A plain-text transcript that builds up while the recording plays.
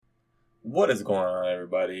What is going on,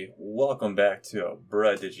 everybody? Welcome back to a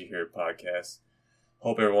Bruh Did You Hear podcast.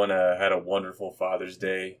 Hope everyone had a wonderful Father's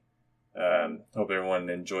Day. Hope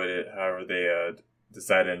everyone enjoyed it however they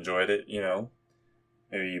decided to enjoy it,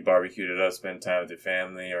 Maybe you barbecued it up, spent time with your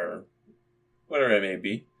family, or whatever it may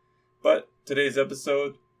be. But today's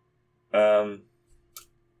episode,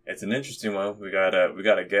 it's an interesting one. We got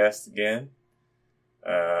a guest again.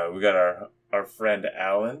 We got our friend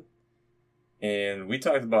Alan. And we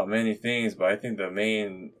talked about many things, but I think the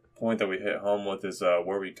main point that we hit home with is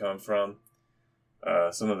where we come from,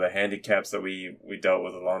 some of the handicaps that we dealt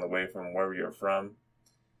with along the way from where we are from,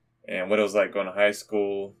 and what it was like going to high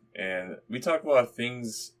school. And we talk about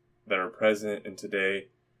things that are present in today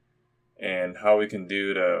and how we can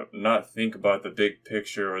do to not think about the big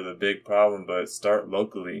picture or the big problem, but start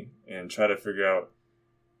locally and try to figure out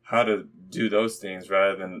how to do those things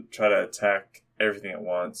rather than try to attack everything at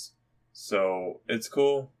once. So it's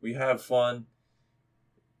cool. We have fun.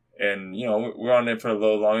 And, we're on it for a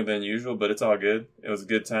little longer than usual, but it's all good. It was a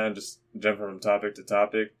good time just jumping from topic to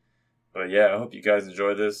topic. But yeah, I hope you guys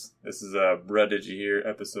enjoy this. This is Bruh Did You Hear,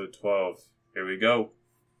 episode 12. Here we go.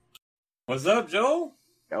 What's up, Joe?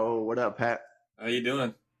 Yo, what up, Pat? How you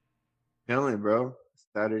doing? Chilling, bro.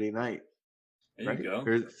 Saturday night. There you go.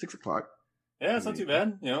 It's 6 o'clock. Yeah, it's not too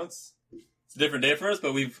bad. It's a different day for us,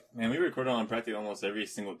 but we record on practically almost every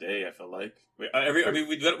single day. I feel like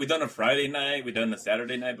we've done a Friday night, we've done a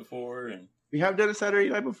Saturday night before, and we have done a Saturday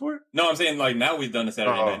night before. No, I'm saying like now we've done a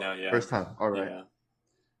Saturday night now. Yeah, first time. All right. Yeah.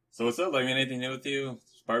 So what's up? Like, anything new with you?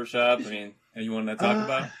 Barbershop? Anything you want to talk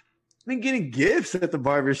about? I've been getting gifts at the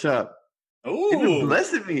barbershop. Oh, they've been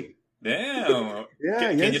blessing me. Damn. Yeah.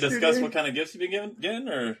 Can you discuss what kind of gifts you've been getting,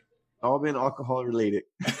 or all been alcohol related?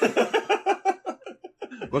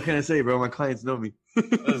 What can I say, bro? My clients know me.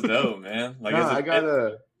 That's dope, man. Like, I got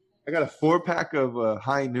a 4-pack of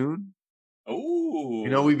High Noon.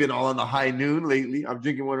 Oh, we've been all on the High Noon lately. I'm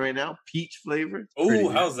drinking one right now, peach flavor. Oh,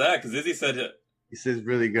 how's that? Because Izzy said it. He says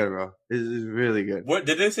really good, bro. This is really good. What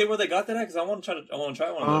did they say? Where they got that at? Because I want to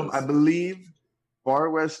try one of those. I believe Far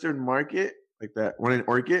Western Market, like that one in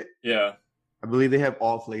Orchid. Yeah, I believe they have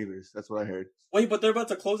all flavors. That's what I heard. Wait, but they're about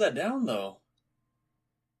to close that down though.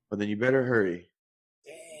 But then you better hurry.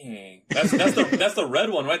 Dang, that's the red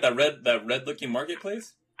one, right? That red looking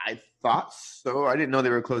marketplace. I thought so. I didn't know they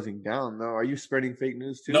were closing down, though. Are you spreading fake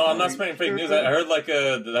news too? No, I'm not spreading fake news. I heard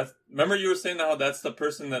that's. Remember you were saying how that's the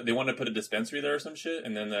person that they want to put a dispensary there or some shit,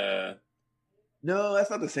 and then No, that's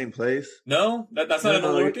not the same place. No, that's not an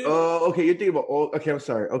Old Orchid. Oh, okay. You're thinking about old. Okay, I'm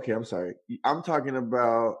sorry. I'm talking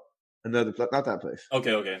about another place, not that place.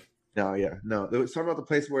 Okay. No, yeah, no. There was talking about the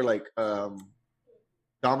place where like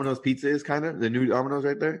Domino's Pizza is kind of the new Domino's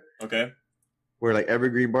right there. Okay. Where like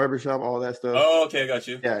Evergreen Barbershop, all that stuff. Oh, okay, I got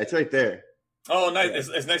you. Yeah, it's right there. Oh, nice.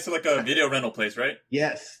 Yeah. It's next to like a video rental place, right?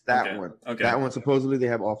 Yes, that one. Okay. That one, supposedly they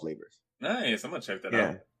have all flavors. Nice. I'm going to check that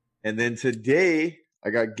out. And then today,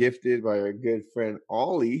 I got gifted by our good friend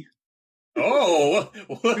Ollie. Oh,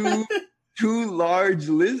 what? Two large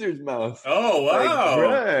lizard's mouth. Oh,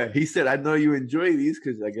 wow. Like, he said, I know you enjoy these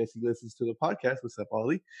because I guess he listens to the podcast. What's up,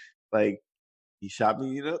 Ollie? Like, he shot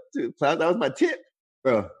me, too. That was my tip.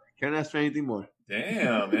 Bro, can't ask for anything more.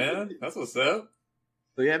 Damn, man. That's what's up.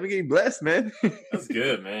 So, yeah, I've been getting blessed, man. That's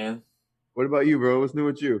good, man. What about you, bro? What's new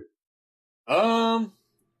with you? I've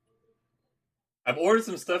ordered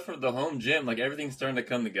some stuff from the home gym. Like, everything's starting to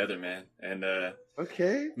come together, man. And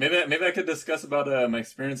okay, maybe I could discuss about my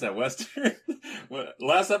experience at Western.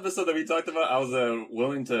 Last episode that we talked about, I was I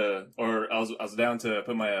was down to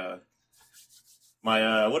put my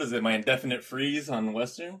my indefinite freeze on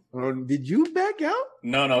Western. Did you back out?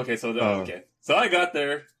 No. Okay, so okay, so I got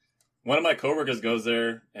there. One of my coworkers goes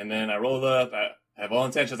there, and then I rolled up. I have all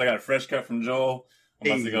intentions. I got a fresh cut from Joel.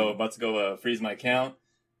 I'm about to go freeze my account.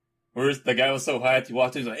 Whereas the guy was so hyped, he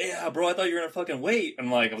walked in, he's like, "Yeah, bro, I thought you were gonna fucking wait." I'm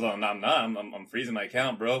like, "No, I'm not. I'm freezing my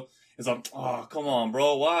account, bro." He's like, "Oh, come on,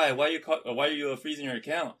 bro. Why? Why are you freezing your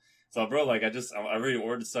account?" So, bro, like, I already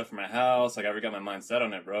ordered stuff for my house. Like, I already got my mind set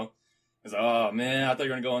on it, bro. He's like, "Oh man, I thought you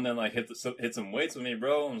were gonna go in there and like hit some weights with me,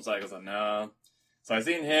 bro." I was like, "No." So I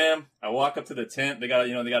seen him. I walk up to the tent. They got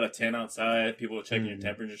a tent outside. People are checking your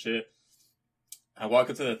temperature and shit. I walk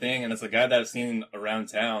up to the thing, and it's a guy that I've seen around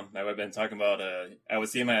town that I've been talking about. I would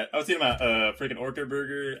see him at freaking Orchid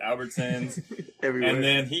Burger, Albertsons, everywhere. And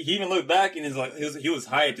then he even looked back, and he's like, he was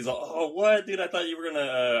hyped. He's like, "Oh, what, dude? I thought you were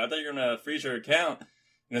gonna freeze your account."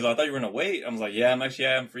 And he's like, "I thought you were gonna wait." I was like, "Yeah,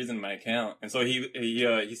 I'm freezing my account." And so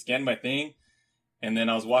he scanned my thing, and then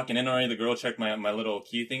I was walking in already. The girl checked my little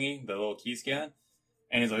key thingy, the little key scan,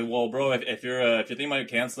 and he's like, "Well, bro, if you're thinking about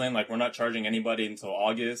canceling, like, we're not charging anybody until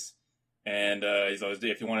August." And he's always,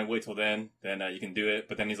 if you want to wait till then you can do it.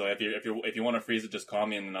 But then he's like, if you want to freeze it, just call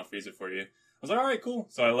me and then I'll freeze it for you. I was like, all right, cool.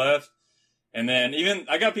 So I left. And then even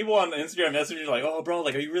I got people on Instagram messaging like, oh, bro,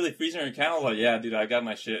 like, are you really freezing your account? I was like, yeah, dude, I got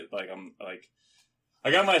my shit. Like,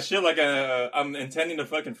 I got my shit. Like, I'm intending to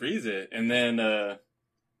fucking freeze it. And then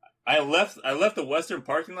I left the Western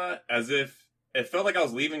parking lot as if it felt like I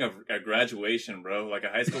was leaving a graduation, bro, like a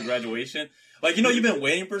high school graduation. Like, you've been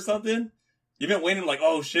waiting for something. You've been waiting, like,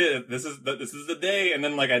 oh shit, this is the day, and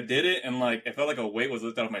then like I did it, and like it felt like a weight was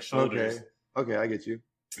lifted off my shoulders. Okay, I get you.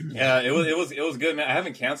 Yeah, it was good, man. I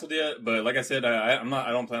haven't canceled yet, but like I said, I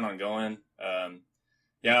don't plan on going.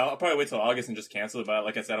 Yeah, I'll probably wait till August and just cancel it. But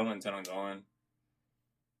like I said, I don't intend on going.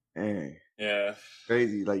 Hey, yeah,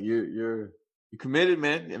 crazy. Like you're committed,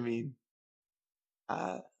 man. I mean,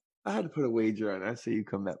 I had to put a wager on. I say you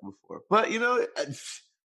come back before, but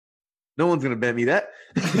no one's gonna bet me that.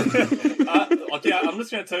 Okay, I'm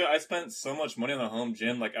just gonna tell you, I spent so much money on the home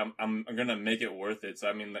gym. Like, I'm gonna make it worth it. So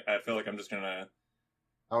I mean, I feel like I'm just gonna.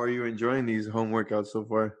 How are you enjoying these home workouts so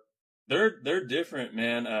far? They're different,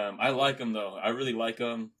 man. I like them though. I really like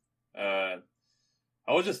them. I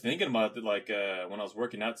was just thinking about it, like when I was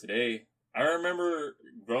working out today. I remember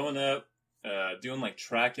growing up, doing like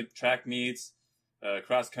track meets,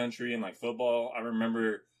 cross country, and like football. I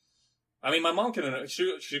remember. I mean, my mom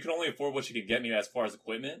she could only afford what she could get me as far as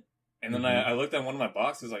equipment. And then I looked at one of my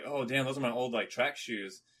boxes, like, oh damn, those are my old like track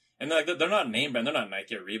shoes. And like they're not name brand, they're not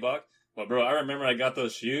Nike or Reebok. But bro, I remember I got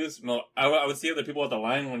those shoes. I would see other people at the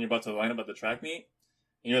line when you're about to line up at the track meet.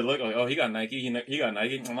 And you're like, oh, he got Nike, he got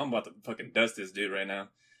Nike. I'm about to fucking dust this dude right now.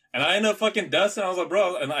 And I ended up fucking dusting. I was like,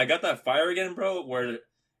 bro, and I got that fire again, bro, where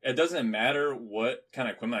it doesn't matter what kind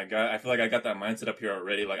of equipment I got. I feel like I got that mindset up here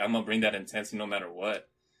already. Like, I'm gonna bring that intensity no matter what.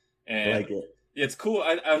 And I like it. It's cool.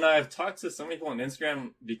 I've talked to so many people on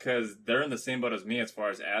Instagram because they're in the same boat as me as far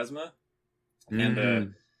as asthma,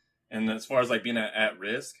 and as far as like being at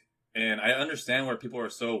risk. And I understand where people are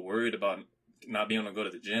so worried about not being able to go to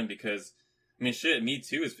the gym because, I mean, shit, me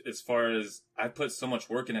too. As far as I put so much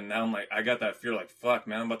work in, and now I'm like, I got that fear, like, fuck,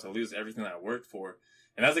 man, I'm about to lose everything that I worked for,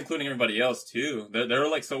 and that's including everybody else too. They're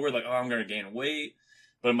like so worried, like, oh, I'm gonna gain weight.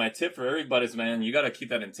 But my tip for everybody is, man, you gotta keep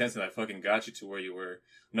that intensity that fucking got you to where you were,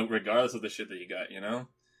 regardless of the shit that you got,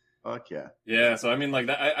 Fuck yeah. Yeah, so I mean, like,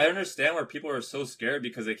 that, I understand where people are so scared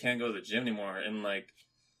because they can't go to the gym anymore, and like,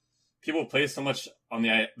 people place so much on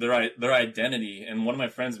their identity. And one of my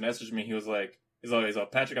friends messaged me. He was like, he's always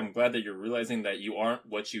like, Patrick, I'm glad that you're realizing that you aren't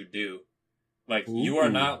what you do. Like, ooh. You are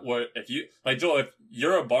not what, Joel, if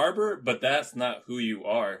you're a barber, but that's not who you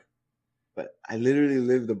are. But I literally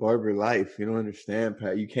live the barber life. You don't understand,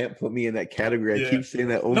 Pat. You can't put me in that category. Yeah. I keep saying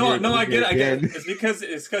that over. No, I get it. It's because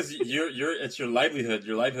it's your livelihood.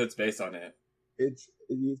 Your livelihood's based on it. It's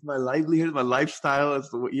my livelihood, my lifestyle.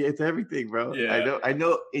 It's everything, bro. Yeah. I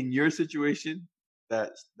know. In your situation,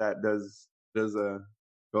 that does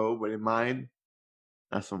go, but in mine,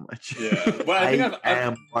 not so much. Yeah. Well, I think I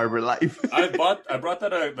am barber life. I brought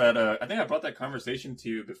that I think I brought that conversation to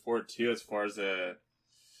you before too, as far as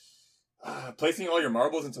placing all your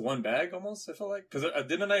marbles into one bag, almost. I feel like, because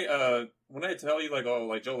didn't I when I tell you, like, oh,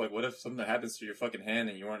 like, Joe, like, what if something happens to your fucking hand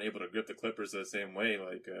and you aren't able to grip the clippers the same way,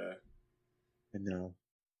 like I know.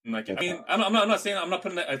 Like, I mean, I'm not saying, I'm not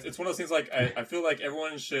putting that. It's one of those things. Like, I feel like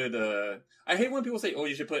everyone should. I hate when people say, "Oh,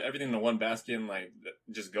 you should put everything in one basket and like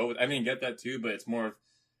just go with." I mean, get that too, but it's more of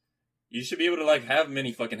you should be able to like have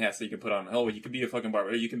many fucking hats that you can put on. Oh, you can be a fucking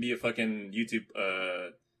barber. You can be a fucking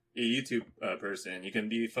YouTube person. You can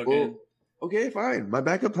be fucking. Well, okay, fine. My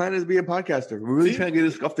backup plan is to be a podcaster. We're really trying to get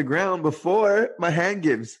this off the ground before my hand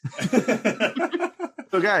gives.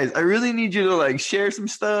 So guys, I really need you to like share some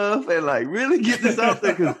stuff and like really get this out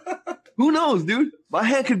there, because who knows, dude? My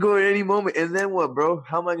hand could go at any moment, and then what, bro?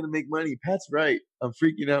 How am I gonna make money? Pat's right. I'm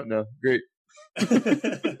freaking out now. Great.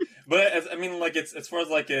 But I mean, like, it's as far as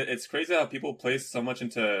like it's crazy how people place so much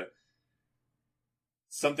into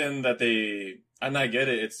something that and I get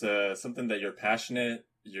it. It's something that you're passionate.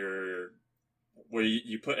 Where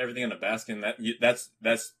you put everything in a basket, and that's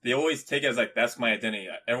they always take it as like, that's my identity.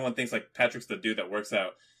 Everyone thinks like Patrick's the dude that works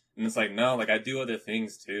out, and it's like, no, like, I do other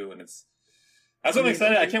things too, and that's what I'm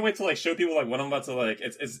excited. I can't wait to like show people like what I'm about to like.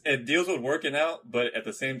 It deals with working out, but at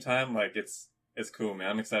the same time, like, it's cool, man.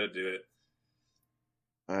 I'm excited to do it.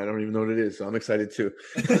 I don't even know what it is, so I'm excited too.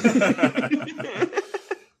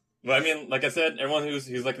 But I mean, like I said, everyone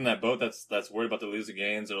who's like in that boat that's worried about the losing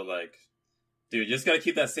gains, or like, dude, you just gotta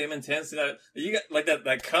keep that same intensity. That you got, like,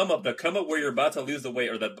 that come up where you're about to lose the weight,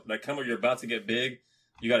 or that come up where you're about to get big.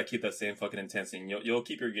 You gotta keep that same fucking intensity. And you'll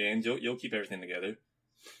keep your gains. You'll keep everything together.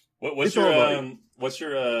 What's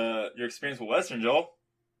your experience with Western, Joel?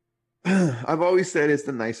 I've always said it's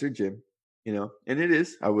the nicer gym, and it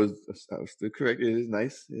is. I was still correct. It is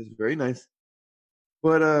nice. It's very nice.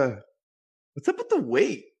 But what's up with the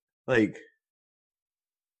weight? Like,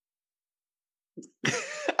 I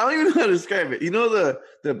don't even know how to describe it. You know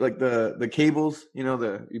the cables.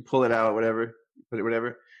 You pull it out, whatever. You put it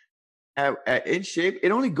whatever. At In Shape,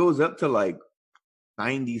 it only goes up to like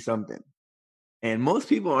 90 something, and most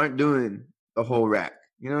people aren't doing the whole rack.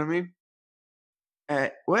 You know what I mean?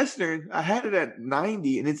 At Western, I had it at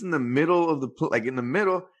 90, and it's in the middle of in the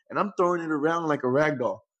middle, and I'm throwing it around like a rag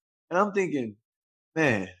doll. And I'm thinking,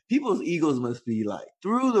 man, people's egos must be like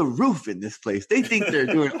through the roof in this place. They think they're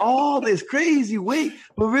doing all this crazy weight,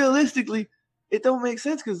 but realistically, it don't make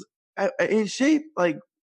sense because In Shape, like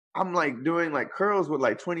I'm like doing like curls with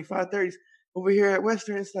like 25, 30s. Over here at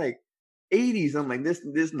Western, it's like 80s. I'm like, this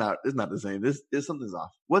not the same. This something's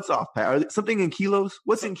off. What's off, Pat? Something in kilos?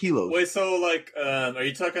 What's in kilos? Wait, so like, are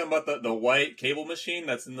you talking about the white cable machine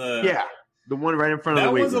that's in the? Yeah, the one right in front of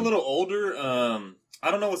the weight room. That one's a little older. I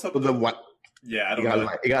don't know what's up with the what. Yeah, I don't know.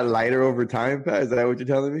 It got lighter over time, Pat? Is that what you're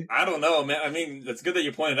telling me? I don't know, man. I mean, it's good that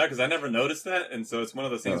you pointed out because I never noticed that, and so it's one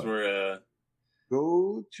of those things where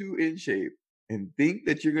go to In Shape and think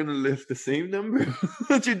that you're gonna lift the same number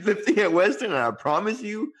that you're lifting at Western, and I promise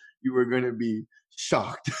you are gonna be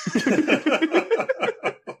shocked.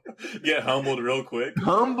 Get humbled real quick.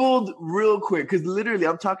 Because literally,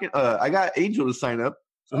 I'm talking. I got Angel to sign up.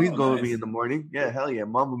 So he's going with me in the morning. Yeah, hell yeah.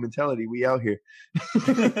 Mamba mentality. We out here.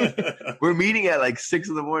 We're meeting at like 6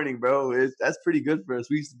 a.m, bro. That's pretty good for us.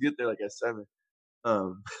 We used to get there like at 7.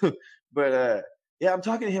 But yeah, I'm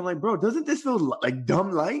talking to him like, bro, doesn't this feel like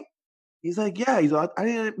dumb light? He's like, yeah. He's like, I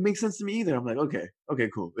didn't make sense to me either. I'm like, okay,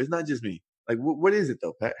 cool. It's not just me. Like, what is it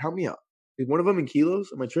though, Pat? Help me out. Is one of them in kilos?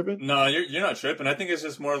 Am I tripping? No, you're not tripping. I think it's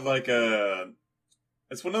just more like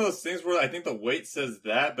it's one of those things where I think the weight says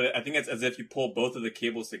that, but I think it's as if you pull both of the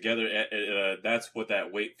cables together. That's what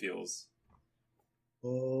that weight feels.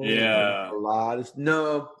 Oh, yeah. A lot.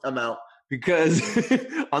 No, I'm out. Because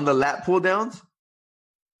on the lat pull downs,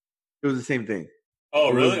 it was the same thing.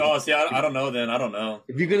 Oh, really? Oh, see, I don't know then. I don't know.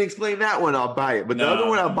 If you can explain that one, I'll buy it. But the other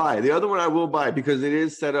one I'll buy. The other one I will buy because it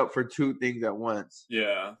is set up for 2 things at once.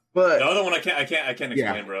 Yeah. But the other one I can't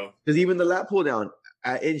explain, bro. Because even the lat pull down,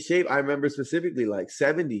 In Shape, I remember specifically like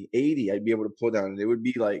 70, 80, I'd be able to pull down. And it would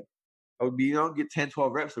be like, I would be, get 10,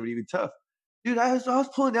 12 reps. It would be tough. Dude, I was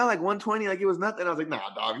pulling down like 120 like it was nothing. I was like,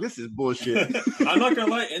 nah, dog, this is bullshit. I'm not going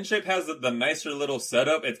to lie. In Shape has the nicer little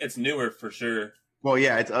setup. It's newer for sure. Well,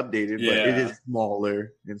 yeah, it's updated, but it is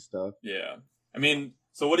smaller and stuff. Yeah. I mean,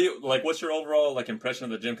 so what do you, like, what's your overall, like, impression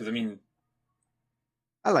of the gym? Because, I mean,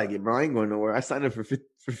 I like it, bro. I ain't going nowhere. I signed up for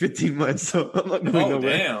 15 months, so I'm not going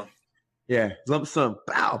nowhere. Damn. Yeah, lump sum.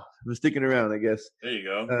 Pow. I'm sticking around, I guess. There you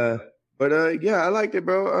go. But yeah, I liked it,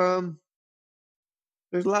 bro.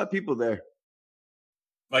 There's a lot of people there.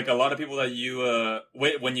 Like a lot of people that you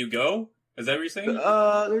wait when you go? Is that what you're saying?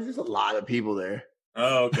 There's just a lot of people there.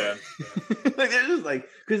 Oh, okay. Like they're just like,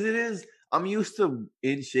 because it is. I'm used to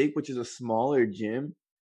In Shape, which is a smaller gym.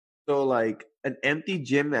 So like an empty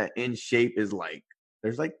gym at In Shape is like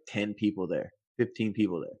there's like 10 people there, 15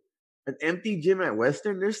 people there. An empty gym at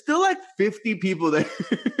Western, there's still like 50 people there,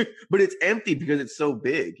 but it's empty because it's so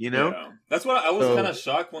big, Yeah. That's why I was kind of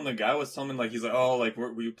shocked when the guy was telling me, like, he's like, oh, like,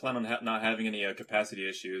 we plan on not having any capacity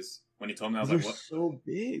issues. When he told me, I was like, what? They're so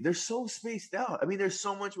big. They're so spaced out. I mean, there's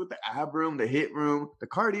so much with the ab room, the hit room, the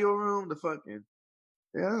cardio room, the fucking.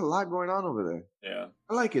 Yeah, there's a lot going on over there. Yeah.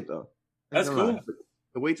 I like it, though. That's cool.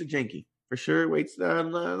 The weights are janky. For sure, weights. Wait,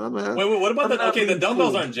 what about the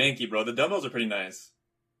dumbbells aren't janky, bro. The dumbbells are pretty nice.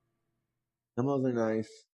 Dumbbells are nice.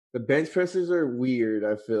 The bench presses are weird,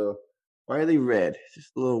 I feel. Why are they red? It's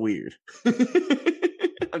just a little weird.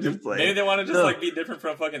 I'm just playing. Maybe they want to just like be different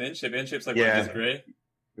from fucking In Shape. In Shape's like just gray.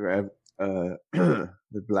 Right. They're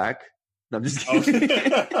black. No, I'm just kidding.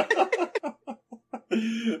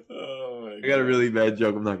 Oh my God. I got a really bad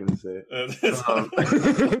joke. I'm not going to say it.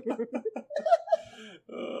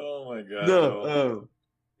 Oh my God. No.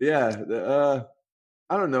 Yeah.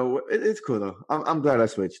 I don't know. It's cool though. I'm glad I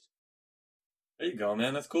switched. There you go,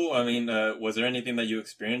 man. That's cool. I mean, was there anything that you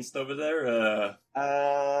experienced over there?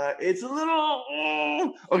 It's a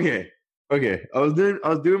little okay. I was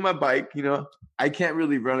doing my bike. I can't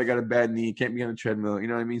really run. I got a bad knee. Can't be on a treadmill. You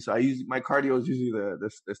know what I mean? So my cardio is usually the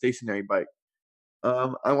stationary bike.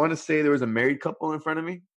 I want to say there was a married couple in front of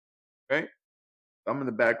me, right? I'm in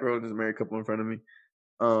the back row. There's a married couple in front of me.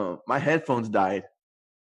 My headphones died,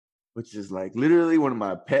 which is like literally one of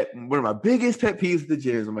my biggest pet peeves at the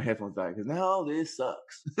gym is when my headphones die because now this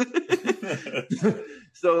sucks.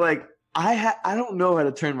 So like I don't know how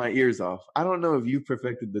to turn my ears off. I don't know if you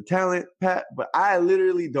perfected the talent, Pat, but I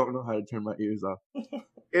literally don't know how to turn my ears off.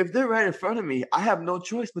 If they're right in front of me, I have no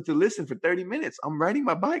choice but to listen for 30 minutes. I'm riding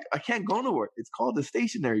my bike. I can't go nowhere. It's called a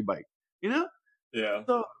stationary bike, you know? Yeah.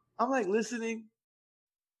 So I'm like listening,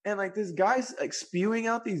 and like this guy's like spewing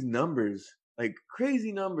out these numbers, like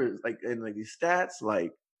crazy numbers, like and like these stats,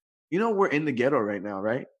 like we're in the ghetto right now,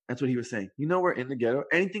 right? That's what he was saying. We're in the ghetto.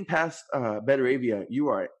 Anything past Betaravia, you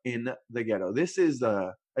are in the ghetto. This is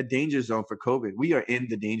a danger zone for COVID. We are in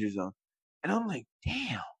the danger zone. And I'm like,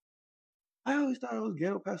 damn. I always thought it was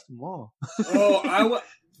ghetto past the mall.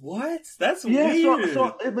 What? That's Yeah, weird.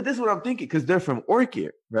 but this is what I'm thinking because they're from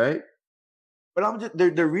Orchid, right? But I'm just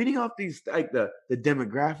they're reading off these like the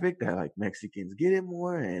demographic that like Mexicans get it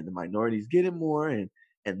more and the minorities get it more and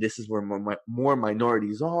this is where more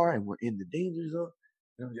minorities are and we're in the danger zone.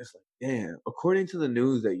 And I'm just like, damn. According to the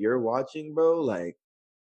news that you're watching, bro, like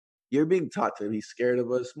you're being taught to be scared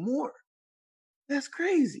of us more. That's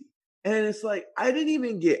crazy. And it's like I didn't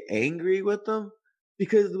even get angry with them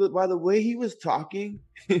because by the way he was talking,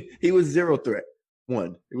 he was zero threat.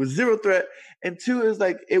 One, it was zero threat, and two is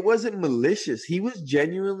like it wasn't malicious. He was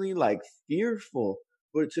genuinely like fearful.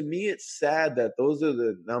 But to me, it's sad that those are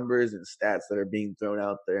the numbers and stats that are being thrown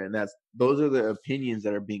out there, and those are the opinions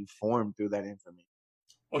that are being formed through that information.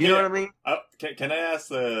 Okay, You know what I mean? Can I ask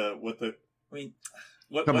what the? I mean,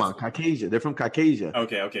 Come on, Caucasia. They're from Caucasia.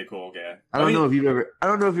 Okay, cool. Okay. I don't know if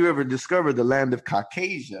you ever discovered the land of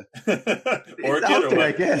Caucasia. Orchid out or there, what?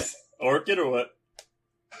 I guess. Orchid or what?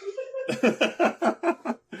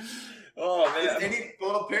 Oh man!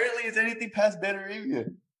 Apparently it's anything past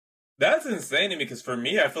Betaravia. That's insane to me because for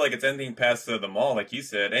me, I feel like it's anything past the mall, like you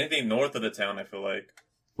said. Anything north of the town, I feel like.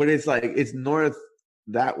 But it's like it's north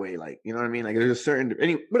that way, like you know what I mean. Like there's a certain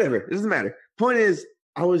whatever. It doesn't matter. Point is,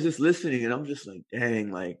 I was just listening and I'm just like,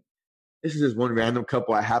 dang, like this is just one random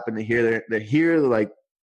couple I happen to hear. They hear like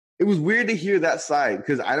it was weird to hear that side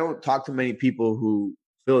because I don't talk to many people who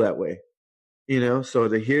feel that way. So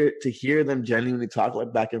to hear them genuinely talk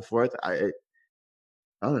like back and forth, I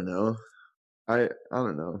don't know. I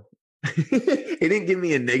don't know. It didn't give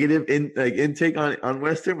me a negative intake on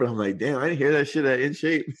Western, but I'm like, damn, I didn't hear that shit at In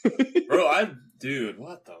Shape. Bro, dude,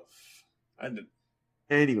 what the? I did.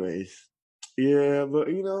 Anyways, yeah, but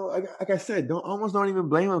like I said, don't even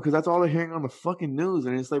blame them because that's all they're hearing on the fucking news,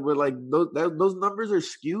 and it's like, but like those numbers are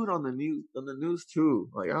skewed on the news too.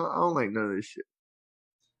 Like I don't like none of this shit.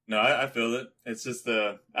 No, I feel it. It's just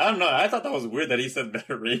I don't know. I thought that was weird that he said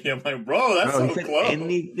Betaravia. I'm like, bro, that's so close.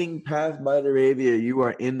 Anything past Betaravia, you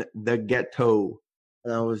are in the ghetto.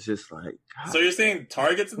 And I was just like, God. So you're saying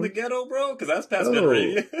Target's in the ghetto, bro? Because that's past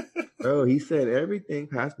Betaravia. Bro, he said everything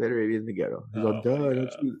past Betaravia is in the ghetto. He's like, duh.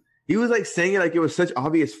 He was like saying it like it was such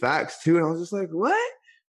obvious facts too, and I was just like, what?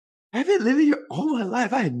 I've been living here all my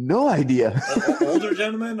life. I had no idea. Older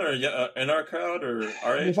gentlemen or in our crowd or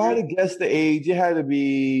our age? If I had to guess the age, it had to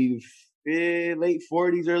be late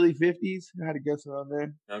 40s, early 50s. I had to guess around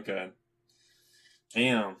there. Okay.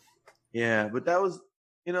 Damn. Yeah, but that was,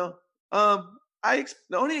 I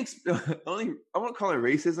won't call it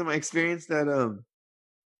racism. I experienced that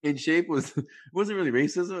In Shape wasn't really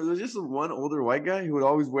racism. It was just one older white guy who would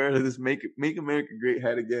always wear this "Make America Great"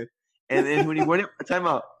 hat again. And then when he went time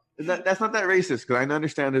out. That's not that racist because I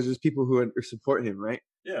understand there's just people who support him, right?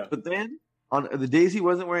 Yeah. But then on the days he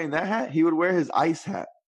wasn't wearing that hat, he would wear his ice hat,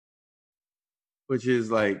 which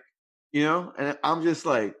is like, and I'm just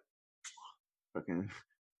like, fucking,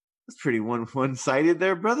 that's pretty one-sided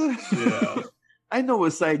there, brother. Yeah. I know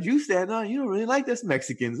what side you stand on. You don't really like us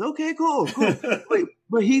Mexicans. Okay, cool. Wait,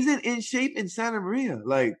 but he's in Shape in Santa Maria.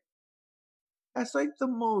 Like, that's like the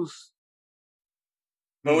most.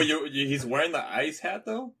 But he's wearing the ice hat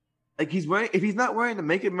though. Like if he's not wearing the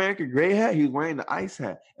Make America Great hat, he's wearing the ice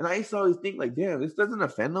hat. And I used to always think like, damn, this doesn't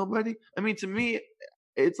offend nobody. I mean, to me,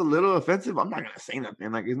 it's a little offensive. I'm not gonna say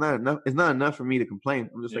nothing. Like it's not enough. It's not enough for me to complain.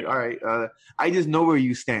 I'm just like, all right, I just know where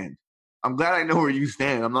you stand. I'm glad I know where you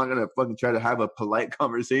stand. I'm not gonna fucking try to have a polite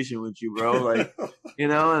conversation with you, bro. Like,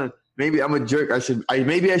 and maybe I'm a jerk.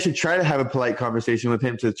 Maybe I should try to have a polite conversation with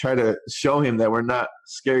him to try to show him that we're not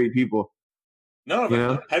scary people. No,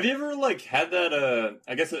 but have you ever like had that?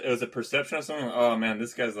 I guess it was a perception of something. Like, oh man,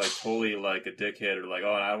 this guy's like totally like a dickhead, or like,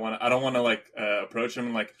 oh, I don't want to like approach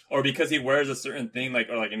him, like, or because he wears a certain thing, like,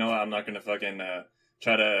 or like, I'm not gonna fucking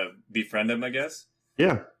try to befriend him, I guess.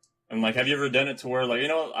 Yeah. And like, have you ever done it to where like,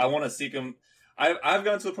 I want to seek him? I've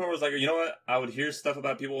gotten to the point where it's like, you know what? I would hear stuff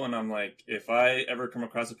about people, and I'm like, if I ever come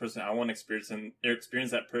across a person, I want to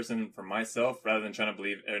experience that person for myself, rather than trying to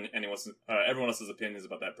believe everyone else's opinions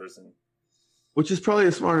about that person. Which is probably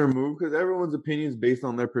a smarter move because everyone's opinion is based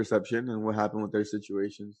on their perception and what happened with their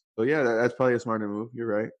situations. So yeah, that's probably a smarter move. You're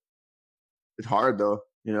right. It's hard though.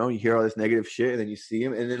 You know, you hear all this negative shit and then you see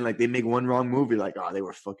them and then like they make one wrong move. You're like, oh, they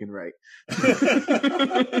were fucking right.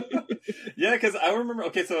 Yeah, because I remember.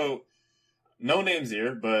 Okay, so no names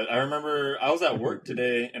here, but I remember I was at work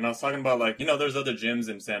today and I was talking about like there's other gyms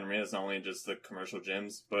in San Marino. It's not only just the commercial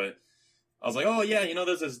gyms, but I was like, oh yeah,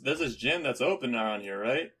 there's this gym that's open around here,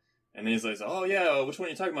 right? And he's like, oh yeah, which one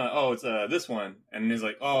are you talking about? Oh, it's this one. And he's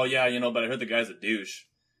like, oh yeah, but I heard the guy's a douche.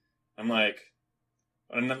 I'm like,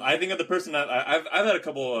 and I think of the person that I've had a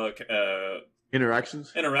couple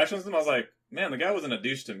interactions with him. I was like, man, the guy wasn't a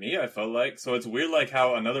douche to me. I felt like so it's weird like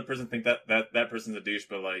how another person think that person's a douche,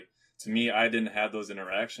 but like to me, I didn't have those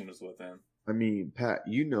interactions with him. I mean, Pat,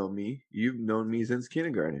 you know me. You've known me since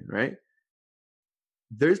kindergarten, right?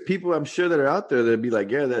 There's people I'm sure that are out there that'd be like,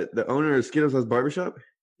 yeah, that the owner of Skittles has barbershop,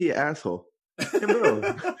 he an asshole. Hey,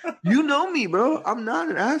 bro, you know me, bro. I'm not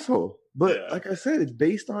an asshole. But Yeah. like I said, it's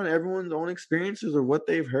based on everyone's own experiences or what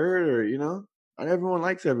they've heard or, not everyone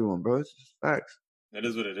likes everyone, bro. It's just facts. It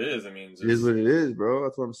is what it is. I mean, It is what it is, bro.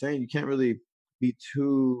 That's what I'm saying. You can't really be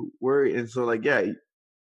too worried. And so, like, yeah,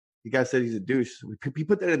 the guy said he's a douche. He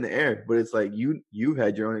put that in the air, but it's like you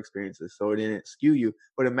had your own experiences, so it didn't skew you.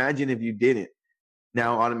 But imagine if you didn't.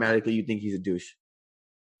 Now automatically you think he's a douche.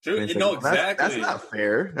 True. Like, No, exactly. That's not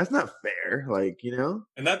fair. That's not fair. Like,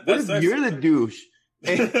 And that's what if you're the douche?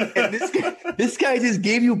 And this guy just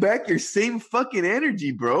gave you back your same fucking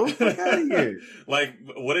energy, bro. Fuck out of here. Like,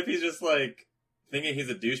 what if he's just like thinking he's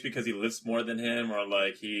a douche because he lifts more than him, or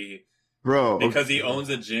like he owns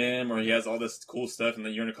a gym, or he has all this cool stuff, and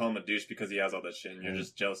then you're gonna call him a douche because he has all that shit, and you're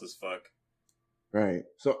just jealous as fuck. Right.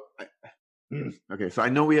 So, okay. So I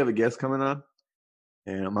know we have a guest coming on,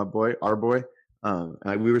 and our boy.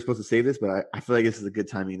 We were supposed to say this, but I feel like this is a good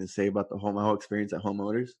timing to say about my whole experience at Home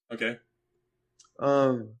Owners. Okay.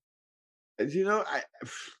 As you know,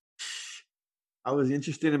 I was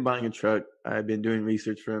interested in buying a truck. I've been doing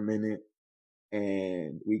research for a minute,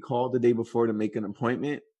 and we called the day before to make an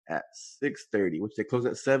appointment at 6:30, which they close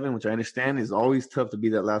at 7, which I understand is always tough to be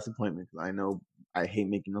that last appointment. I know I hate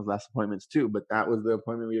making those last appointments too, but that was the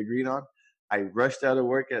appointment we agreed on. I rushed out of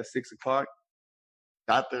work at 6:00.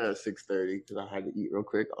 Got there at 6:30 because I had to eat real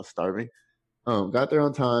quick. I was starving. Got there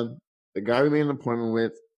on time. The guy we made an appointment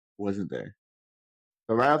with wasn't there.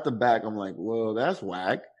 So right off the back, I'm like, well, that's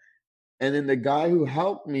whack. And then the guy who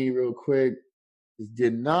helped me real quick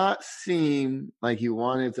did not seem like he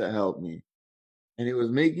wanted to help me. And it was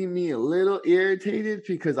making me a little irritated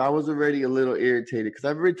because I was already a little irritated because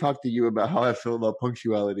I've already talked to you about how I feel about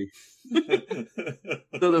punctuality.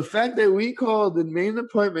 So the fact that we called and made an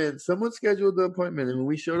appointment, someone scheduled the appointment, and when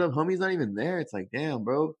we showed up, homie's not even there. It's like, damn,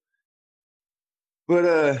 bro.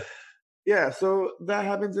 But yeah, so that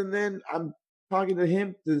happens, and then I'm talking to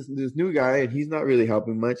him, this new guy, and he's not really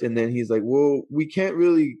helping much. And then he's like, well, we can't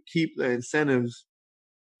really keep the incentives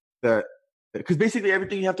because basically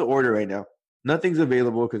everything you have to order right now. Nothing's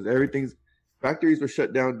available because factories were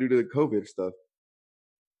shut down due to the COVID stuff.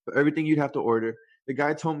 So everything you'd have to order. The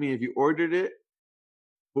guy told me if you ordered it,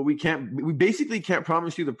 but we basically can't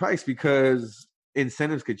promise you the price because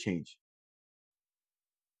incentives could change.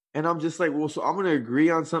 And I'm just like, well, so I'm going to agree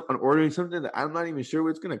on ordering something that I'm not even sure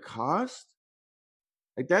what it's going to cost.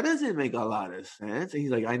 Like, that doesn't make a lot of sense. And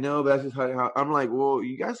he's like, I know, but that's just how I'm like, well,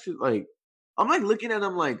 you guys should I'm like looking at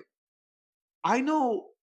him like, I know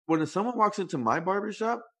when someone walks into my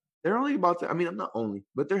barbershop, they're only about to, I'm not only,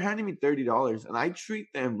 but they're handing me $30 and I treat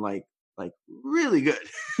them like really good.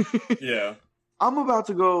 Yeah. I'm about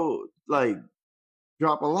to go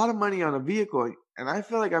drop a lot of money on a vehicle and I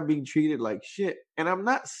feel like I'm being treated like shit. And I'm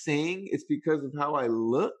not saying it's because of how I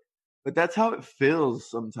look, but that's how it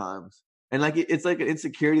feels sometimes. And it's like an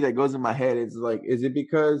insecurity that goes in my head. It's like, is it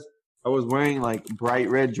because I was wearing bright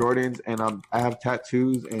red Jordans and I have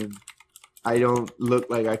tattoos and I don't look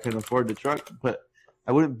like I can afford the truck? But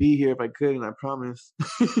I wouldn't be here if I could, and I promise.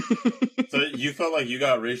 So you felt like you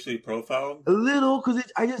got racially profiled? A little, because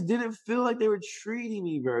I just didn't feel like they were treating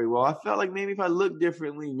me very well. I felt like maybe if I looked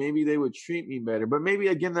differently, maybe they would treat me better. But maybe,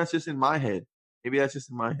 again, that's just in my head. Maybe that's just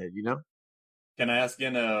in my head, you know? Can I ask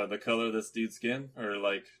again the color of this dude's skin? Or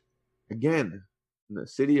Again, in the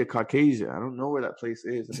city of Caucasia. I don't know where that place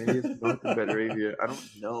is. Maybe it's north of Belgravia. I don't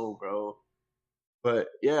know, bro. But,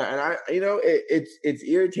 yeah, and it's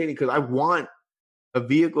irritating because I want a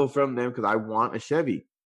vehicle from them because I want a Chevy.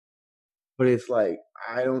 But it's like,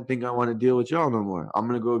 I don't think I want to deal with y'all no more. I'm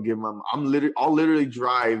gonna go I'll literally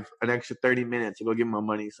drive an extra 30 minutes to go give my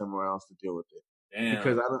money somewhere else to deal with it. damn.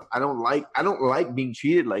 Because I don't like being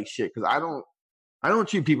treated like shit. Because I don't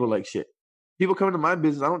treat people like shit. people come to my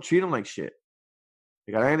business, I don't treat them like shit.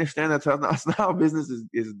 Like, I understand that's not how business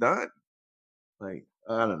is done. Like,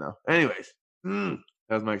 I don't know. Anyways, that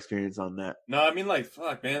was my experience on that. No, I mean, like,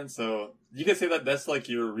 fuck, man. So you could say that that's like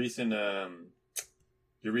your recent. I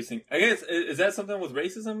guess is that something with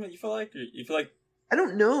racism? You feel like I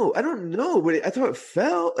don't know, but that's how it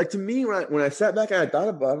felt. Like, to me, when I sat back and I thought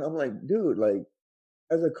about it, I'm like, dude, like,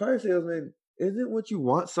 as a car salesman, isn't what you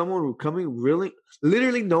want someone who coming really,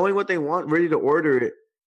 literally knowing what they want, ready to order it,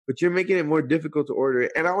 but you're making it more difficult to order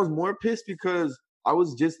it. And I was more pissed because I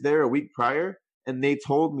was just there a week prior, and they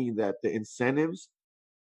told me that the incentives,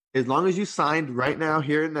 as long as you signed right now,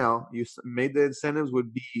 here and now, you made the incentives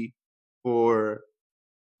would be for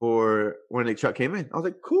when the truck came in. I was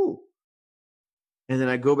like, cool. And then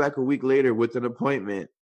I go back a week later with an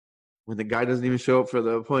appointment when the guy doesn't even show up for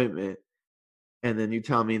the appointment. And then you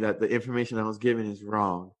tell me that the information I was given is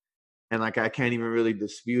wrong. And like, I can't even really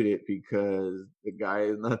dispute it because the guy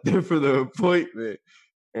is not there for the appointment.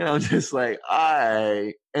 And I'm just like,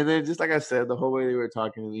 and then just like I said, the whole way they were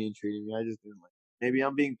talking to me and treating me, I just didn't like, maybe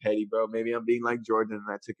I'm being petty, bro. Maybe I'm being like Jordan,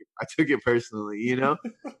 and I took it personally, you know?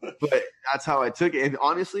 But that's how I took it. And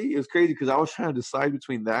honestly, it was crazy because I was trying to decide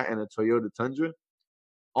between that and a Toyota Tundra.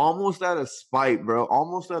 Almost out of spite, bro.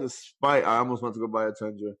 Almost out of spite, I almost want to go buy a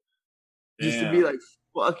Tundra. Just to be like,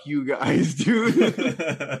 fuck you guys, dude.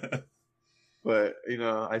 But, you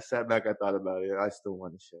know, I sat back, I thought about it. I still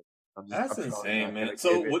want to shit. That's insane, man.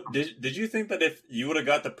 So did you think that if you would have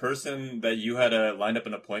got the person that you had lined up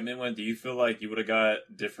an appointment with, do you feel like you would have got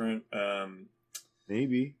different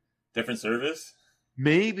maybe different service?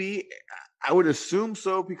 Maybe. I would assume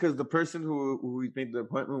so because the person who we made the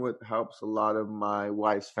appointment with helps a lot of my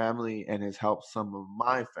wife's family and has helped some of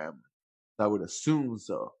my family. I would assume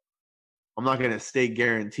so. I'm not going to stay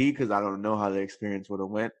guaranteed because I don't know how the experience would have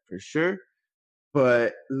went for sure.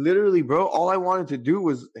 But literally, bro, all I wanted to do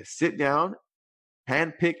was sit down,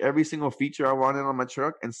 handpick every single feature I wanted on my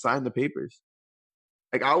truck, and sign the papers.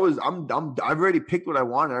 Like, I've already picked what I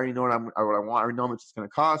want. I already know what I want. I already know how much it's gonna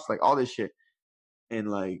cost. Like, all this shit, and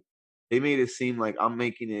like, they made it seem like I'm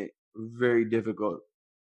making it very difficult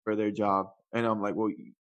for their job. And I'm like, well,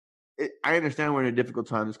 I understand we're in a difficult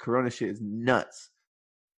time. This Corona shit is nuts,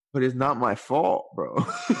 but it's not my fault, bro.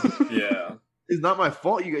 Yeah. It's not my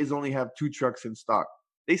fault you guys only have 2 trucks in stock.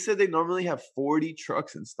 They said they normally have 40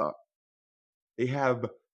 trucks in stock. They have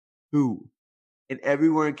 2. And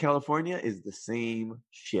everywhere in California is the same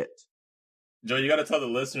shit. Joe, you got to tell the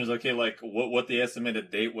listeners, okay, like what the estimated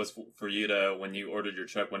date was for you to when you ordered your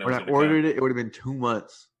truck. When I ordered it, it would have been 2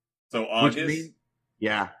 months. So August?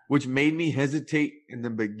 Which made me hesitate in the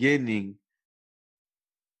beginning.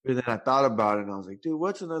 But then I thought about it and I was like, dude,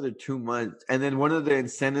 what's another 2 months? And then one of the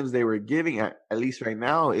incentives they were giving, at least right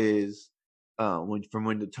now, is when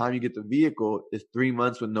the time you get the vehicle is 3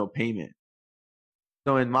 months with no payment.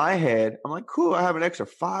 So in my head, I'm like, cool, I have an extra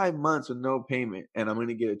 5 months with no payment and I'm going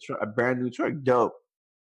to get a brand new truck. Dope.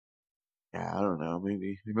 Yeah, I don't know.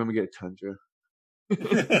 Maybe I'm going to get a Tundra.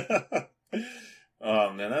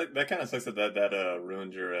 Oh, man, that kind of sucks that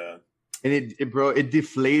ruined your... And it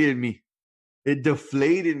deflated me. It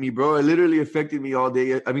deflated me, bro. It literally affected me all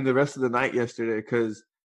day. I mean, the rest of the night yesterday, because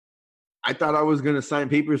I thought I was going to sign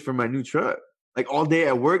papers for my new truck. Like, all day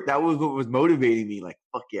at work, that was what was motivating me. Like,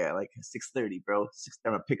 fuck yeah, like 6:30, bro. 6:30,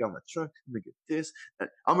 I'm going to pick out my truck. I'm going to get this.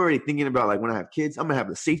 I'm already thinking about, like, when I have kids, I'm going to have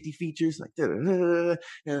the safety features. Like, da-da-da-da.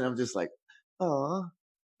 And I'm just like, aw.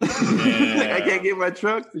 Yeah. Like, I can't get my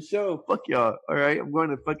truck to show. Fuck y'all. All right, I'm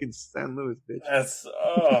going to fucking San Luis, bitch. That's,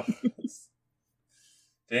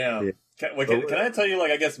 damn. Yeah. Can I tell you,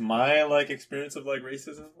 like, I guess my, like, experience of, like,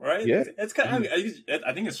 racism, right? Yeah. It's kind of,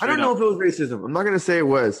 I think it's I don't know if it was racism. I'm not going to say it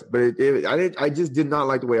was, but I just did not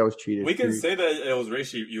like the way I was treated. We can say that it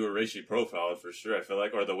was you were racially profiled for sure, I feel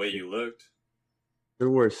like, or the way you looked. I should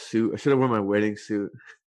have worn a suit. I should have worn my wedding suit.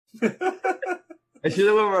 I should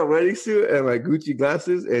have worn my wedding suit and my Gucci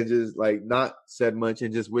glasses and just, like, not said much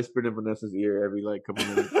and just whispered in Vanessa's ear every, like, couple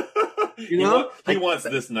minutes. You know? He wants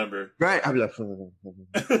this number. Right. I'm like,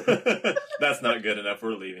 that's not good enough.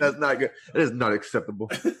 We're leaving. That's not good. That is not acceptable.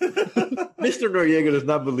 Mr. Noriega does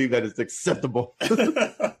not believe that it's acceptable. All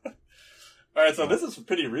right. So this is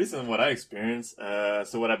pretty recent what I experienced.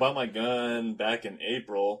 So when I bought my gun back in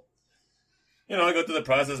April, you know, I go through the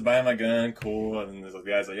process, buying my gun, cool. And there's the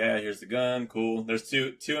guy's like, yeah, here's the gun, cool. There's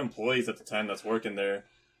two employees at the time that's working there.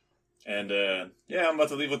 And, yeah, I'm about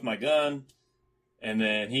to leave with my gun. And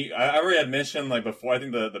then I already had mentioned, like, before, I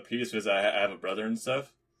think the previous visit, I have a brother and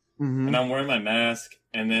stuff. Mm-hmm. And I'm wearing my mask.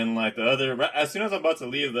 And then, like, as soon as I'm about to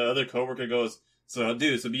leave, the other coworker goes, so,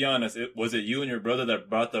 dude, so be honest, was it you and your brother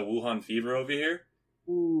that brought the Wuhan fever over here?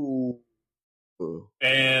 Ooh. Ooh.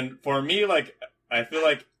 And for me, like, I feel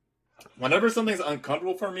like whenever something's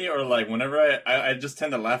uncomfortable for me, or like whenever I just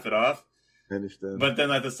tend to laugh it off. I understand. But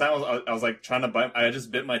then at the time, I was like trying to bite. I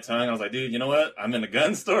just bit my tongue. I was like, dude, you know what? I'm in a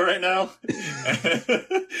gun store right now,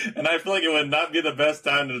 and I feel like it would not be the best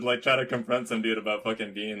time to like try to confront some dude about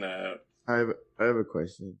fucking being that. I have a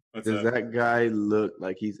question. Does up? that guy look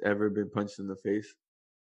like he's ever been punched in the face?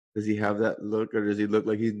 Does he have that look, or does he look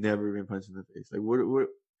like he's never been punched in the face? Like, what?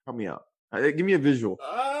 Help me out. Give me a visual.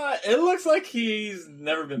 It looks like he's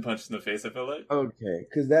never been punched in the face, I feel like. Okay,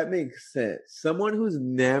 because that makes sense. Someone who's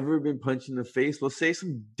never been punched in the face will say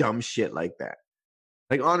some dumb shit like that.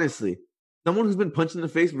 Like, honestly, someone who's been punched in the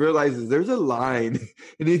face realizes there's a line.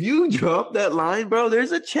 And if you drop that line, bro,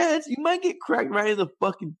 there's a chance you might get cracked right in the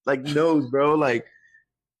fucking, like, nose, bro. Like,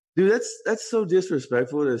 dude, that's so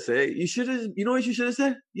disrespectful to say. You should have, you know what you should have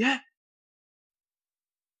said? Yeah.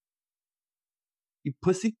 You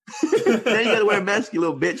pussy. Now you gotta wear a mask, you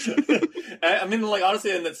little bitch. I mean, like,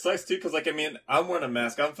 honestly, and it sucks too, because, like, I mean, I'm wearing a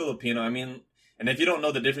mask. I'm Filipino. I mean, and if you don't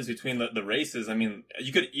know the difference between the races, I mean,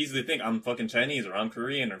 you could easily think I'm fucking Chinese or I'm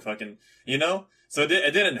Korean or fucking, you know? So it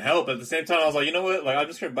didn't help. At the same time, I was like, you know what? Like, I'm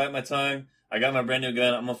just gonna bite my tongue. I got my brand new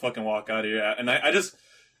gun. I'm gonna fucking walk out of here. And I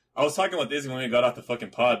was talking with Izzy when we got off the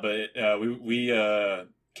fucking pod, but we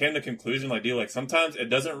came to the conclusion, like, dude, like, sometimes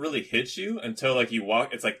it doesn't really hit you until, like, you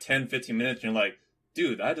walk, it's like 10, 15 minutes, and you're like,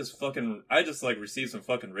 dude, I just like received some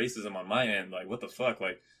fucking racism on my end. Like, what the fuck?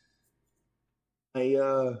 Like,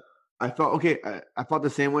 I felt okay. I felt the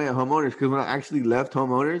same way at homeowners, because when I actually left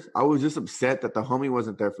homeowners, I was just upset that the homie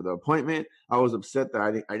wasn't there for the appointment. I was upset that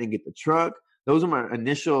I didn't get the truck. Those are my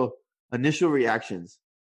initial reactions.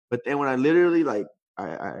 But then when I literally like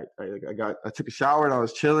I took a shower and I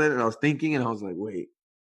was chilling and I was thinking and I was like, wait,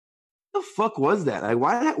 what the fuck was that? Like,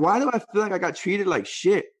 why do I feel like I got treated like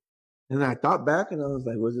shit? And then I thought back and I was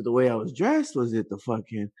like, was it the way I was dressed? Was it the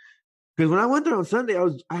fucking? Because when I went there on Sunday,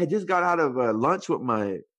 I had just got out of lunch with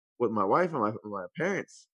my wife and my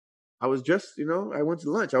parents. I was just, I went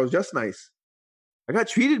to lunch. I was just nice. I got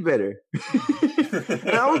treated better. And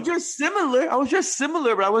I was just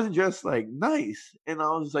similar, but I wasn't just like nice. And I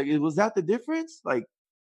was like, was that the difference? Like,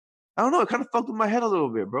 I don't know. It kind of fucked with my head a little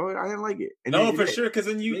bit, bro. I didn't like it. And no, for sure. Because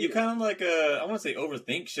then you kind of like, I want to say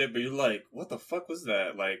overthink shit, but you're like, what the fuck was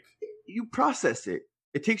that? Like, you process it.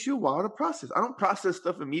 It takes you a while to process. I don't process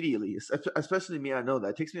stuff immediately, especially me. I know that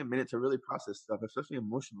it takes me a minute to really process stuff, especially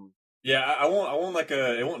emotionally. Yeah, I won't like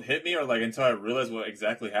it won't hit me or like until I realize what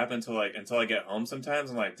exactly happened until I get home.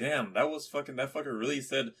 Sometimes I'm like, damn, that fucker really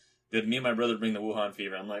said. Did me and my brother bring the Wuhan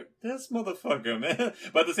fever? I'm like, this motherfucker, man.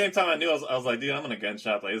 But at the same time, I knew I was like, dude, I'm in a gun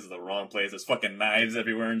shop. Like, this is the wrong place. There's fucking knives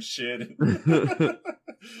everywhere and shit.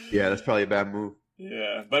 Yeah, that's probably a bad move.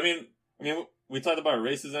 Yeah, but I mean, we talked about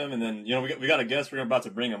racism, and then we got a guest. We're about to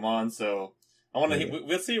bring him on, so I want to.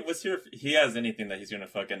 Let's see if he has anything that he's gonna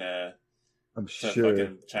fucking. I'm sure.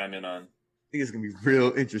 Fucking chime in on. I think it's gonna be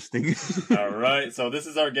real interesting. All right, so this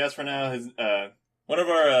is our guest for now. His one of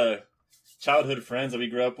our childhood friends that we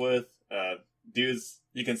grew up with. Dudes,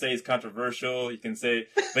 you can say he's controversial. You can say,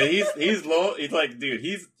 but he's low. He's like, dude,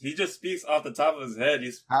 he just speaks off the top of his head.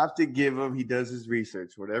 He's have to give him. He does his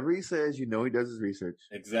research. Whatever he says, he does his research.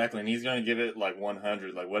 Exactly, and he's gonna give it like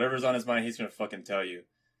 100. Like whatever's on his mind, he's gonna fucking tell you.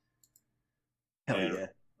 Hell yeah!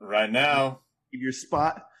 Right now, give your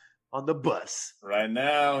spot on the bus. Right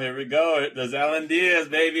now, here we go. There's Alan Diaz,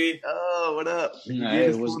 baby. Oh, what up?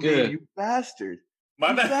 It was good. You bastard.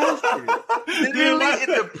 My bad. Literally in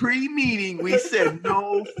the pre-meeting, we said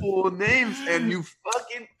no full names, and you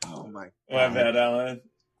fucking. Oh my God. My bad, Alan.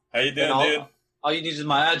 How you doing, dude? All you need is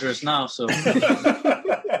my address now, so.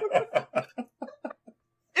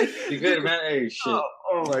 You good, man? Hey, shit.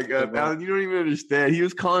 Oh my God, Alan, you don't even understand. He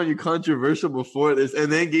was calling you controversial before this,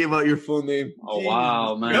 and then gave out your full name. Oh,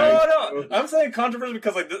 wow, man. No. I'm saying controversial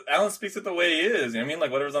because, like, Alan speaks it the way he is. I mean, like,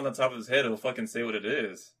 whatever's on the top of his head, he'll fucking say what it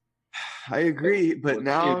is. I agree, but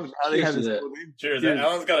now they have his full name. Cheers.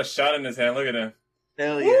 Alan's got a shot in his hand. Look at him.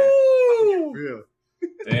 Hell yeah. Woo! Real.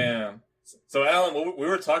 Damn. So, Alan, what we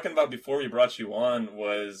were talking about before we brought you on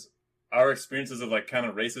was our experiences of, like, kind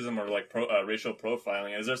of racism or, like, racial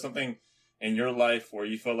profiling. Is there something in your life where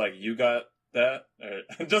you feel like you got that?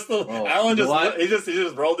 Or just Alan he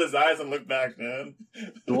just rolled his eyes and looked back, man.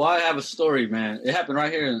 Do I have a story, man? It happened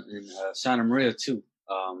right here in Santa Maria, too.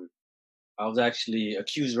 I was actually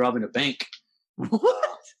accused of robbing a bank.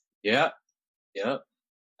 What? Yeah.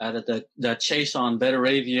 At that chase on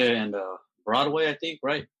Betaravia and Broadway, I think,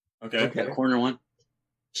 right? Okay. That corner one.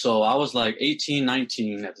 So I was like 18,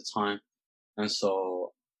 19 at the time. And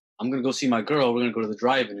so I'm going to go see my girl. We're going to go to the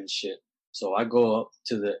drive-in and shit. So I go up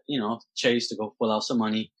to the, Chase to go pull out some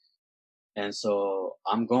money. And so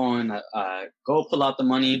I'm going, I go pull out the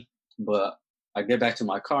money, but I get back to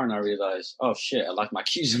my car and I realize, oh shit, I left my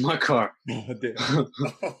keys in my car. I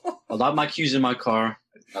left my keys in my car.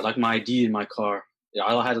 I left my ID in my car. Yeah,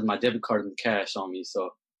 all I had was my debit card and cash on me. So I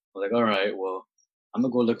was like, all right, well, I'm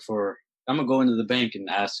going to go into the bank and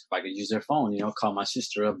ask if I could use their phone, call my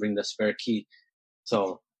sister up, bring the spare key.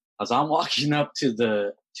 So as I'm walking up to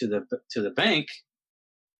the bank,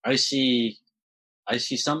 I see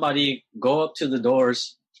somebody go up to the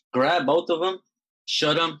doors, grab both of them,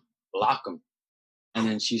 shut them, lock them. And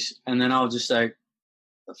then I was just like,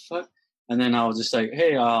 the fuck? And then I was just like,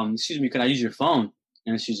 hey, excuse me, can I use your phone?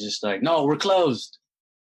 And she's just like, no, we're closed.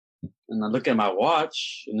 And I look at my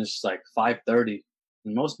watch and it's like 5:30.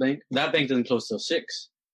 And that bank doesn't close till 6.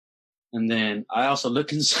 And then I also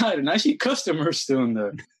look inside and I see customers still in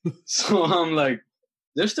there. So I'm like,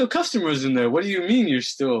 there's still customers in there. What do you mean you're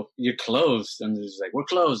closed? And they're just like, we're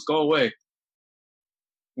closed, go away.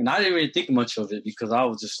 And I didn't really think much of it because I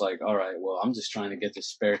was just like, all right, well, I'm just trying to get this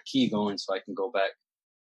spare key going so I can go back,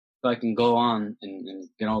 so I can go on and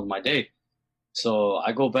get on with my day. So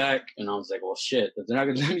I go back and I was like, well, shit, if they're not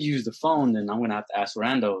going to let me use the phone, then I'm going to have to ask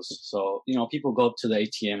randos. So, people go up to the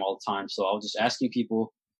ATM all the time. So I was just asking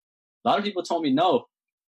people. A lot of people told me no,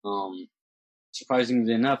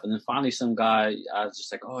 surprisingly enough. And then finally some guy, I was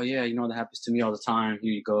just like, oh, yeah, that happens to me all the time.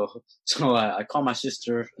 Here you go. So I call my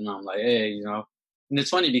sister and I'm like, hey, And it's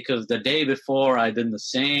funny because the day before I did the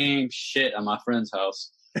same shit at my friend's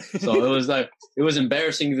house. So it was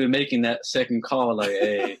embarrassing even making that second call. Like,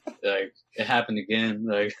 hey, like it happened again.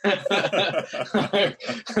 Like,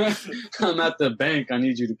 I'm at the bank. I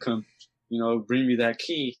need you to come, bring me that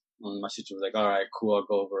key. And my sister was like, all right, cool. I'll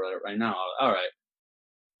go over it right now. All right.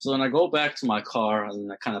 So then I go back to my car and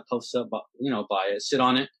I kind of post up, by it, sit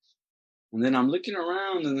on it. And then I'm looking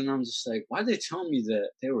around and then I'm just like, why'd they tell me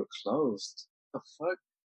that they were closed? What the fuck?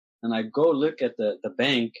 And I go look at the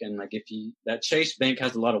bank and like that Chase Bank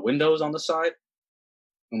has a lot of windows on the side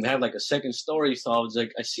and they have like a second story. So I was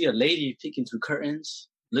like, I see a lady peeking through curtains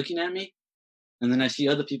looking at me. And then I see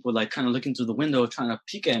other people like kind of looking through the window trying to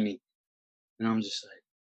peek at me. And I'm just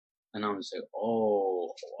like,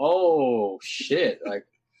 oh shit. Like,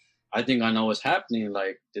 I think I know what's happening.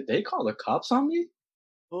 Like, did they call the cops on me?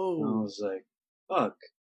 Oh. And I was like, fuck.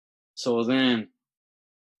 So then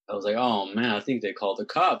I was like, oh man, I think they called the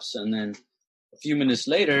cops. And then a few minutes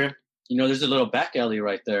later, there's a little back alley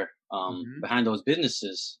right there, behind those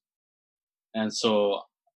businesses. And so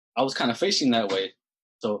I was kind of facing that way.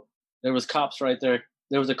 So there was cops right there.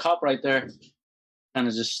 There was a cop right there, kind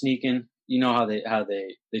of just sneaking. You know how they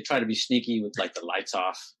try to be sneaky with like the lights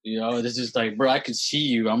off. It's just like, bro, I can see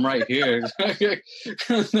you. I'm right here.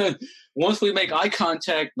 And then once we make eye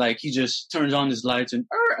contact, like he just turns on his lights and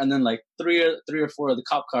then like three or four of the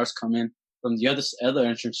cop cars come in from the other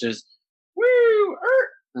entrances. Woo!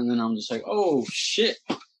 And then I'm just like, oh shit.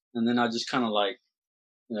 And then I just kind of like,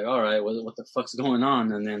 all right, what the fuck's going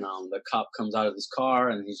on? And then the cop comes out of his car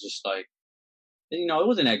and he's just like, it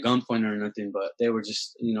wasn't at gunpoint or nothing, but they were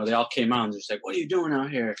just, they all came out and just like, what are you doing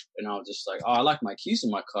out here? And I was just like, oh, I left my keys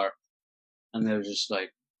in my car. And they were just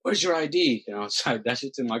like, where's your ID? And I was like, that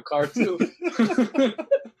shit's in my car too.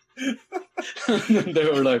 And then they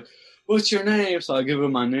were like, what's your name? So I give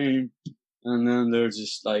them my name. And then they're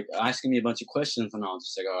just like asking me a bunch of questions. And I was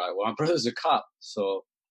just like, all right, well, my brother's a cop. So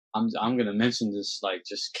I'm going to mention this like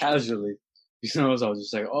just casually, So I was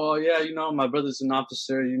just like, oh yeah, my brother's an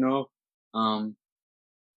officer,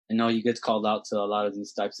 I know he gets called out to a lot of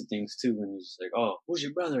these types of things too. And he's like, oh, who's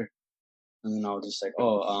your brother? And then I was just like,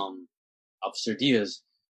 oh, Officer Diaz.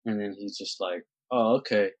 And then he's just like, oh,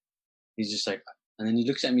 okay. He's just like, and then he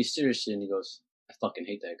looks at me seriously and he goes, I fucking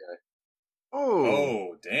hate that guy.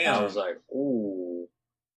 Oh, damn. I was like, oh,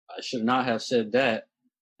 I should not have said that.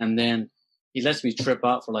 And then he lets me trip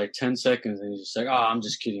out for like 10 seconds and he's just like, oh, I'm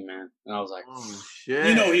just kidding, man. And I was like, oh,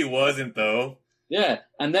 shit. He wasn't though. Yeah.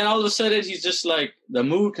 And then all of a sudden he's just like, the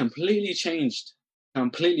mood completely changed.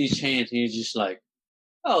 And he's just like,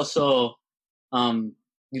 oh, so,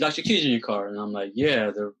 you got your keys in your car? And I'm like,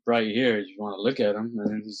 yeah, they're right here. You want to look at them? And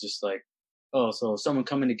then he's just like, oh, so someone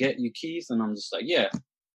coming to get you keys? And I'm just like, yeah.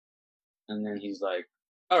 And then he's like,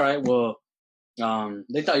 all right, well,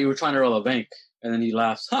 they thought you were trying to rob a bank. And then he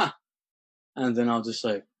laughs, huh? And then I was just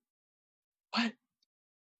like,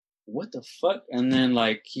 what the fuck? And then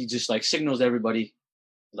like he just like signals everybody,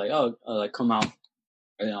 like, oh, like come out.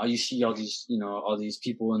 And you see all these, all these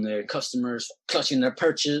people and their customers clutching their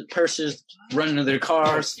purses, running to their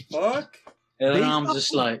cars. Fuck. And then I'm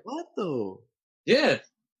just like, what though? Yeah.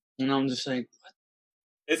 And I'm just like,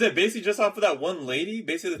 what? Is it basically just off of that one lady?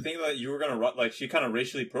 Basically, the thing that you were gonna like, she kind of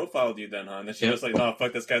racially profiled you then, huh? And then she was like, "No,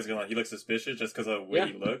 fuck, this guy's he looks suspicious just because of the way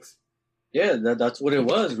he looks." Yeah, that's what it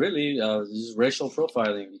was, really. Just racial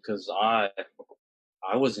profiling, because I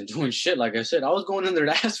wasn't doing shit. Like I said, I was going in there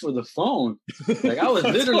to ask for the phone. Like I was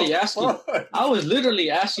literally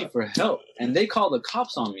asking for help, and they called the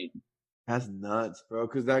cops on me. That's nuts, bro.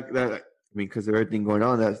 Because because of everything going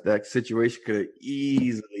on, that situation could have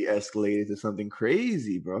easily escalated to something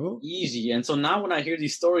crazy, bro. Easy. And so now when I hear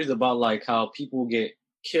these stories about like how people get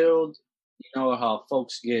killed, how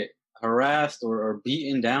folks get harassed or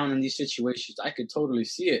beaten down in these situations, I could totally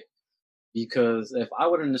see it. Because if I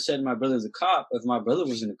wouldn't have said my brother's a cop, if my brother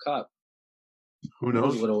wasn't a cop, who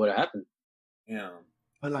knows what would have happened? Yeah.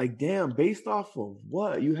 But like, damn, based off of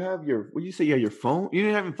what? You have what you say you had your phone? You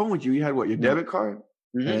didn't have your phone with you. You had what, your debit card?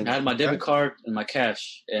 Mm-hmm. I had my debit card and my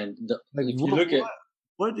cash. And if you look at...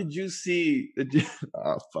 What did you see?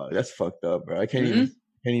 Oh, fuck. That's fucked up, bro. I can't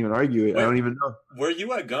even argue it. Wait, I don't even know. Were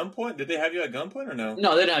you at gunpoint? Did they have you at gunpoint or no?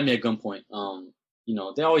 No, they didn't have me at gunpoint.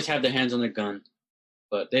 They always have their hands on their gun,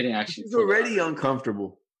 but they didn't actually. It's already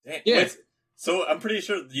uncomfortable. Damn. Yeah. Wait, so I'm pretty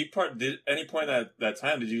sure did any point at that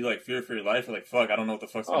time, did you like fear for your life or like, fuck, I don't know what the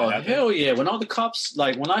fuck's gonna happen? Oh, hell yeah. When all the cops,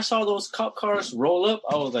 like when I saw those cop cars roll up,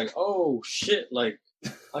 I was like, oh shit. Like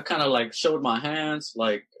I kind of like showed my hands,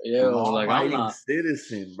 like, I'm not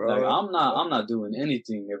citizen, bro. Like, I'm not doing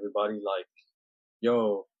anything, everybody. Like,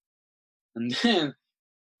 yo. And then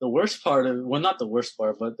the worst part of, well, not the worst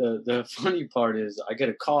part, but the funny part is I get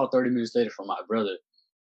a call 30 minutes later from my brother.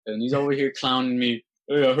 And he's over here clowning me.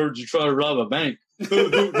 Hey, I heard you try to rob a bank.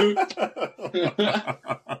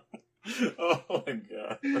 Oh my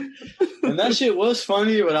god. And that shit was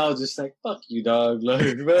funny, but I was just like, fuck you, dog.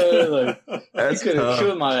 Like, man, like, you could have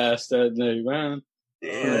killed my ass that day, man.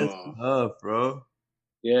 Yeah, that's tough, bro.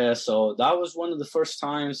 Yeah, so that was one of the first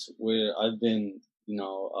times where I've been,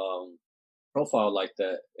 profiled like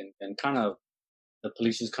that, and kind of the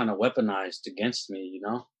police is kind of weaponized against me,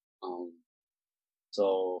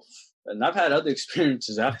 So, and I've had other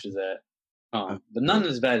experiences after that, but none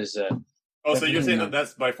as bad as that. Oh, so you're saying that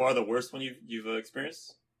that's by far the worst one you've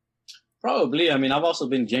experienced? Probably. I mean, I've also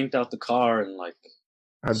been yanked out the car and like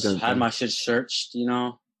had my shit searched,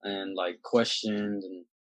 and like questioned and a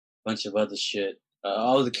bunch of other shit.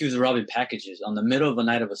 I was accused of robbing packages on the middle of the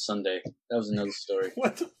night of a Sunday. That was another story.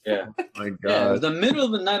 What? Yeah. Oh my God. Yeah, it was the middle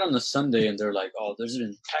of the night on a Sunday, and they're like, "Oh, there's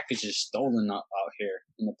been packages stolen out here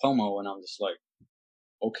in the Pomo," and I'm just like,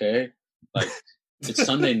 "Okay, like it's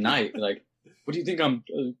Sunday night. Like, what do you think I'm?"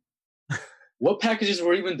 What packages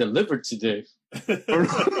were even delivered today?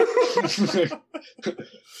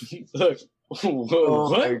 Look, oh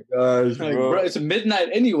what? My gosh, like, bro. It's midnight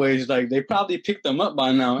anyways. Like, they probably picked them up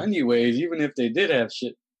by now anyways, even if they did have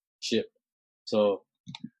shit shipped. So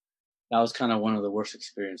that was kind of one of the worst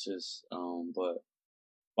experiences. But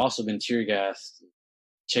I've also been tear gassed,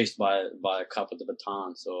 chased by a cop with a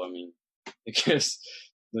baton. So, I mean, I guess,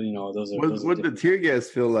 those are... What did the tear gas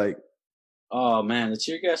feel like? Oh man, the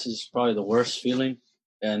tear gas is probably the worst feeling,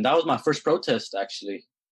 and that was my first protest actually.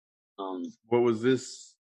 What was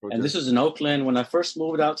this protest? And this was in Oakland. When I first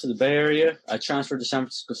moved out to the Bay Area, I transferred to San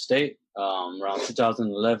Francisco State around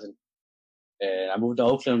 2011, and I moved to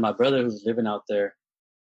Oakland with my brother who's living out there.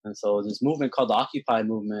 And so this movement called the Occupy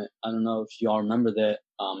movement, I don't know if y'all remember that,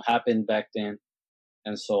 happened back then.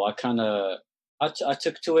 And so I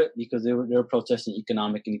took to it because they were protesting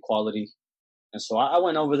economic inequality, and so I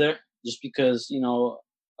went over there. Just because,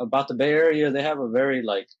 about the Bay Area, they have a very,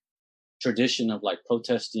 tradition of,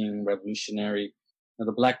 protesting, revolutionary.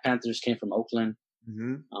 The Black Panthers came from Oakland,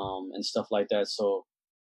 and stuff like that. So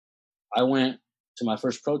I went to my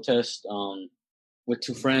first protest with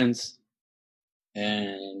two friends,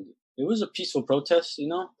 and it was a peaceful protest,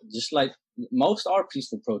 just like most are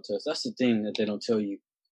peaceful protests. That's the thing that they don't tell you.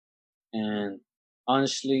 And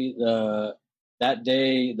honestly, that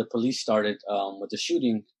day, the police started with the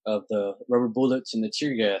shooting of the rubber bullets and the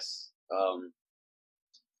tear gas.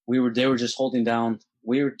 They were just holding down.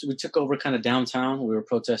 We took over kind of downtown. We were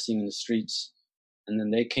protesting in the streets, and then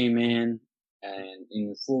they came in and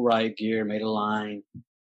in full riot gear, made a line,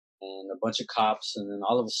 and a bunch of cops. And then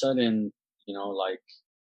all of a sudden,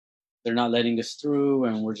 they're not letting us through,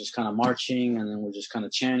 and we're just kind of marching, and then we're just kind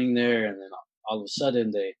of chanting there, and then all of a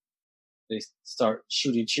sudden they start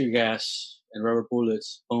shooting tear gas and rubber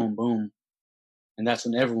bullets, boom, boom. And that's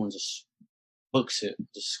when everyone just books it,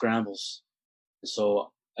 just scrambles. And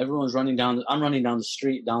so everyone's running down, I'm running down the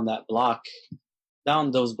street, down that block,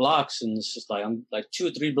 down those blocks, and it's just like, I'm like 2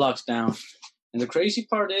 or 3 blocks down. And the crazy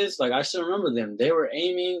part is, I still remember them. They were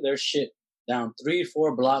aiming their shit down 3 or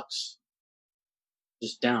 4 blocks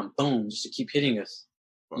just down, boom, just to keep hitting us,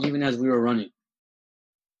 even as we were running.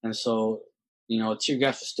 And so, tear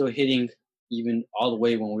gas was still hitting even all the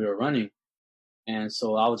way when we were running. And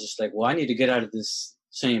so I was just like, well, I need to get out of this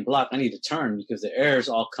same block. I need to turn because the air is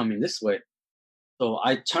all coming this way. So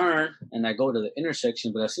I turn and I go to the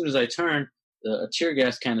intersection, but as soon as I turn, a tear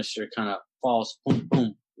gas canister kind of falls, boom,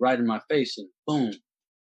 boom, right in my face, and boom.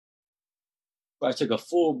 I took a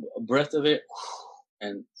full breath of it,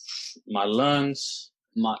 and my lungs,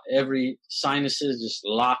 every sinuses just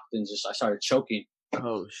locked, and I started choking.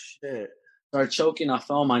 Oh shit! Started choking. I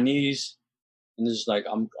fell on my knees, and there's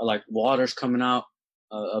I'm like water's coming out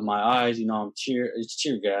of my eyes. It's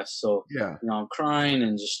tear gas, so yeah. I'm crying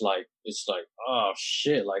and it's like, oh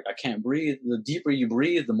shit! Like I can't breathe. The deeper you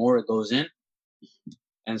breathe, the more it goes in.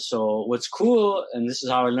 And so what's cool, and this is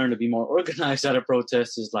how I learned to be more organized at a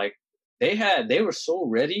protest, is like they were so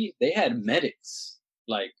ready. They had medics.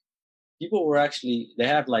 Like people were actually, they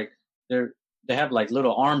have like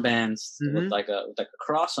little armbands with like a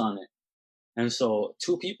cross on it. And so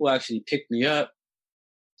 2 people actually picked me up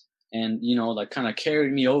and, kind of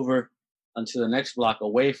carried me over onto the next block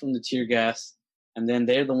away from the tear gas. And then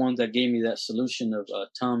they're the ones that gave me that solution of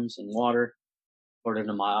Tums and water, poured it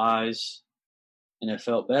into my eyes, and it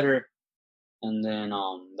felt better. And then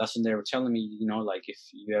that's when they were telling me, like if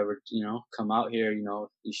you ever, come out here,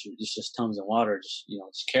 it's just Tums and water,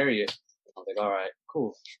 just carry it. I was like, all right,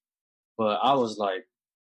 cool. But I was like,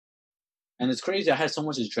 and it's crazy. I had so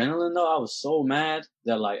much adrenaline though. I was so mad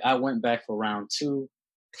that like I went back for round 2,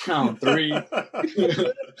 round 3,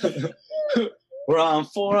 round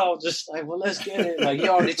 4. I was just like, well, let's get it. Like you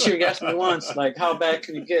already tear gassed me once. Like how bad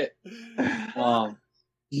can it get?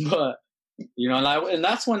 But and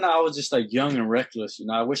that's when I was just like young and reckless.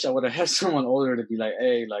 I wish I would have had someone older to be like,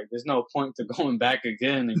 hey, like there's no point to going back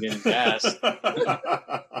again and getting gassed.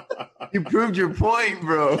 You proved your point,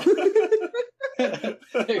 bro.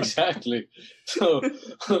 Exactly. So,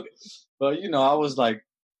 but I was like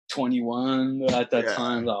 21 at that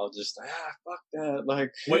time. I was just like, fuck that.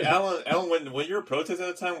 Like, wait, Alan, when you were protesting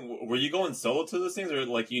at the time, were you going solo to those things, or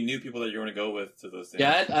like you knew people that you were going to go with to those things?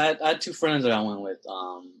 Yeah, I had 2 friends that I went with.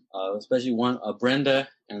 Especially one, Brenda,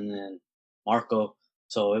 and then Marco.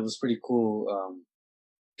 So it was pretty cool.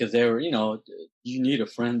 Because they were, you need a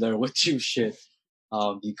friend there with you, shit.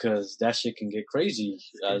 Because that shit can get crazy,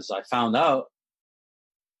 as I found out.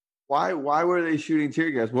 Why were they shooting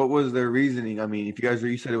tear gas? What was their reasoning? I mean, if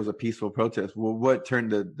you said it was a peaceful protest, well, what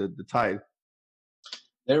turned the tide?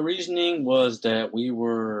 Their reasoning was that we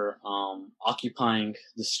were occupying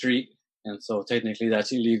the street, and so technically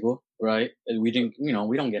that's illegal, right? And we didn't, we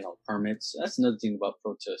don't get no permits. That's another thing about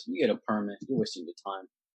protests. You get a permit, you're wasting your time.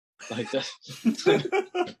 Like that.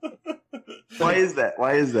 Why is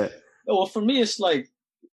that? Well, for me, it's like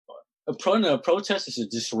a protest is to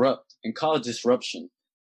disrupt and cause disruption.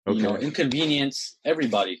 Okay. Inconvenience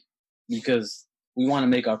everybody because we want to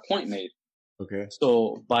make our point made. Okay.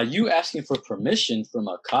 So by you asking for permission from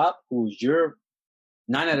a cop who you're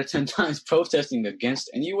 9 out of 10 times protesting against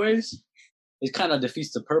anyways, it kind of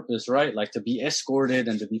defeats the purpose, right? Like to be escorted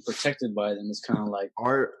and to be protected by them is kind of like.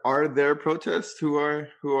 Are there protests who are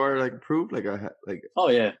like approved? Like Oh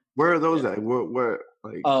yeah. Where are those at? Where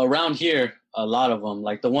like around here, a lot of them.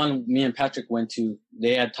 Like the one me and Patrick went to,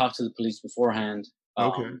 they had talked to the police beforehand.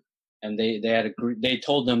 Okay. And they had agreed. They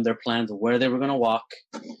told them their plans of where they were going to walk,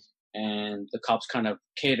 and the cops kind of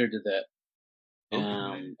catered to that.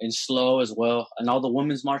 Okay. And slow as well. And all the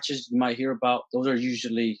women's marches you might hear about, those are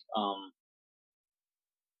usually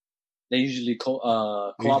they usually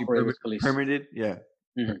cooperate with police. Permitted, yeah.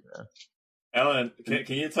 Mm-hmm. Alan,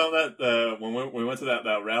 can you tell that when we went to that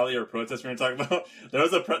rally or protest we were talking about, there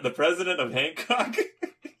was the president of Hancock.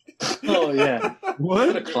 Oh yeah,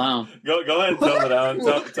 what a clown! Go ahead and tell it, Alan.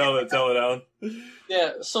 Tell it, Alan.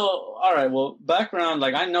 Yeah. So all right. Well, background.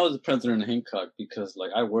 Like I know the president of Hancock because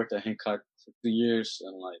like I worked at Hancock for 2 years,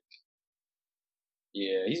 and like,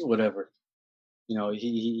 yeah, he's whatever.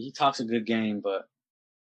 He talks a good game, but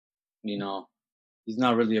he's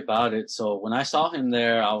not really about it. So when I saw him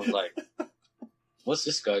there, I was like, what's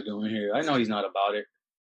this guy doing here? I know he's not about it,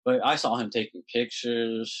 but I saw him taking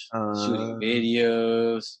pictures, shooting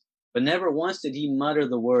videos. But never once did he mutter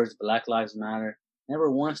the words Black Lives Matter. Never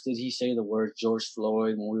once did he say the words George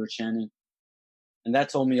Floyd when we were chanting. And that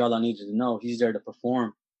told me all I needed to know. He's there to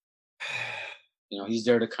perform. He's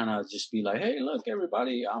there to kind of just be like, hey, look,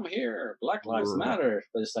 everybody, I'm here. Black Lives Matter.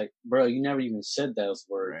 But it's like, bro, you never even said those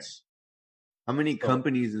words. Right. How many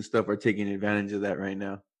companies and stuff are taking advantage of that right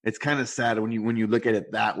now? It's kind of sad when you look at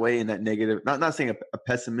it that way, in that negative, not saying a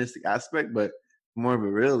pessimistic aspect, but more of a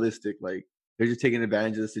realistic, like, they're just taking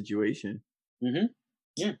advantage of the situation. Mm-hmm.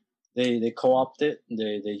 Yeah, they co-opt it.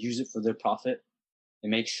 They use it for their profit. They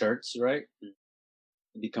make shirts, right?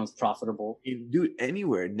 It becomes profitable. Dude,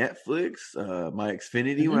 anywhere. Netflix, my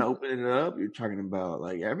Xfinity, when I open it up, you're talking about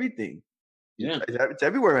like everything. Yeah. It's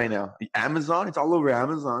everywhere right now. Amazon, it's all over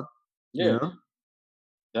Amazon. Yeah. You know?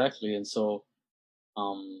 Exactly. And so,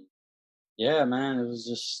 yeah, man, it was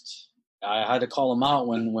just, I had to call him out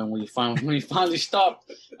when we finally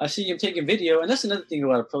stopped. I see him taking video. And that's another thing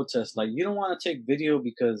about a protest. Like, you don't want to take video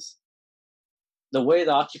because the way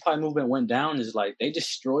the Occupy movement went down is like they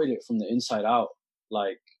destroyed it from the inside out.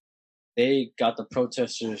 Like, they got the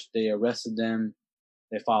protesters, they arrested them,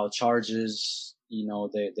 they filed charges, you know,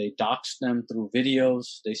 they doxed them through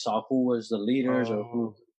videos. They saw who was the leaders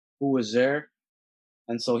or who was there.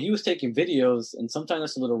 And so he was taking videos, and sometimes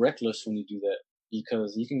it's a little reckless when you do that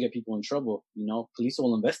because you can get people in trouble. You know, police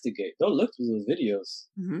will investigate. They'll look through those videos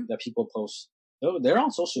that people post. They're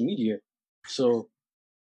on social media. So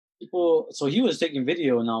he was taking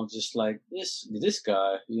video, and I was just like, this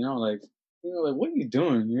guy, like, what are you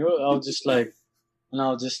doing? I was just like,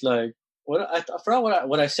 what I forgot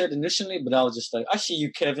what I said initially, but I was just like, I see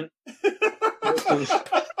you, Kevin.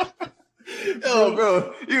 Oh,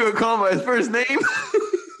 bro, you gonna call him by his first name?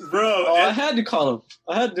 Bro, I had to call him.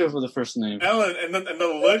 I had to do it for the first name. Alan, and the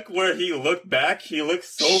look where he looked back, he looked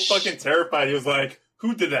so fucking terrified. He was like,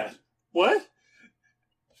 "Who did that? What?"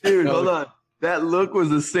 Dude, hold on. That look was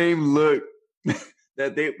the same look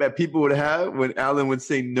that people would have when Alan would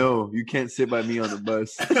say, "No, you can't sit by me on the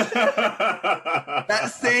bus."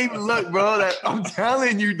 That same look, bro. That I'm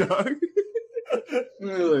telling you, dog.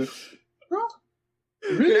 Really? Bro?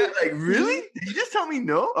 Really? Yeah, like, really? Did you just tell me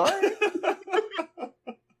no? All right.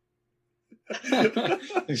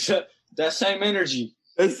 That same energy.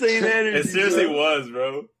 That same energy. It seriously was,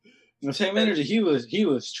 bro. The same energy. He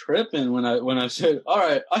was tripping when I said, "All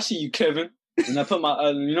right, I see you, Kevin," and I put my,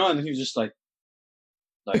 and he was just like,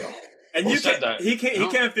 and you can't, he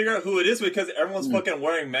can't figure out who it is because everyone's fucking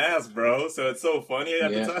wearing masks, bro. So it's so funny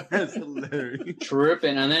at the time. That's hilarious.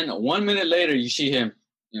 Tripping, and then 1 minute later, you see him,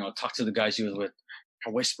 talk to the guys he was with,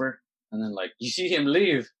 whisper, and then you see him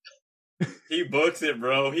leave. He books it,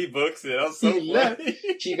 bro. He books it. I was so funny.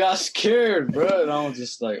 He got scared, bro, and I was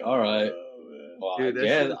just like, all right. Well, dude,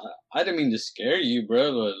 I didn't mean to scare you,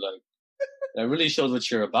 bro, but that really shows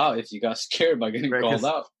what you're about if you got scared by getting called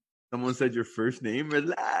out. Someone said your first name.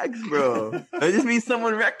 Relax, bro. That just means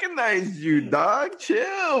someone recognized you, dog.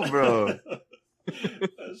 Chill, bro.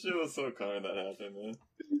 That shit was so kind that happened, man.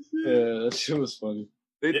 Yeah, that shit was funny.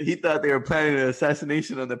 He thought they were planning an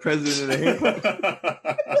assassination on the president of the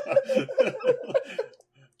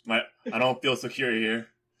I don't feel secure here.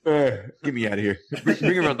 Get me out of here. Bring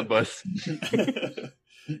him on the bus.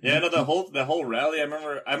 Yeah, no, the whole rally. I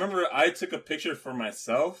remember I took a picture for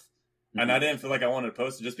myself, and I didn't feel like I wanted to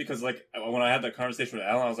post it just because, when I had that conversation with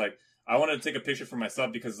Alan, I was like, I wanted to take a picture for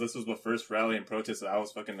myself because this was the first rally and protest that I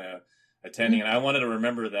was fucking attending, and I wanted to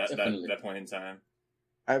remember that point in time.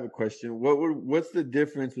 I have a question. What's the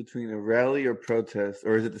difference between a rally or protest,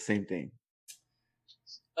 or is it the same thing?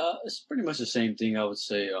 It's pretty much the same thing, I would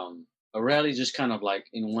say. A rally just kind of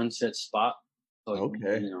in one set spot. So,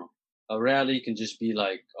 okay. A rally can just be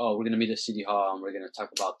like, oh, we're going to meet at City Hall and we're going to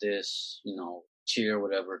talk about this, cheer,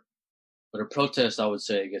 whatever. But a protest, I would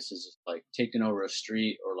say, I guess, is taking over a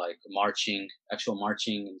street or marching, actual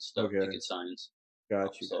marching and stuff, picking signs.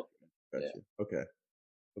 Got you. Okay.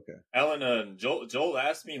 Alan, Joel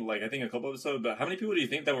asked me, I think a couple episodes, but how many people do you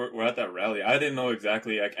think that were at that rally? I didn't know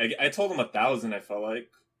exactly. I told him 1,000, I felt like.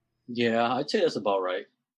 Yeah, I'd say that's about right.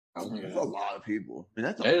 That's a lot of people. I mean,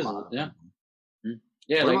 that's a lot. Yeah.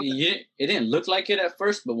 Yeah, it didn't look like it at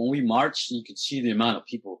first, but when we marched, you could see the amount of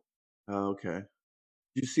people. Oh, okay.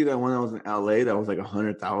 Did you see that one that was in LA that was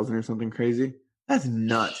 100,000 or something crazy? That's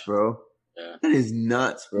nuts, bro. Yeah. That is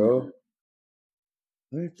nuts, bro.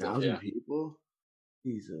 100,000 people?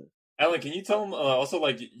 Jesus. Alan, can you tell him also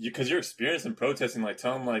because you're experienced in protesting,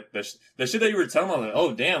 tell him the shit that you were telling him,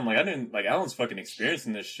 oh damn, I didn't Alan's fucking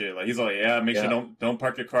experiencing this shit. He's like, yeah, make sure don't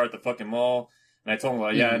park your car at the fucking mall. And I told him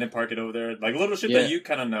I didn't park it over there. Little shit that you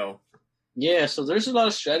kind of know. Yeah, so there's a lot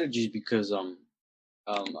of strategies because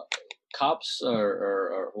cops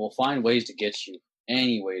will find ways to get you,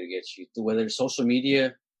 any way to get you, whether it's social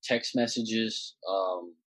media, text messages,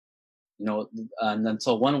 and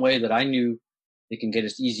so one way that I knew they can get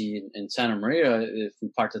us easy in Santa Maria if we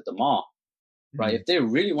parked at the mall, right? If they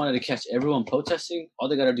really wanted to catch everyone protesting, all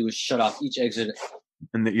they got to do is shut off each exit.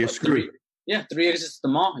 And you're screwed. 3 exits to the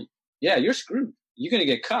mall. Yeah, you're screwed. You're going to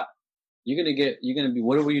get caught. You're going to be,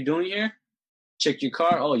 what were you doing here? Check your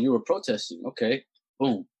car. Oh, you were protesting. Okay.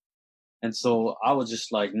 Boom. And so I was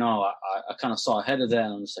just like, no, I kind of saw ahead of that.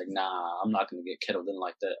 And I'm just like, nah, I'm not going to get kettled in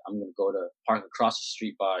like that. I'm going to go to park across the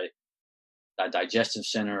street by that digestive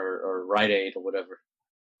center or Rite Aid or whatever.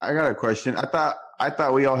 I got a question. I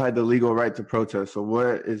thought we all had the legal right to protest. So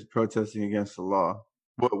what is protesting against the law?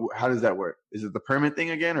 How does that work? Is it the permit thing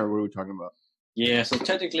again, or what are we talking about? Yeah, so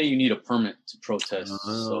technically you need a permit to protest.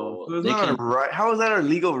 So it's not a right. How is that a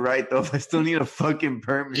legal right though? If I still need a fucking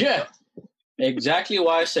permit. Yeah, exactly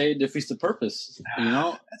why I say it defeats the purpose. You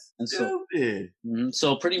know, and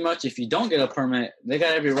so pretty much if you don't get a permit, they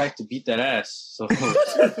got every right to beat that ass. So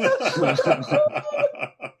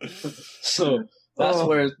so.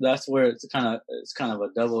 That's where it's kind of a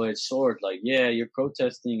double-edged sword. Like, yeah, you're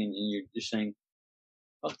protesting and you're saying,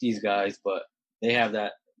 "Fuck these guys," but they have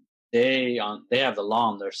they have the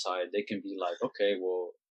law on their side. They can be like, "Okay,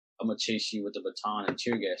 well, I'm gonna chase you with the baton and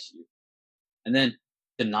tear gas you," and then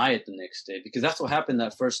deny it the next day, because that's what happened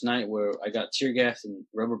that first night where I got tear gas and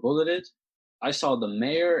rubber bulleted. I saw the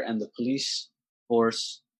mayor and the police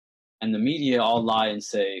force and the media all lie and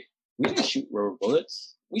say, "We didn't shoot rubber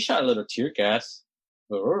bullets. We shot a little tear gas,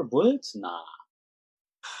 but rubber bullets? Nah."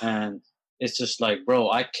 And it's just like, bro,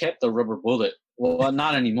 I kept the rubber bullet. Well,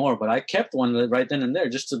 not anymore, but I kept one right then and there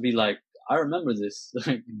just to be like, I remember this.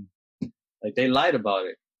 Like they lied about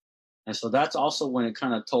it. And so that's also when it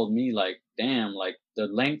kind of told me like, damn, like the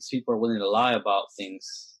lengths people are willing to lie about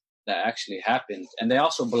things that actually happened. And they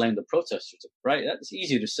also blame the protesters, right? That's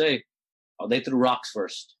easy to say. Oh, they threw rocks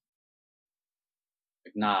first.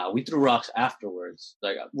 Like, nah, we threw rocks afterwards.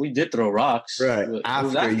 Like, we did throw rocks. Right.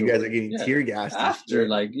 After you guys are getting tear gas. After,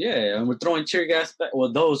 like, yeah. And we're throwing tear gas back.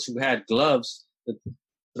 Well, those who had gloves to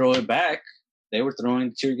throw it back, they were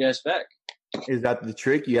throwing tear gas back. Is that the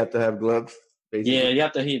trick? You have to have gloves? Basically? Yeah, you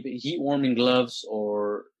have to have heat warming gloves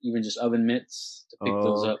or even just oven mitts to pick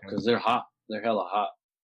those up because they're hot. They're hella hot.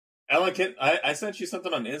 Alan, I sent you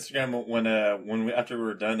something on Instagram when after we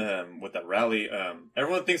were done with that rally.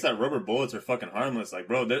 Everyone thinks that rubber bullets are fucking harmless. Like,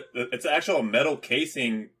 bro, it's an actual metal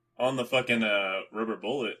casing on the fucking rubber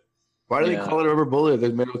bullet. Why do they call it a rubber bullet if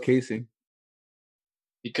there's metal casing?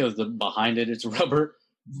 Because behind it's rubber.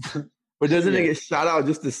 But doesn't it get shot out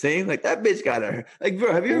just the same? Like, that bitch got her. Like,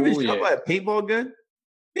 bro, have you ever been shot by a paintball gun?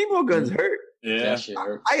 Paintball guns hurt. Yeah. That shit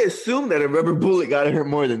hurt. I assume that a rubber bullet got to hurt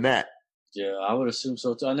more than that. Yeah, I would assume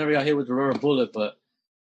so too. I never got hit with the rubber bullet, but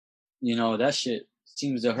you know, that shit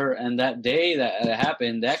seems to hurt. And that day that it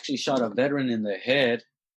happened, they actually shot a veteran in the head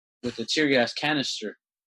with a tear gas canister.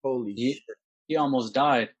 Holy shit. He almost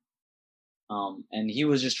died. And he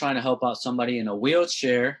was just trying to help out somebody in a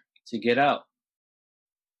wheelchair to get out.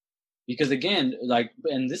 Because again, like,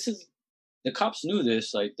 and this is, the cops knew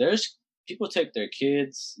this, like, there's people take their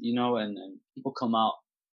kids, you know, and people come out.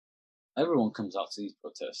 Everyone comes out to these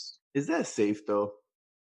protests. Is that safe though?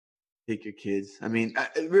 Take your kids. I mean,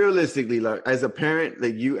 realistically, like as a parent,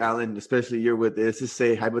 like you, Alan, especially you're with this. Just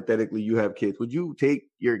say hypothetically, you have kids. Would you take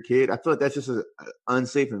your kid? I feel like that's just an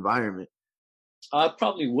unsafe environment. I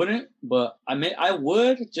probably wouldn't, but I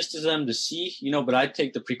would just as them to see, you know. But I'd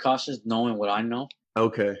take the precautions, knowing what I know.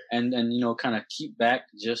 Okay. And you know, kind of keep back,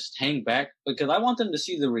 just hang back, because I want them to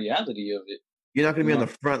see the reality of it. You're not going to be on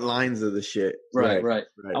the front lines of the shit. Right.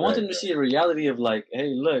 I want them to see the reality of like,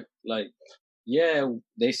 hey, look, like, yeah,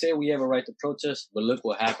 they say we have a right to protest, but look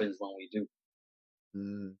what happens when we do.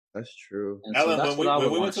 That's true. And Alan, so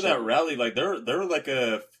when we went to that rally, like there were like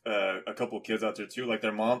a couple kids out there too. Like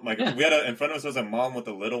their mom, like we had in front of us was a mom with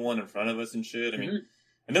a little one in front of us and shit. I mean,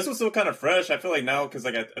 and this was still kind of fresh. I feel like now because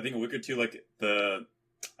like I think a week or two, like the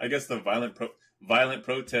violent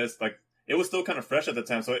protest, like it was still kind of fresh at the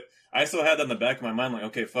time. So I still had that in the back of my mind, like,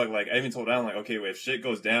 okay, fuck, like I even told Alan, like, okay, if shit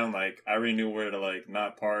goes down, like I already knew where to like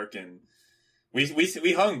not park, and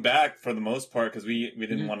we hung back for the most part because we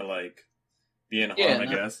didn't want to like be in harm, I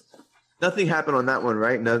guess. Nothing happened on that one,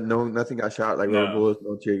 right? No, nothing got shot, like rubber bullets,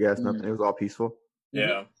 no tear gas, nothing. It was all peaceful.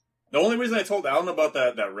 Yeah. The only reason I told Alan about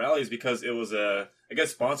that rally is because it was I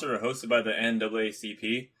guess sponsored or hosted by the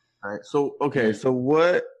NAACP. All right. So so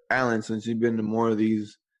what, Alan? Since you've been to more of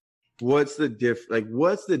these, what's the difference?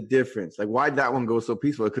 Like, why'd that one go so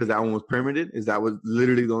peaceful? Because that one was permitted? Is that was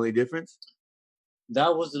literally the only difference?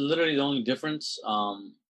 That was literally the only difference.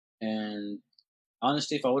 And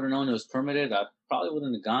honestly, if I would have known it was permitted, I probably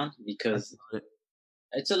wouldn't have gone, because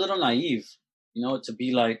it's a little naive, you know, to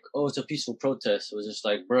be like, oh, it's a peaceful protest. It was just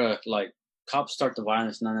like, bruh, like cops start the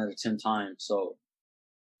violence 9 out of 10 times. So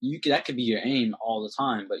that could be your aim all the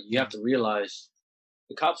time, but you have to realize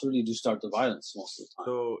the cops really do start the violence most of the time.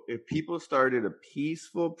 So if people started a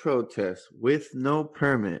peaceful protest with no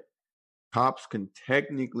permit, cops can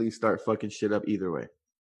technically start fucking shit up either way.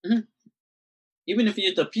 even if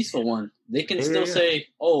it's a peaceful one, they can still say,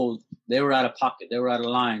 "Oh, they were out of pocket, they were out of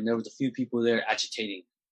line. There was a few people there agitating."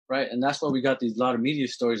 Right, and that's why we got these lot of media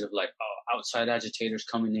stories of like, oh, outside agitators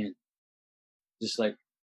coming in. Just like,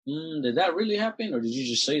 did that really happen, or did you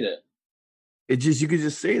just say that? You could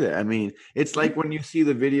just say that. I mean, it's like when you see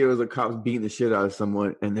the videos of cops beating the shit out of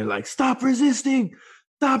someone, and they're like, "Stop resisting,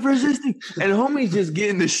 stop resisting," and homie's just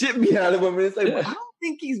getting the shit beat out of him, and it's like, I don't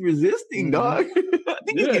think he's resisting, dog. I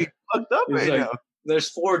think he's getting fucked up right now. There's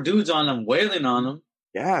 4 dudes on him, wailing on him.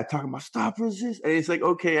 Yeah, talking about stop resist. And it's like,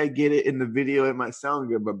 okay, I get it. In the video, it might sound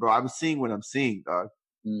good, but bro, I'm seeing what I'm seeing, dog.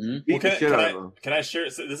 Well, can I share?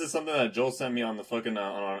 So this is something that Joel sent me on the fucking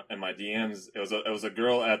in my DMs. It was a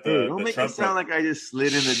girl at the. Don't make Trump it sound like I just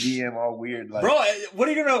slid in the DM all weird, like. Bro, what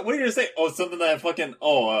are you gonna say? Oh, something that I fucking.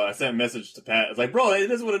 I sent a message to Pat. It's like, bro,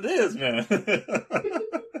 it is what it is, man.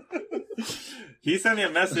 He sent me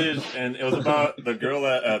a message, and it was about the girl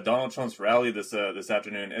at Donald Trump's rally this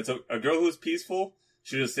afternoon. It's a girl who's peaceful.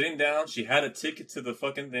 She was sitting down. She had a ticket to the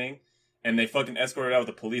fucking thing, and they fucking escorted out with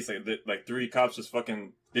the police. Like 3 cops just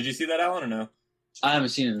fucking. Did you see that, Alan, or no? I haven't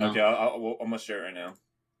seen it. No. Okay, I'm gonna share it right now.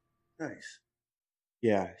 Nice.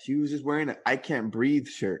 Yeah, she was just wearing an "I Can't Breathe"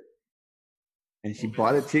 shirt, and she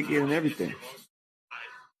bought a ticket and everything.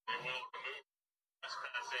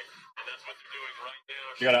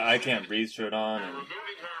 She got an "I Can't Breathe" shirt on, and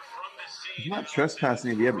it's not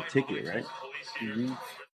trespassing if you have a ticket, right? Mm-hmm.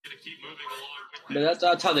 But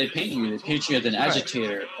that's how they paint you. They paint you as an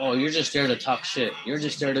agitator. Oh, you're just there to talk shit. You're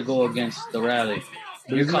just there to go against the rally.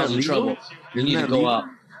 You're causing trouble. You need to go out.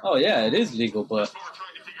 Oh, yeah, it is legal, but,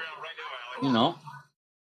 you know.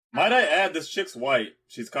 Might I add, this chick's white.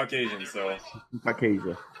 She's Caucasian, so.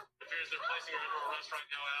 Caucasian.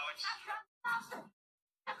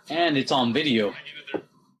 And it's on video.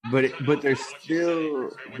 But they're still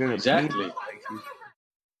gonna exactly.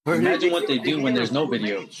 Imagine what they do when there's no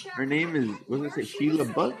video. Her name is, what did I say, Sheila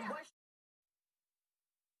Buck?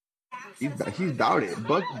 He's about it.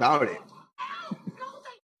 Buck about it.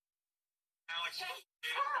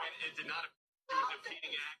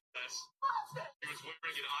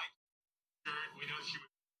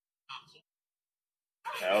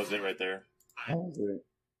 That was it right there. That was it.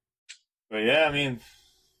 But yeah, I mean,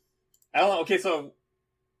 Alan, okay, so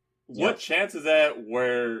what chance is that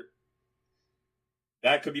where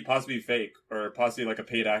that could be possibly fake or possibly like a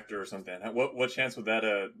paid actor or something? What chance would that?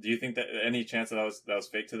 Do you think that any chance that was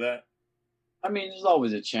fake to that? I mean, there's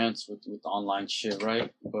always a chance with online shit,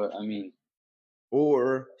 right? But I mean,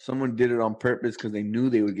 or someone did it on purpose because they knew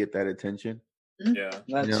they would get that attention. Yeah,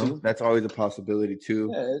 that's always a possibility too.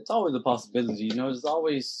 Yeah, it's always a possibility. There's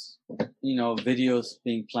always videos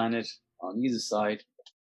being planted on either side,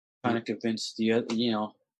 trying to convince the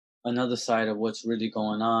another side of what's really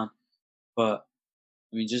going on. But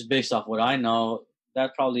I mean, just based off what I know,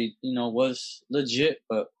 that probably was legit.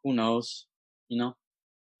 But who knows?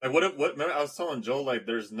 Like what? Remember, I was telling Joel like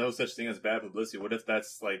there's no such thing as bad publicity. What if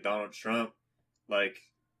that's like Donald Trump? Like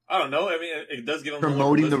I don't know. I mean, it does give him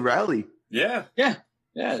promoting the rally. Yeah. I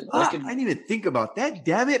didn't even think about that.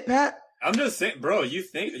 Damn it, Pat. I'm just saying, bro. You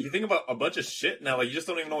think about a bunch of shit now. Like you just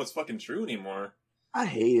don't even know what's fucking true anymore. I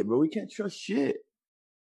hate it, bro. We can't trust shit.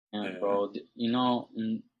 Yeah, bro.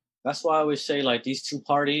 And that's why I always say like these two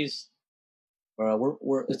parties, bro.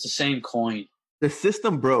 We're it's the same coin. The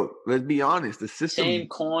system broke. Let's be honest. The system same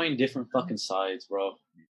coin, different fucking sides, bro.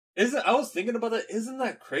 I was thinking about that. Isn't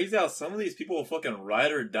that crazy how some of these people will fucking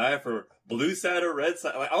ride or die for blue side or red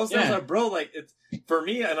side? Like I was like, bro, like it's for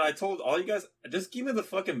me. And I told all you guys, just give me the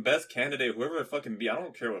fucking best candidate, whoever it fucking be. I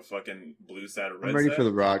don't care what fucking blue side or red side. I'm ready for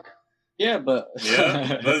The Rock. Yeah, but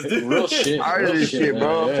let's do real shit. Tired of this shit,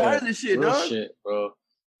 bro. Yeah. Tired of this shit, real dog. Shit, bro.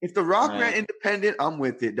 If The Rock ran independent, I'm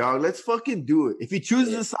with it, dog. Let's fucking do it. If he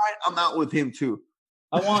chooses a side, I'm out with him too.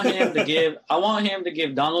 I want him to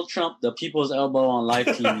give Donald Trump the people's elbow on live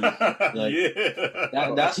TV.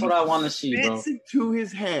 Like, that's what I want to see, bro. Spits it to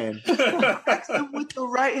his hand. Next him with the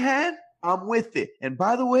right hand, I'm with it. And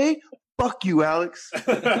by the way, fuck you, Alex.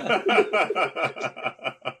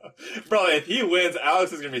 Bro, if he wins,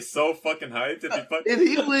 Alex is gonna be so fucking hyped. If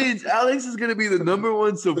he wins, Alex is gonna be the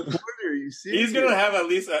 #1 supporter. You see, he's gonna have at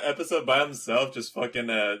least an episode by himself, just fucking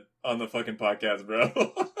on the fucking podcast, bro.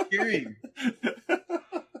 Hearing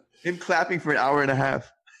him clapping for an hour and a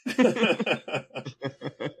half.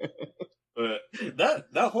 But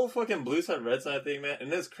that whole fucking blue side red side thing, man,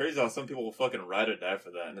 and it's crazy how some people will fucking ride or die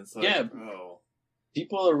for that, and it's like, bro,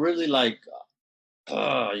 people are really like.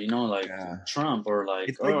 Trump or like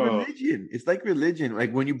it's like religion. It's like religion.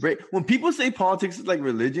 Like when people say politics is like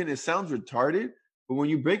religion, it sounds retarded. But when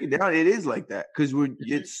you break it down, it is like that because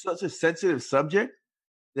it's such a sensitive subject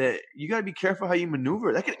that you got to be careful how you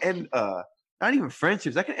maneuver. That could end not even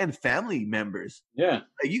friendships. That could end family members. Yeah,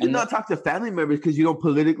 like, you cannot talk to family members because you don't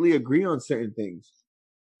politically agree on certain things.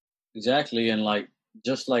 Exactly, and like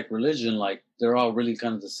just like religion, like they're all really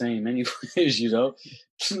kind of the same, anyways.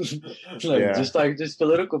 Just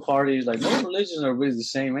political parties, like most religions are really the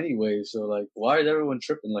same anyway. So like, why is everyone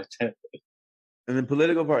tripping like that? And then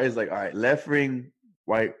political parties, like, all right, left wing,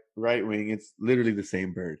 right wing, it's literally the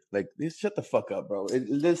same bird. Like, shut the fuck up, bro.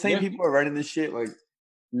 The same people are writing this shit. Like,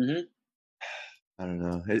 I don't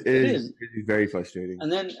know. It is very frustrating.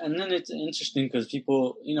 And then it's interesting because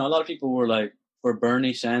people, a lot of people were like for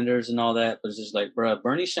Bernie Sanders and all that, but it's just like, bro,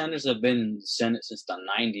 Bernie Sanders have been in the Senate since the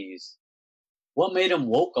 90s. What made him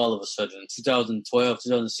woke all of a sudden in 2012,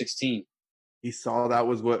 2016? He saw that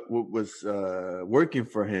was what was working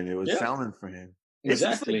for him. It was sounding for him.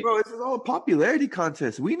 Exactly. It's bro, it's all a popularity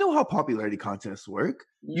contest. We know how popularity contests work.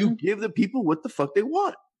 You give the people what the fuck they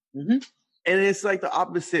want. And it's like the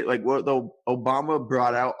opposite. Like what Obama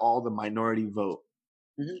brought out all the minority vote.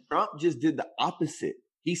 Trump just did the opposite.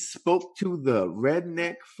 He spoke to the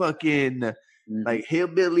redneck fucking like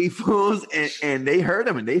hillbilly fools, and they heard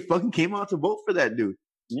him, and they fucking came out to vote for that dude.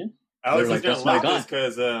 Yeah. Alex is gonna love this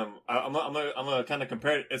because I'm gonna kind of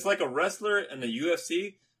compare it. It's like a wrestler in the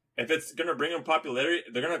UFC. If it's gonna bring them popularity,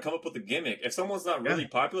 they're gonna come up with a gimmick. If someone's not really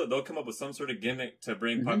popular, they'll come up with some sort of gimmick to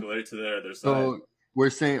bring popularity to their side. So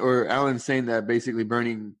we're saying, or Alan's saying that basically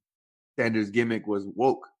Bernie Sanders' gimmick was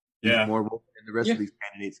woke. He's more woke than the rest of these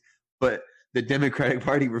candidates, but the Democratic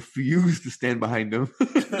Party refused to stand behind him.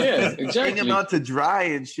 Yeah, exactly. Hang him out to dry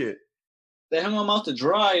and shit. They hung him out to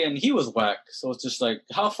dry, and he was whack. So it's just like,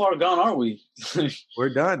 how far gone are we?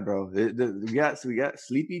 We're done, bro. We got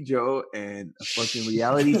Sleepy Joe and a fucking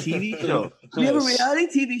reality TV show. We have a reality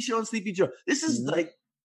TV show on Sleepy Joe. This is like,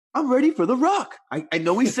 I'm ready for The Rock. I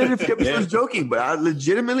know we said it was joking, but I'm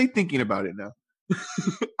legitimately thinking about it now.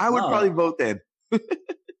 I would probably vote then.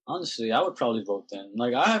 Honestly, I would probably vote then.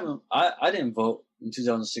 Like I didn't vote in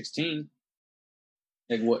 2016.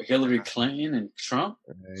 Like what, Hillary Clinton and Trump?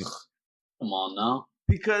 Right. Come on now.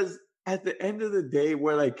 Because at the end of the day,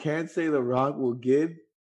 what I can say The Rock will give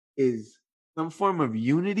is some form of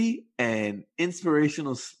unity and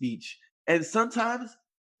inspirational speech. And sometimes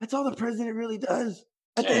that's all the president really does.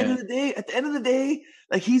 At the end of the day,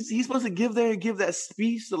 like he's supposed to give that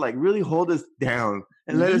speech to like really hold us down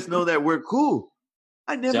and let us know that we're cool.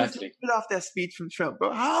 I never took off that speech from Trump,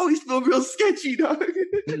 bro. How? He's still real sketchy, dog.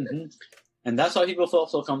 And that's why people felt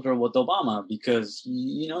so comfortable with Obama, because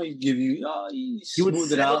he give you, he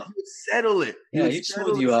smooth it out. He would settle it. Yeah, he'd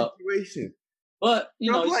smooth you out. Situation. But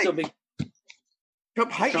he's still big.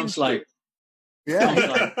 Trump's like,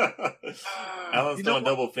 Alan's throwing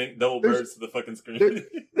double birds to the fucking screen.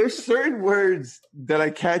 There's certain words that I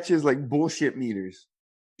catch as like bullshit meters.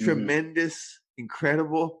 Tremendous,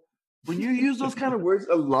 incredible. When you use those kind of words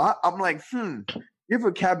a lot, I'm like, your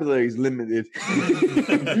vocabulary is limited.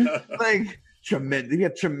 Like, tremendous. You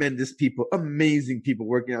have tremendous people, amazing people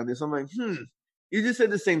working on this. I'm like, you just said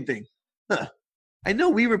the same thing. I know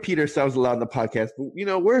we repeat ourselves a lot on the podcast, but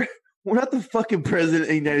we're not the fucking president of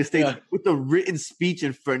the United States with a written speech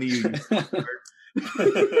in front of you.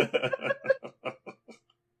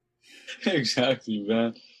 Exactly,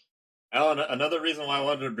 man. Alan, another reason why I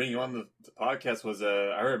wanted to bring you on the podcast was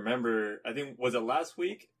I remember, I think, was it last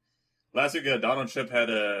week? Last week, Donald Trump had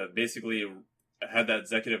basically had that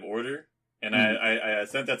executive order, and I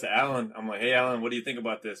sent that to Alan. I'm like, hey, Alan, what do you think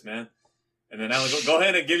about this, man? And then Alan, go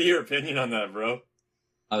ahead and give your opinion on that, bro.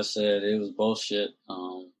 I said it was bullshit.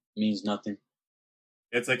 Means nothing.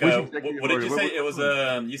 It's like what did you say? It was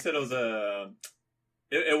you said it was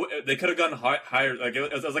they could have gone higher. Like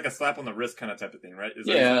it was like a slap on the wrist kind of type of thing, right?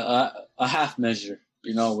 A half measure,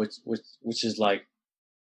 which is like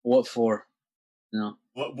what for?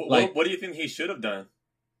 What do you think he should have done?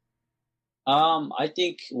 I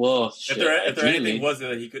think if there anything was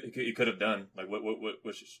that he could have done, like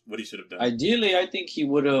what he should have done. Ideally, I think he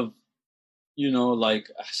would have,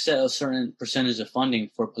 set a certain percentage of funding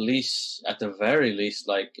for police at the very least.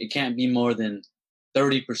 Like it can't be more than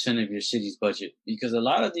 30% of your city's budget, because a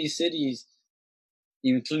lot of these cities,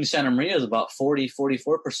 including Santa Maria, is about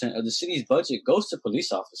 44% of the city's budget goes to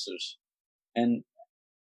police officers. And,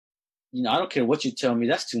 I don't care what you tell me,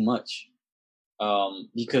 that's too much.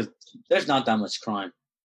 Because there's not that much crime,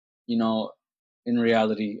 in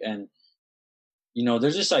reality. And,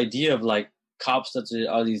 there's this idea of like cops that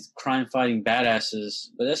are these crime fighting badasses,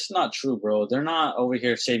 but that's not true, bro. They're not over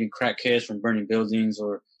here saving crackheads from burning buildings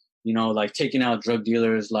or, like taking out drug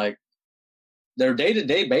dealers. Like their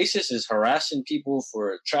day-to-day basis is harassing people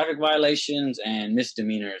for traffic violations and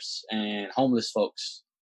misdemeanors and homeless folks.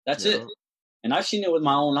 That's it. And I've seen it with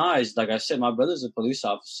my own eyes. Like I said, my brother's a police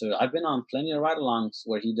officer. I've been on plenty of ride-alongs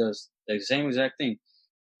where he does the same exact thing.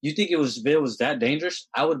 You think if it was that dangerous,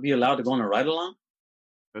 I would be allowed to go on a ride-along?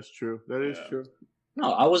 That's true. That is true.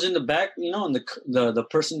 No, I was in the back, and the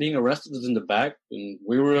person being arrested was in the back, and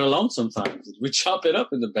we were alone sometimes. We chop it up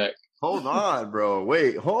in the back. Hold on, bro.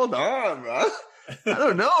 Wait, hold on, bro. I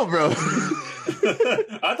don't know, bro.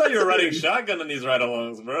 I thought you were riding shotgun in these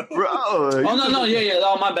ride-alongs, bro. Bro. Oh, no, yeah.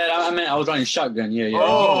 Oh, my bad. I meant I was riding shotgun. Yeah.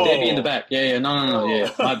 Oh. They'd be in the back. Yeah. No. Yeah,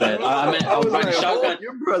 my bad. I meant I was riding shotgun.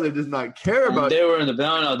 Your brother does not care about. They were in the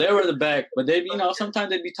back. No, they were in the back. But they'd be, sometimes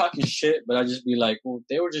they'd be talking shit. But I'd just be like, well,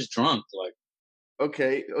 they were just drunk. Like.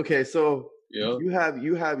 Okay. So yeah. you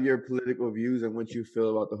have your political views and what you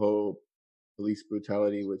feel about the whole police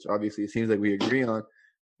brutality, which obviously it seems like we agree on.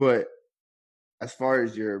 But as far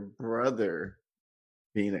as your brother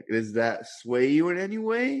being, does that sway you in any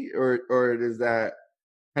way, or does that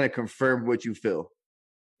kind of confirm what you feel?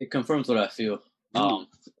 It confirms what I feel.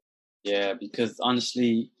 Yeah, because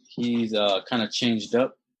honestly, he's kind of changed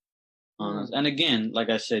up. And again, like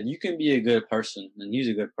I said, you can be a good person, and he's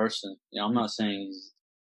a good person. I'm not saying he's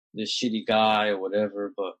this shitty guy or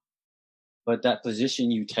whatever, but that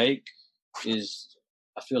position you take is,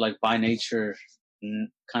 I feel like by nature,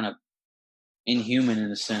 kind of inhuman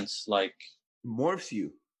in a sense. Like morphs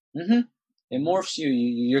you. Mm-hmm. It morphs you.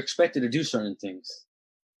 You're expected to do certain things,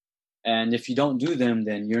 and if you don't do them,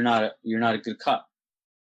 then you're not a good cop,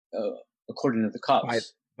 according to the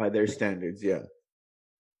cops. By their standards, yeah.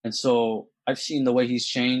 And so I've seen the way he's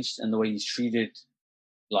changed and the way he's treated,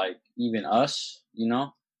 like, even us, He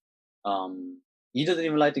doesn't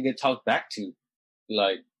even like to get talked back to.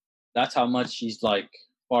 Like, that's how much he's, like,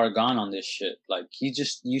 far gone on this shit. Like, he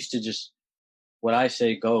just used to just, what I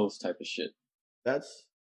say goes type of shit. That's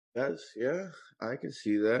yeah, I can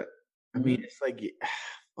see that. I mean, it's like,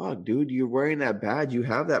 fuck, dude, you're wearing that badge. You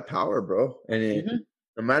have that power, bro. And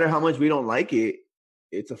no matter how much we don't like it,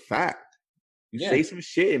 it's a fact. You say some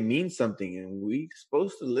shit, it means something, and we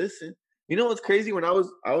supposed to listen. You know what's crazy? When I was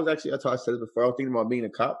actually, I thought I said it before, I was thinking about being a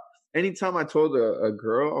cop. Anytime I told a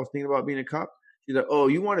girl I was thinking about being a cop, she's like, "Oh,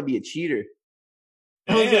 you want to be a cheater?"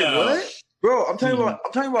 I was like, "What, bro?" I'm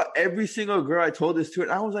talking about every single girl I told this to,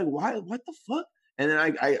 and I was like, "Why? What the fuck?" And then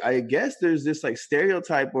I guess there's this like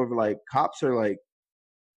stereotype of like cops are like,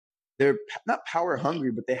 they're not power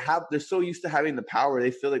hungry, but they're so used to having the power,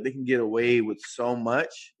 they feel like they can get away with so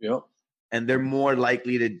much. Yep. And they're more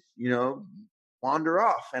likely to, wander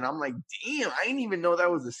off. And I'm like, damn, I didn't even know that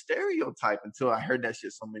was a stereotype until I heard that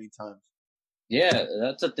shit so many times. Yeah,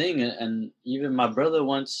 that's a thing. And even my brother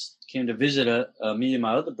once came to visit me and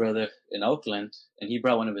my other brother in Oakland, and he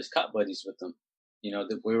brought one of his cop buddies with him.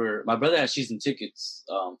 My brother had season tickets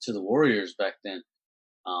to the Warriors back then.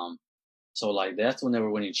 So, like, that's when they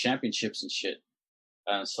were winning championships and shit.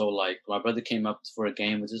 And so, like, my brother came up for a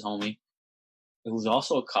game with his homie, who was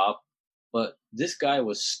also a cop. But this guy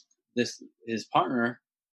his partner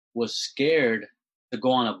was scared to go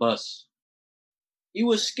on a bus. He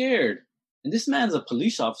was scared. And this man's a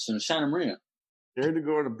police officer in Santa Maria. Scared to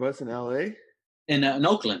go on a bus in L.A.? In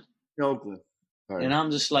Oakland. In Oakland. Right. And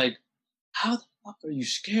I'm just like, how the fuck are you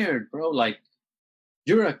scared, bro? Like,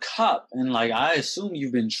 you're a cop. And, like, I assume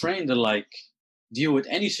you've been trained to, like, deal with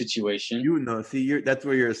any situation. You know, see, that's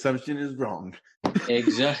where your assumption is wrong.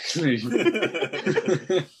 Exactly.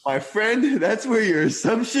 My friend, that's where your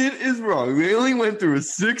assumption is wrong. They only went through a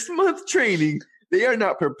 6-month training. They are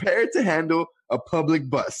not prepared to handle a public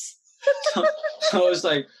bus. So it's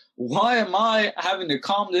like, why am I having to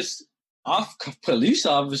calm this police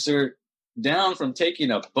officer down from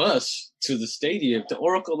taking a bus to the stadium, to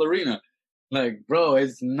Oracle Arena? Like, bro,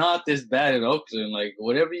 it's not this bad in Oakland. Like,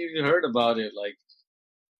 whatever you heard about it, like,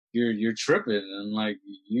 you're tripping. And like,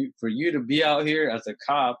 for you to be out here as a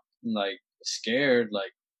cop, like, scared,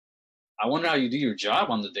 like, I wonder how you do your job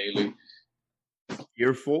on the daily.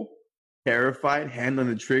 Fearful, terrified, hand on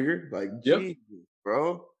the trigger, like, Jesus,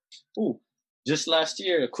 bro. Ooh, just last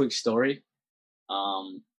year, a quick story.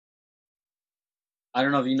 I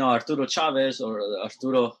don't know if you know Arturo Chavez or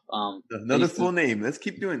Arturo. Another full name. Let's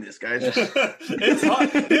keep doing this, guys. It's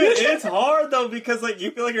hard. Dude, it's hard though, because like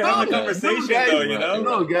you feel like you're having a conversation,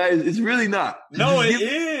 No, guys, it's really not. No, it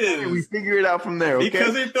is. We figure it out from there. Okay?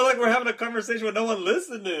 Because we feel like we're having a conversation with no one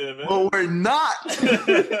listening. Man. Well, we're not.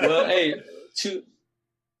 Well, hey,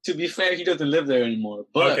 to be fair, he doesn't live there anymore.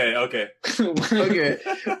 But okay.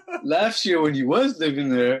 Last year when he was living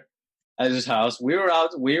there at his house, we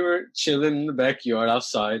were chilling in the backyard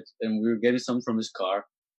outside, and we were getting something from his car,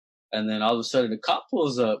 and then all of a sudden the cop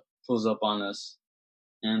pulls up on us,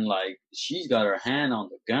 and like, she's got her hand on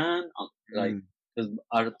the gun, like because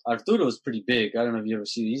Arturo is pretty big. I don't know if you ever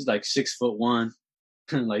see. He's like 6'1",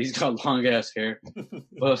 like he's got long ass hair.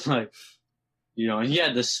 But it's like, you know, and he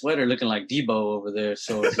had the sweater looking like Debo over there.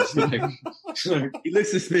 So it's just like he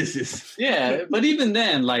looks suspicious. Yeah, but even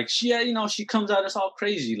then, like she comes at us all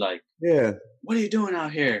crazy, like, yeah, what are you doing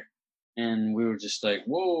out here? And we were just like,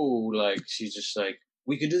 whoa, like she's just like,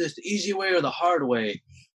 we could do this the easy way or the hard way.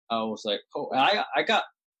 I was like, oh, I got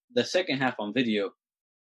the second half on video.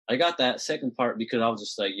 I got that second part because I was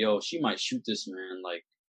just like, yo, she might shoot this man. Like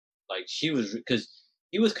she was, because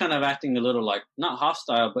he was kind of acting a little like, not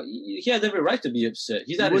hostile, but he has every right to be upset.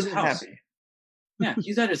 He's at his house. Happy. Yeah,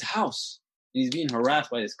 he's at his house. He's being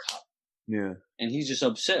harassed by this cop. Yeah. And he's just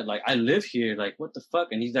upset. Like, I live here. Like, what the fuck?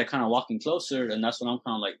 And he's like kind of walking closer. And that's when I'm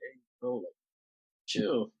kind of like, hey, bro, like,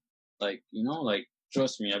 chill. Like, you know, like,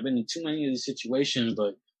 trust me. I've been in too many of these situations,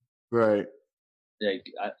 but. Right. Like,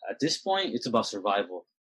 at this point, it's about survival.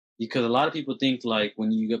 Because a lot of people think, like,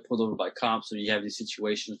 when you get pulled over by cops or you have these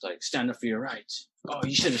situations, like, stand up for your rights. Oh,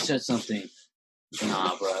 you should have said something.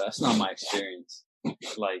 Nah, bro, that's not my experience.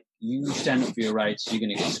 Like, you stand up for your rights, you're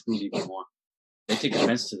going to get screwed even more. They take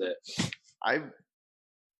offense to that.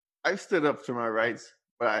 I've stood up for my rights,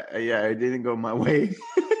 but it didn't go my way.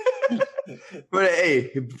 But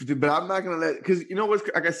hey, but I'm not going to let, because you know what's,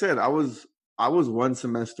 like I said, I was 1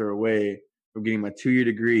 semester away from getting my 2-year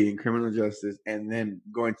degree in criminal justice and then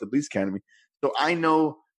going to the police academy. So I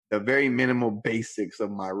know the very minimal basics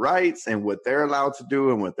of my rights and what they're allowed to do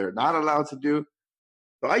and what they're not allowed to do.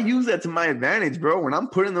 So I use that to my advantage, bro. When I'm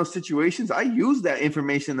put in those situations, I use that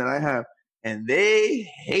information that I have, and they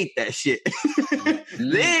hate that shit.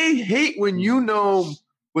 They hate when you know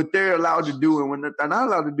what they're allowed to do and when they're not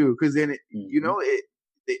allowed to do, because then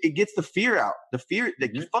it gets the fear out. The fear,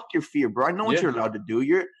 like, fuck your fear, bro. I know what you're allowed to do.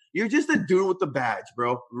 You're just a dude with the badge,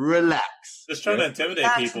 bro. Relax. Just trying to intimidate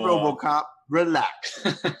people. RoboCop. Relax.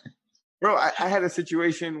 Bro, I had a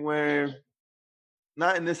situation where,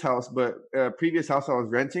 not in this house, but previous house I was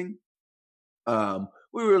renting.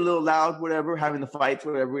 We were a little loud, whatever, having the fights,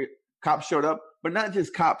 whatever. Cops showed up, but not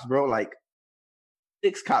just cops, bro. Like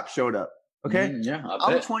 6 cops showed up. Okay,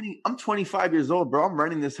 I'm 25 years old, bro. I'm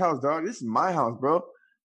running this house, dog. This is my house, bro.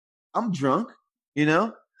 I'm drunk, you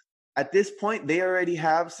know. At this point, they already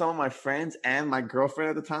have some of my friends and my girlfriend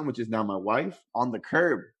at the time, which is now my wife, on the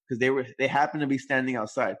curb because they happen to be standing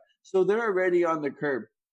outside. So they're already on the curb.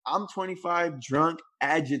 I'm 25, drunk,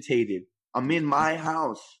 agitated. I'm in my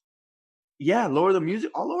house. Yeah, lower the music.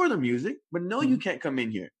 I'll lower the music, but no, you can't come in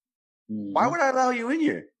here. Why would I allow you in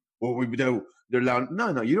here? Well, they're allowed.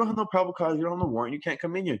 No, you don't have no probable cause. You don't have no warrant. You can't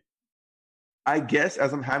come in here. I guess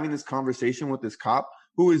as I'm having this conversation with this cop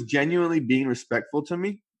who is genuinely being respectful to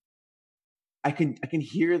me, I can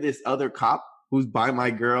hear this other cop who's by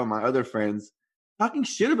my girl, my other friends, talking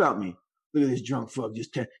shit about me. Look at this drunk fuck.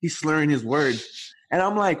 He's slurring his words. And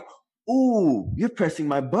I'm like, ooh, you're pressing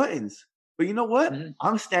my buttons. But you know what?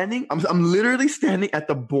 I'm literally standing at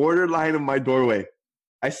the borderline of my doorway.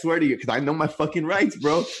 I swear to you, because I know my fucking rights,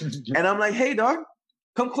 bro. And I'm like, hey, dog,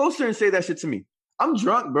 come closer and say that shit to me. I'm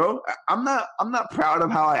drunk, bro. I'm not proud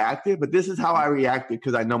of how I acted, but this is how I reacted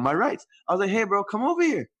because I know my rights. I was like, hey, bro, come over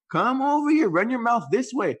here. Come over here. Run your mouth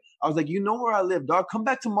this way. I was like, you know where I live, dog. Come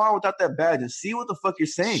back tomorrow without that badge and see what the fuck you're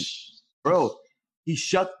saying. Bro, he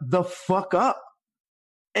shut the fuck up.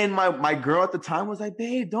 And my girl at the time was like,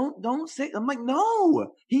 babe, don't say. I'm like,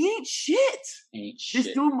 no, he ain't shit. This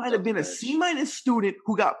dude might have been a C- student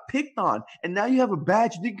who got picked on. And now you have a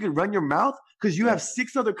badge. You think you can run your mouth because you have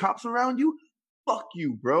 6 other cops around you? Fuck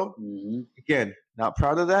you, bro. Again, not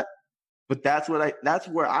proud of that. But that's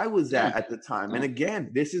where I was at the time. And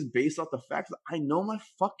again, this is based off the fact that I know my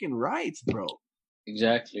fucking rights, bro.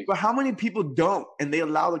 Exactly. But how many people don't, and they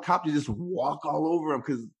allow the cop to just walk all over them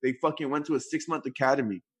because they fucking went to a 6-month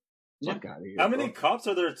academy? Fuck out of here. How many cops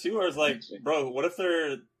are there too? Or is like, bro, what if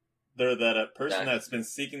they're that person that's been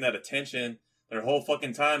seeking that attention their whole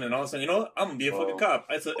fucking time, and all of a sudden, you know what? I'm gonna be a fucking cop.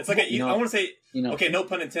 It's like I want to say, okay, no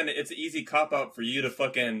pun intended. It's an easy cop out for you to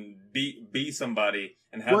fucking be somebody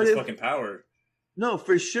and have this fucking power. No,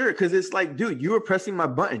 for sure. Because it's like, dude, you were pressing my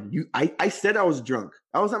button. I said I was drunk.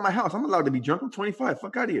 I was at my house. I'm allowed to be drunk. I'm 25.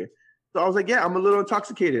 Fuck out of here. So I was like, yeah, I'm a little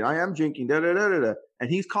intoxicated. I am drinking. And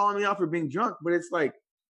he's calling me out for being drunk. But it's like,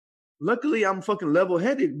 luckily, I'm fucking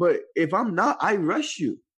level-headed. But if I'm not, I rush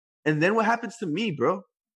you. And then what happens to me, bro?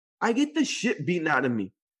 I get the shit beaten out of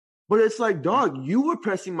me. But it's like, dog, you were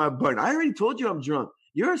pressing my button. I already told you I'm drunk.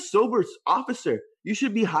 You're a sober officer. You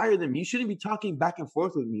should be higher than me. You shouldn't be talking back and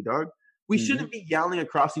forth with me, dog. We shouldn't be yelling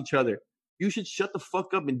across each other. You should shut the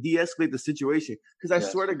fuck up and de-escalate the situation. Because I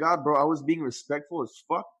swear to God, bro, I was being respectful as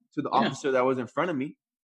fuck to the officer that was in front of me.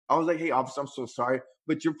 I was like, hey, officer, I'm so sorry,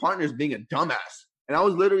 but your partner's being a dumbass. And I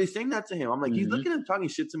was literally saying that to him. I'm like, he's looking and talking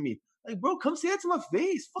shit to me. Like, bro, come say that to my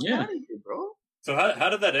face. Fuck out of here, bro. So how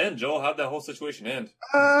did that end, Joel? How'd that whole situation end?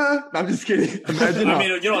 I'm just kidding. Imagine. I mean,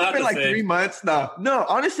 you don't have to like say. 3 months. No,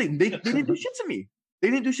 honestly, they didn't do shit to me. They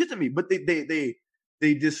didn't do shit to me, but they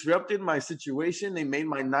disrupted my situation. They made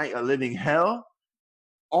my night a living hell,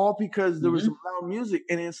 all because there was some loud music.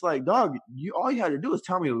 And it's like, dog, all you had to do is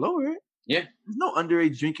tell me to lower it. Yeah. There's no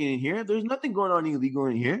underage drinking in here. There's nothing going on illegal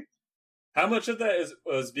in here. How much of that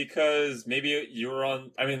was because maybe you were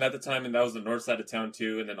on? I mean, at the time, and that was the north side of town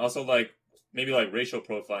too, and then also like maybe like racial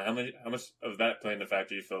profile. How much of that played in the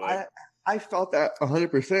factor? You feel like I felt that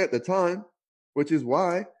 100% at the time, which is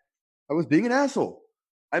why I was being an asshole.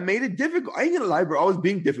 I made it difficult. I ain't gonna lie, bro. I was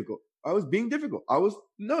being difficult.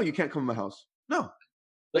 No, you can't come to my house. No.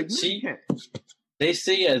 Like, see, they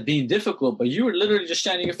say it as being difficult, but you were literally just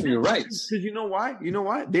standing up for your rights. Because you know why?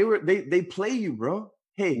 They play you, bro.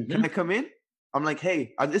 Hey, can I come in? I'm like,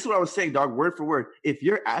 hey, this is what I was saying, dog, word for word. If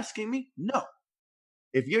you're asking me, no.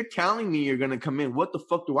 If you're telling me you're going to come in, what the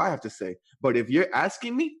fuck do I have to say? But if you're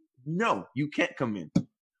asking me, no, you can't come in.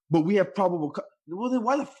 But we have probable well, then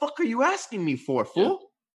why the fuck are you asking me for,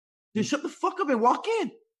 fool? Just shut the fuck up and walk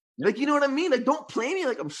in. Like, you know what I mean? Like, don't play me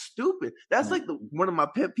like I'm stupid. That's like one of my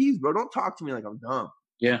pet peeves, bro. Don't talk to me like I'm dumb.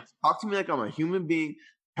 Yeah. Talk to me like I'm a human being.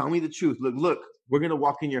 Tell me the truth. Look, we're going to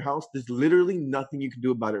walk in your house. There's literally nothing you can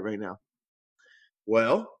do about it right now.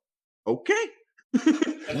 Well, okay.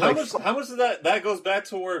 And how much of that goes back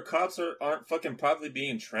to where cops aren't fucking properly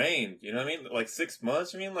being trained? You know what I mean? Like 6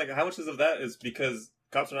 months. I mean, like how much of that is because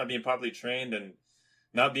cops are not being properly trained and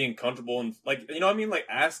not being comfortable and like, you know what I mean? Like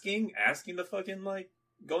asking to fucking like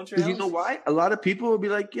go into your house. You know why? A lot of people will be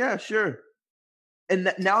like, yeah, sure.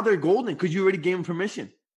 And now they're golden because you already gave them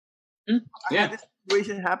permission. Yeah. I had this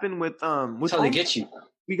situation happen with That's how they get you.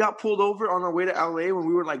 We got pulled over on our way to LA when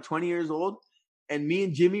we were like 20 years old. And me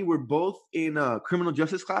and Jimmy were both in criminal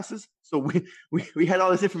justice classes. So we had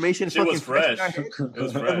all this information. It was fresh. It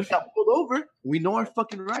was fresh. We got pulled over. We know our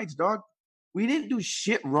fucking rights, dog. We didn't do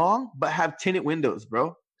shit wrong, but have tinted windows,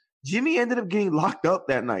 bro. Jimmy ended up getting locked up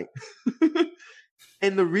that night.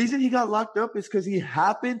 And the reason he got locked up is because he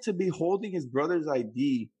happened to be holding his brother's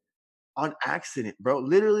ID on accident, bro.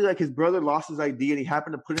 Literally, like his brother lost his ID and he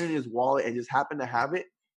happened to put it in his wallet and just happened to have it.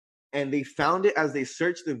 And they found it as they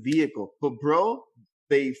searched the vehicle. But, bro,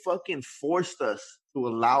 they fucking forced us to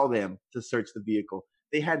allow them to search the vehicle.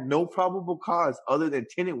 They had no probable cause other than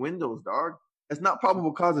tinted windows, dog. That's not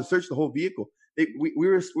probable cause to search the whole vehicle. We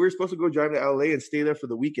were supposed to go drive to LA and stay there for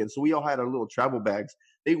the weekend. So we all had our little travel bags.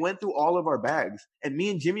 They went through all of our bags. And me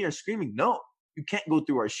and Jimmy are screaming, no, you can't go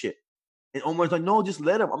through our shit. And Omar's like, no, just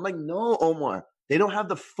let them. I'm like, no, Omar. They don't have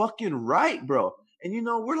the fucking right, bro. And, you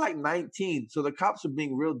know, we're like 19, so the cops are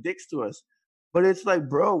being real dicks to us. But it's like,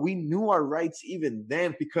 bro, we knew our rights even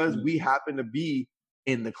then because we happened to be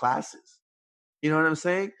in the classes. You know what I'm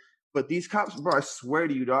saying? But these cops, bro, I swear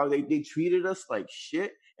to you, dog, they treated us like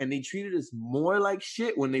shit, and they treated us more like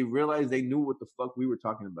shit when they realized they knew what the fuck we were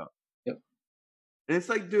talking about. Yep. And it's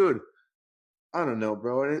like, dude, I don't know,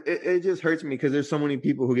 bro. And it just hurts me because there's so many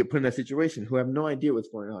people who get put in that situation who have no idea what's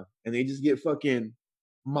going on. And they just get fucking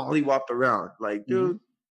mollywopped around. Like, dude,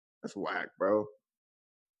 that's whack, bro.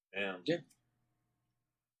 Damn. Yeah.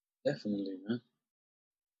 Definitely, man.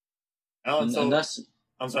 Alan, and that's...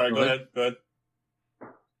 I'm sorry, go ahead.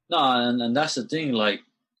 No, and that's the thing, like,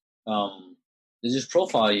 they just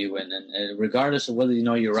profile you, and regardless of whether you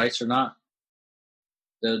know your rights or not,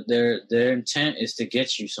 their intent is to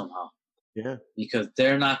get you somehow. Yeah. Because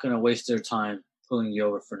they're not going to waste their time pulling you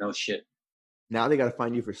over for no shit. Now they got to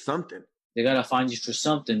find you for something. They got to find you for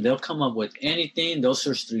something. They'll come up with anything. They'll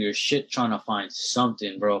search through your shit trying to find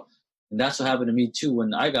something, bro. And that's what happened to me, too,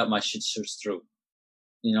 when I got my shit searched through.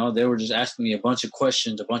 You know, they were just asking me a bunch of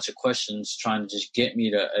questions, trying to just get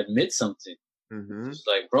me to admit something. It's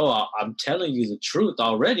like, bro, I'm telling you the truth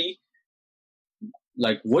already.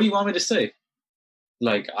 Like, what do you want me to say?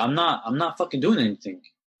 Like, I'm not fucking doing anything,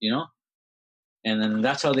 you know? And then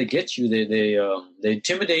that's how they get you. They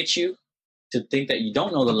intimidate you to think that you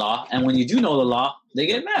don't know the law. And when you do know the law, they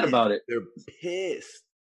get mad about it. They're pissed.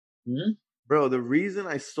 Bro, the reason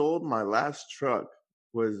I sold my last truck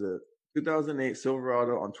was a 2008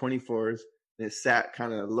 Silverado on 24s. And it sat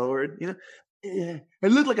kind of lowered, you know? Yeah,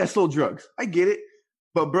 it looked like I sold drugs. I get it.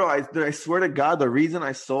 But, bro, I swear to God, the reason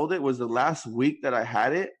I sold it was the last week that I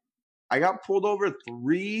had it. I got pulled over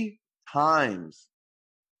 3 times.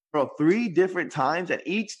 Bro, 3 different times. And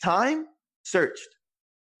each time, searched.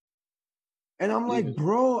 And I'm like,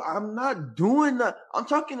 bro, I'm not doing that. I'm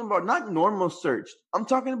talking about not normal search. I'm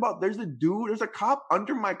talking about there's a cop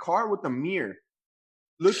under my car with a mirror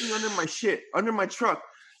looking under my shit, under my truck.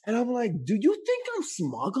 And I'm like, do you think I'm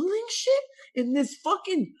smuggling shit in this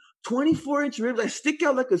fucking 24-inch ribs? I stick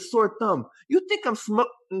out like a sore thumb. You think I'm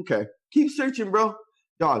Okay, keep searching, bro.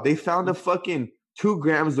 Dog, they found a fucking 2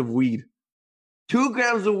 grams of weed. 2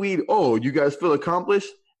 grams of weed. Oh, you guys feel accomplished?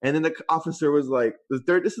 And then the officer was like,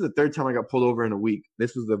 this is the third time I got pulled over in a week.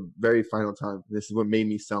 This was the very final time. This is what made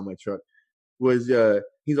me sell my truck.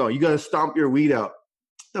 He's all, you gotta stomp your weed out.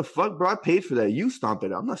 The fuck, bro? I paid for that. You stomp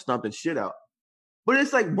it out. I'm not stomping shit out. But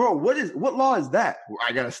it's like, bro, what law is that?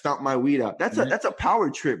 I gotta stomp my weed out. That's a power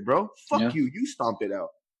trip, bro. Fuck you. You stomp it out.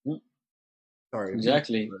 Sorry.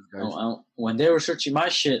 Exactly. When they were searching my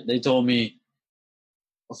shit, they told me,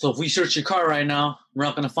 so if we search your car right now, we're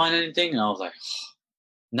not gonna find anything. And I was like,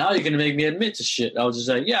 now you're gonna make me admit to shit. I was just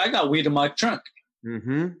like, yeah, I got weed in my trunk.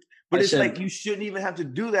 Mm-hmm. But it's like you shouldn't even have to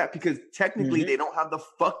do that because technically they don't have the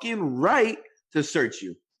fucking right to search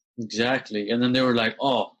you. Exactly. And then they were like,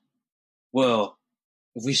 oh, well,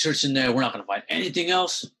 if we search in there, we're not going to find anything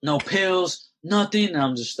else. No pills, nothing. And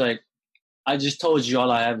I'm just like, I just told you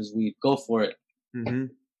all I have is weed. Go for it. Mm-hmm.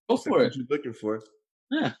 Go for it. What you looking for?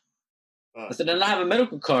 Yeah. I said, and I have a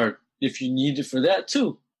medical card if you need it for that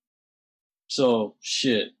too. So,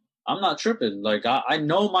 shit, I'm not tripping. Like, I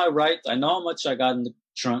know my rights. I know how much I got in the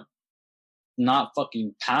trunk. Not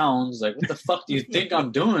fucking pounds. Like, what the fuck do you think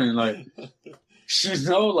I'm doing? Like, you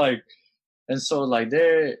know, like, and so, like,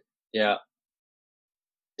 yeah.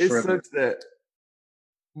 It sucks that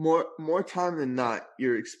more time than not,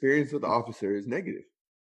 your experience with the officer is negative.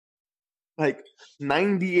 Like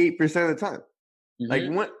 98% of the time.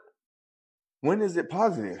 Mm-hmm. Like when is it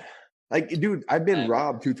positive? Like, dude, I've been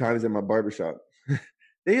robbed 2 times in my barbershop.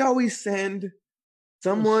 They always send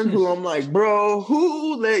someone who I'm like, bro,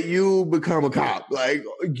 who let you become a cop? Like,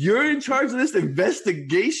 you're in charge of this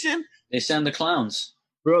investigation? They send the clowns.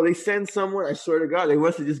 Bro, they send someone, I swear to God, they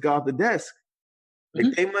must have just got off the desk.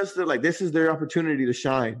 Like, they must have, like, this is their opportunity to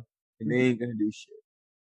shine. And they ain't gonna do shit.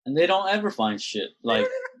 And they don't ever find shit. Like,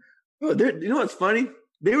 bro, you know what's funny?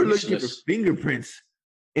 They were looking for fingerprints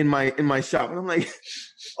in my shop. And I'm like,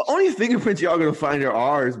 the only fingerprints y'all gonna find are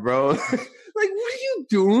ours, bro. Like, what are you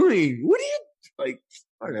doing? What are you, like,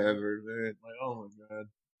 whatever, man. Like, oh my God.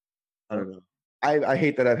 I don't know. I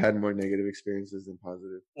hate that I've had more negative experiences than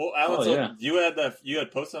positive. Well, Alan, you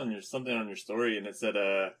had posted something on your story, and it said,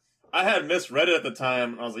 I had misread it at the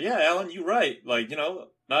time, and I was like, yeah, Alan, you're right. Like, you know,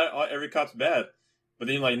 not every cop's bad. But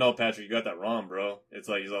then you're like, no, Patrick, you got that wrong, bro. It's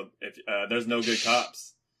like, if there's no good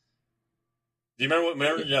cops. Do you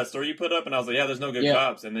remember that story you put up? And I was like, yeah, there's no good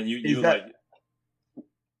cops. And then you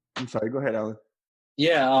I'm sorry, go ahead, Alan.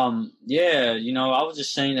 Yeah, you know, I was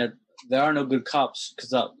just saying that there are no good cops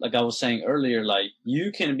because, like I was saying earlier, like,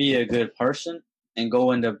 you can be a good person and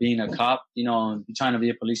go into being a cop, you know, and trying to be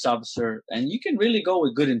a police officer, and you can really go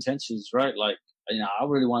with good intentions, right? Like, you know, I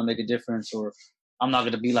really want to make a difference, or I'm not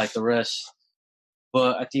going to be like the rest.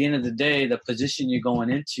 But at the end of the day, the position you're going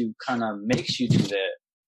into kind of makes you do that.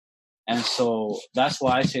 And so that's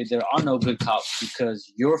why I say there are no good cops,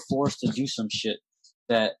 because you're forced to do some shit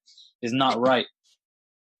that is not right.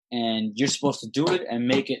 And you're supposed to do it and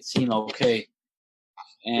make it seem okay.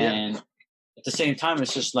 And at the same time,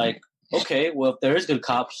 it's just like, okay, well, if there is good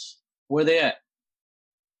cops, where they at?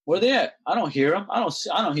 Where they at? I don't hear them. I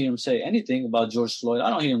don't hear them say anything about George Floyd. I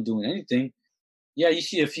don't hear them doing anything. Yeah, you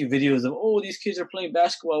see a few videos of, oh, these kids are playing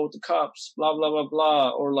basketball with the cops, blah, blah, blah, blah.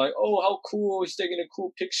 Or like, oh, how cool, he's taking a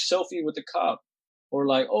cool selfie with the cop. Or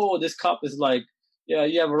like, oh, this cop is like, yeah,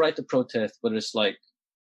 you have a right to protest. But it's like,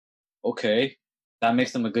 okay, that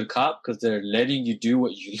makes them a good cop because they're letting you do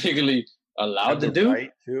what you legally allowed to do.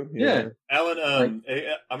 Right too. Yeah. Alan,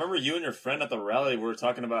 I remember you and your friend at the rally were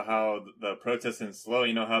talking about how the protests in slow,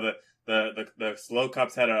 you know, how the slow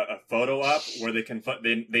cops had a photo op where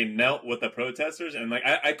they knelt with the protesters, and like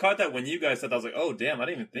I caught that when you guys said that. I was like, oh damn, I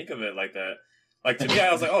didn't even think of it like that. Like, to me,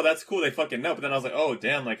 I was like, oh, that's cool, they fucking knelt. But then I was like, oh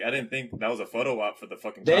damn, like I didn't think that was a photo op for the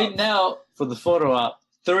fucking cops. They knelt for the photo op.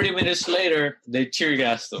 30 minutes later, they tear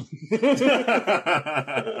gassed them.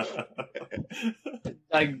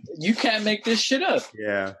 Like, you can't make this shit up.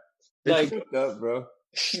 Yeah. Like, fucked up, bro.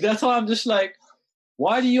 That's why I'm just like,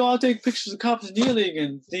 why do you all take pictures of cops kneeling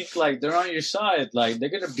and think like they're on your side? Like, they're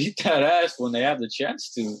gonna beat that ass when they have the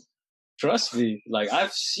chance to. Trust me. Like,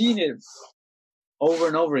 I've seen it over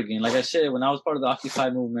and over again. Like I said, when I was part of the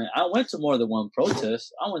Occupy movement, I went to more than one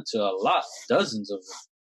protest. I went to a lot, dozens of them.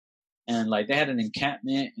 And like, they had an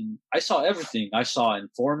encampment, and I saw everything. I saw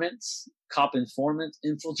informants, cop informants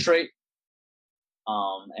infiltrate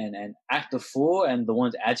and act a fool, and the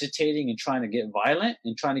ones agitating and trying to get violent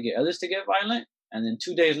and trying to get others to get violent. And then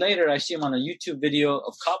 2 days later, I see him on a YouTube video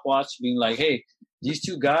of Cop Watch being like, hey, these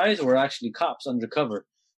 2 guys were actually cops undercover.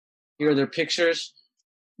 Here are their pictures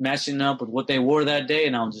matching up with what they wore that day.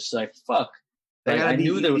 And I'm just like, fuck. Like, I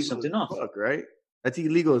knew there was something off. Fuck, right? That's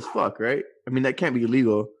illegal as fuck, right? I mean, that can't be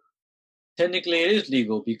illegal. Technically, it is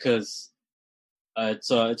legal because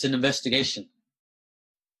it's an investigation.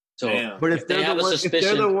 So, damn. But if they're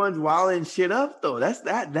the ones wilding shit up, though,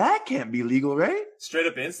 that can't be legal, right? Straight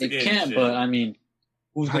up instigating. It can't, shit. but I mean,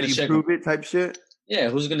 who's How gonna do you check prove them? it? Type shit. Yeah,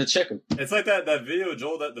 who's gonna check them? It's like that video,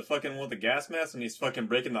 Joel, that the fucking one with the gas mask when he's fucking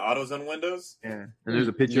breaking the AutoZone windows. Yeah, and there's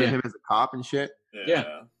a picture of him as a cop and shit.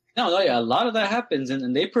 Yeah. No, yeah, a lot of that happens,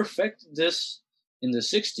 and they perfected this in the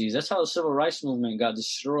 60s. That's how the civil rights movement got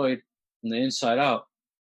destroyed from the inside out.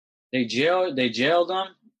 They jailed them,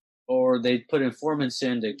 or they put informants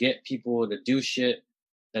in to get people to do shit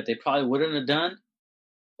that they probably wouldn't have done,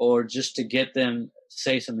 or just to get them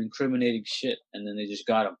say some incriminating shit, and then they just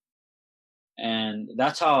got them. And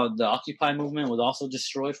that's how the Occupy movement was also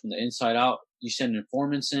destroyed from the inside out. You send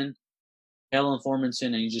informants in, hell informants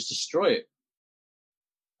in, and you just destroy it.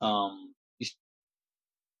 You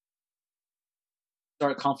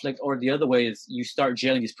start conflict, or the other way is you start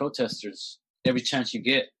jailing these protesters every chance you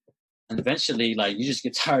get. And eventually, like, you just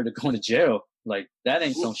get tired of going to jail. Like, that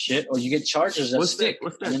ain't some shit. Or you get charges that stick.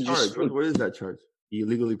 What's that charge? What is that charge?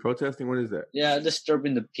 Illegally protesting? What is that? Yeah,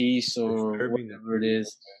 disturbing the peace or whatever it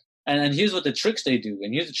is. And here's what the tricks they do.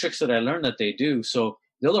 And here's the tricks that I learned that they do. So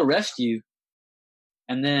they'll arrest you,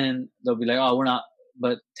 and then they'll be like, oh, we're not.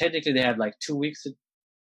 But technically, they have like 2 weeks to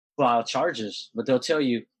file charges. But they'll tell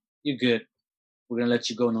you, you're good. We're going to let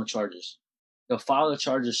you go, no charges. They'll file the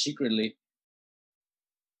charges secretly.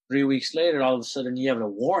 3 weeks later, all of a sudden, you have a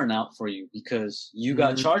warrant out for you because you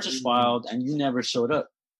got charges filed and you never showed up.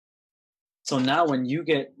 So now when you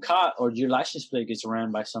get caught or your license plate gets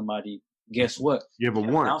ran by somebody, guess what? You have a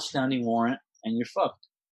warrant. An outstanding warrant, and you're fucked.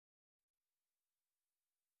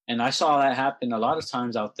 And I saw that happen a lot of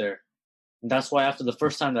times out there. And that's why after the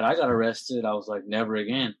first time that I got arrested, I was like, never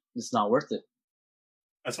again. It's not worth it.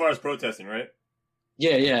 As far as protesting, right?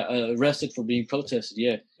 Yeah. Arrested for being protested,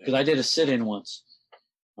 yeah. Because I did a sit-in once.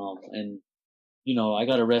 And, you know, I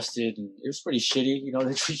got arrested, and it was pretty shitty. You know,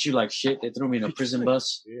 they treat you like shit. They threw me in a prison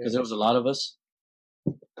bus because there was a lot of us.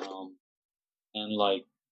 And, like,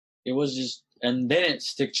 it was just, and they didn't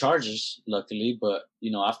stick charges, luckily. But,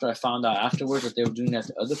 you know, after I found out afterwards that they were doing that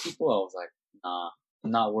to other people, I was like, nah,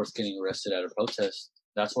 not worth getting arrested at a protest.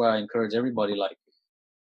 That's why I encourage everybody, like,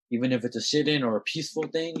 even if it's a sit-in or a peaceful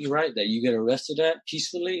thing, you're right, that you get arrested at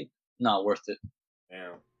peacefully, not worth it.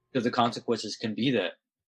 Yeah. Because the consequences can be that.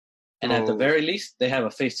 And at the very least, they have a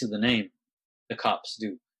face to the name. The cops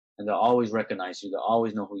do. And they'll always recognize you. They'll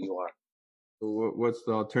always know who you are. So what's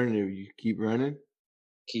the alternative? You keep running?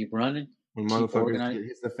 Keep running. When motherfuckers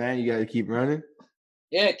hits the fan, you got to keep running?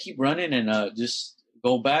 Yeah, keep running and just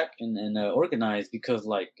go back and organize. Because,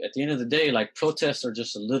 like, at the end of the day, like, protests are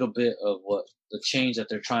just a little bit of what the change that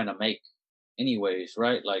they're trying to make anyways,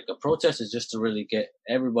 right? Like, a protest is just to really get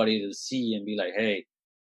everybody to see and be like, hey,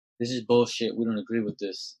 this is bullshit. We don't agree with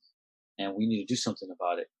this. And we need to do something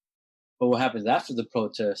about it. But what happens after the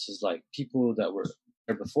protest is, like, people that were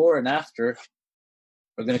there before and after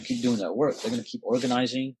are going to keep doing that work. They're going to keep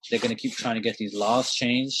organizing. They're going to keep trying to get these laws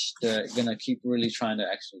changed. They're going to keep really trying to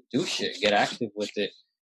actually do shit, get active with it.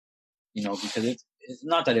 You know, because it's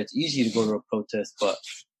not that it's easy to go to a protest, but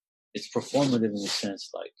it's performative in a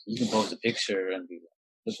sense. Like, you can post a picture and be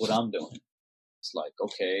like, look what I'm doing. It's like,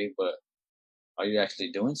 okay, but are you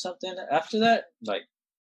actually doing something after that? Like,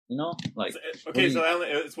 you know, like, okay. So Alan,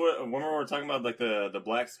 it's when we were talking about like the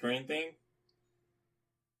black screen thing.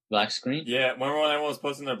 Black screen? Yeah, remember when everyone was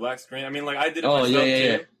posting their black screen? I mean, like, I did it myself too.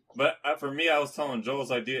 Yeah. But for me, I was telling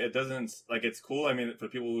Joel's idea. It doesn't, like, it's cool. I mean, for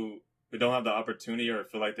people who don't have the opportunity or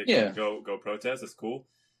feel like they can go protest, it's cool.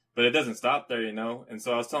 But it doesn't stop there, you know. And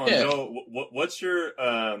so I was telling Joel, what's your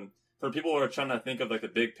for people who are trying to think of like the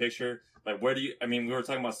big picture? Like, where do you? I mean, we were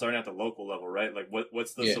talking about starting at the local level, right? Like,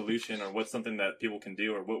 what's the solution, or what's something that people can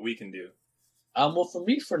do, or what we can do? Well, for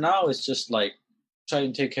me, for now, it's just like try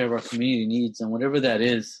to take care of our community needs and whatever that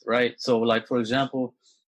is, right? So, like, for example,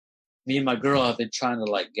 me and my girl have been trying to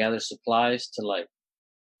like gather supplies to like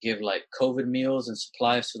give like COVID meals and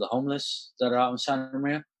supplies to the homeless that are out in Santa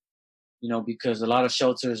Maria. You know, because a lot of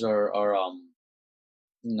shelters are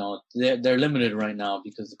you know, they're limited right now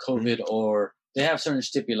because of COVID, or they have certain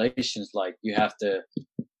stipulations like you have to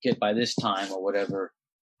get by this time or whatever.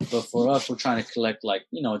 But for us, we're trying to collect like,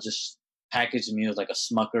 you know, just packaged meals like a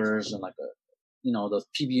Smucker's and like a the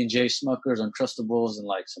PB&J Smuckers, Uncrustables, and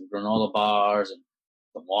like some granola bars and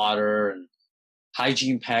some water and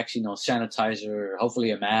hygiene packs, sanitizer,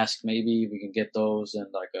 hopefully a mask, maybe we can get those, and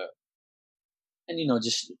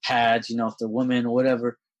just pads, if they're women or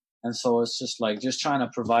whatever. And so it's just like just trying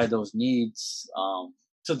to provide those needs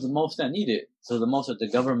to the most that need it, to the most that the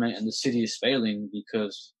government and the city is failing.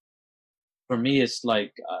 Because for me, it's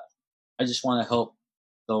like I just want to help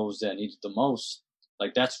those that need it the most.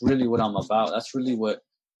 Like that's really what I'm about. That's really what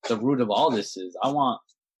the root of all this is. I want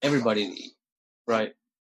everybody to eat, right?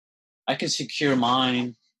 I can secure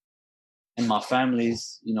mine and my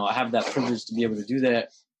family's. I have that privilege to be able to do that.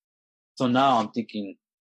 So now I'm thinking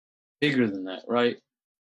bigger than that, right?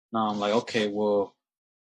 Now I'm like, okay, well,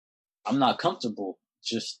 I'm not comfortable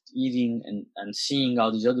just eating and seeing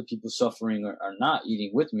all these other people suffering or not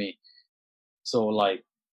eating with me. So like,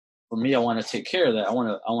 for me, I want to take care of that. I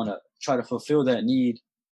want to try to fulfill that need.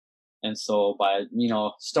 And so by,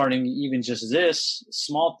 starting even just this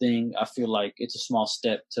small thing, I feel like it's a small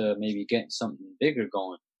step to maybe getting something bigger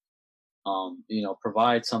going.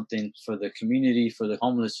 Provide something for the community, for the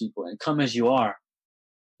homeless people, and come as you are.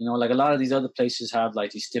 Like a lot of these other places have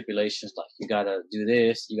like these stipulations, like you gotta do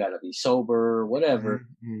this, you gotta be sober, whatever.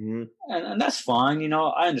 Mm-hmm. And that's fine,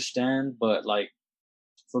 I understand, but like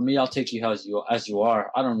for me, I'll take you as you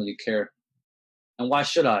are. I don't really care. And why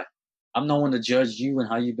should I? I'm no one to judge you and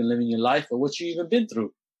how you've been living your life or what you even been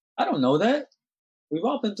through. I don't know that. We've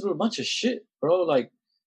all been through a bunch of shit, bro. Like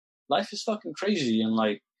life is fucking crazy, and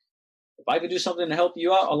like if I could do something to help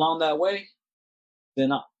you out along that way,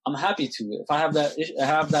 then I'm happy to. If I have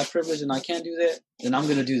that privilege and I can't do that, then I'm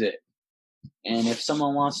gonna do that. And if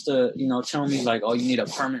someone wants to, tell me like, oh, you need a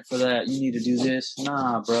permit for that, you need to do this,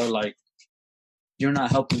 nah, bro, like you're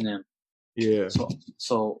not helping them. Yeah.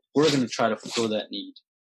 So we're gonna try to fulfill that need.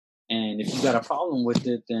 And if you got a problem with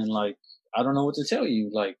it, then like I don't know what to tell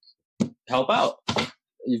you. Like help out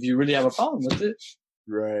if you really have a problem with it.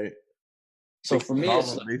 Right. So for me,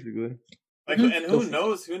 it's like, basically. Like, and who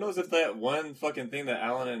knows if that one fucking thing that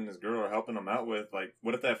Alan and his girl are helping him out with, like,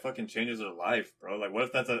 what if that fucking changes their life, bro? Like, what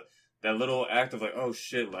if that's that little act of like, oh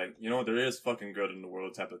shit, like, there is fucking good in the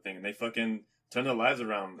world type of thing, and they fucking turn their lives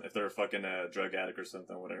around if they're a fucking drug addict or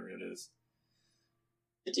something, whatever it is.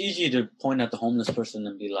 It's easy to point at the homeless person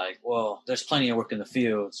and be like, well, there's plenty of work in the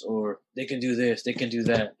fields, or they can do this, they can do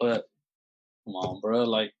that, but come on, bro,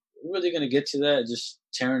 like, we're really gonna get to that just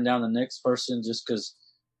tearing down the next person just because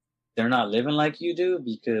they're not living like you do?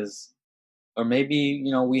 Because, or maybe,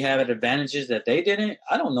 we have advantages that they didn't.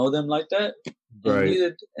 I don't know them like that.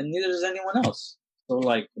 Right. And neither does anyone else. So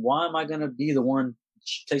like, why am I going to be the one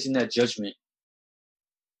placing that judgment?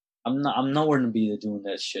 I'm nowhere to be doing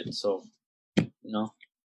that shit. So,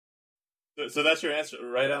 So that's your answer,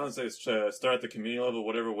 right, Alan? So it's to start at the community level,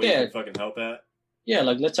 whatever way you can fucking help at? Yeah,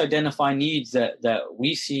 like let's identify needs that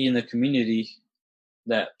we see in the community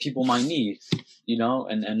that people might need,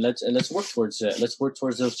 and let's work towards that. Let's work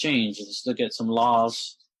towards those changes. Let's look at some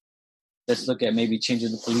laws. Let's look at maybe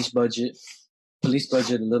changing the police budget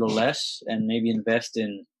a little less, and maybe invest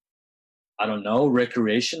in, I don't know,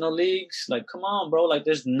 recreational leagues. Like, come on, bro. Like,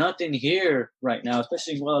 there's nothing here right now,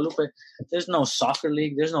 especially in Guadalupe. There's no soccer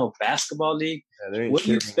league. There's no basketball league. Yeah, what do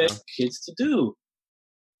you expect kids to do?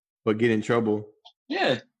 But get in trouble.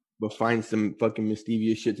 Yeah. But find some fucking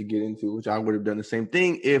mischievous shit to get into, which I would have done the same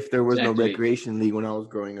thing if there was no recreation league when I was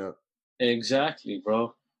growing up. Exactly,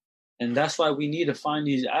 bro. And that's why we need to find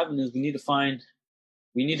these avenues. We need to find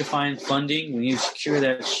funding. We need to secure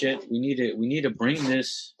that shit. We need to bring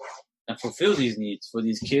this and fulfill these needs for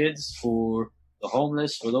these kids, for the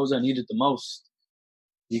homeless, for those that need it the most.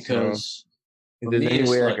 Because if there's any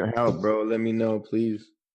way I can help, bro, let me know, please.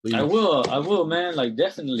 I will, man. Like,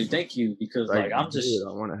 definitely, thank you. Because like I'm just,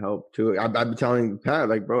 I want to help too. I've been telling Pat,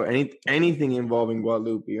 like, bro, anything involving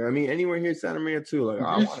Guadalupe. You know what I mean? Anywhere here in Santa Maria too. Like,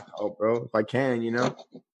 I want to help, bro, if I can.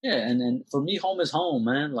 Yeah, and for me, home is home,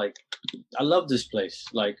 man. Like, I love this place.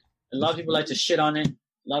 Like, a lot of people like to shit on it. A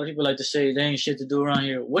lot of people like to say there ain't shit to do around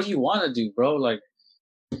here. What do you want to do, bro? Like,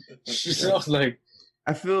 like.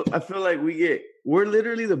 I feel like we're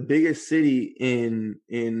literally the biggest city in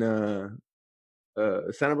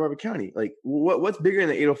Santa Barbara County. Like, what's bigger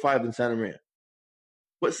than 805 than Santa Maria?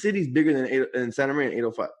 What city's bigger than Santa Maria and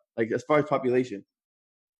 805? Like, as far as population?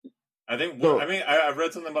 I think. I've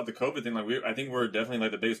read something about the COVID thing. Like, I think we're definitely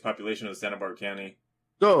like the biggest population of Santa Barbara County.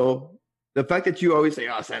 So the fact that you always say,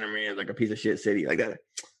 "Oh, Santa Maria is like a piece of shit city," like that,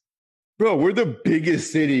 bro, we're the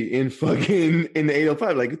biggest city in the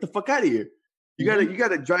 805. Like, get the fuck out of here. You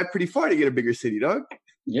gotta drive pretty far to get a bigger city, dog.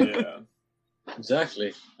 Yeah.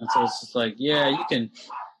 Exactly. And so it's just like, yeah, you can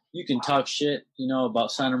you can talk shit,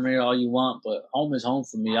 about Santa Maria all you want, but home is home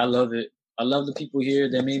for me. I love it. I love the people here.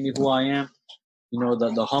 They made me who I am.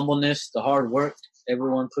 The humbleness, the hard work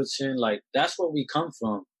everyone puts in. Like, that's where we come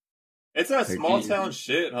from. It's that small town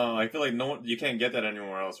shit, huh? I feel like you can't get that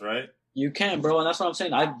anywhere else, right? You can, bro, and that's what I'm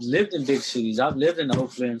saying. I've lived in big cities. I've lived in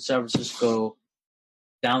Oakland, San Francisco,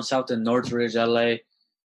 down south in Northridge, LA,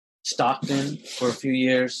 Stockton for a few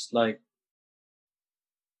years. Like,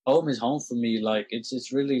 home is home for me. Like,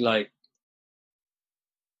 it's really like,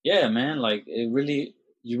 yeah, man. Like, you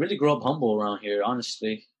really grow up humble around here.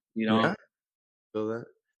 Honestly, Yeah. Feel that.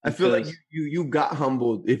 I feel like you got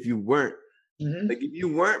humbled if you weren't. Mm-hmm. Like, if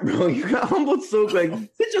you weren't, bro, you got humbled so like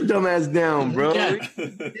sit your dumb ass down, bro. Yeah.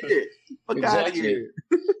 Fuck out of here.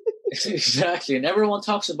 Exactly. And everyone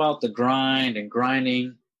talks about the grind and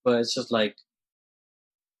grinding, but it's just like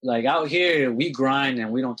out here we grind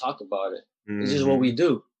and we don't talk about it. Mm-hmm. It's just what we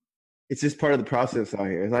do. It's just part of the process out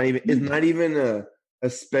here. It's not even a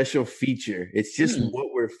special feature. It's just what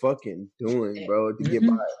we're fucking doing, bro, to get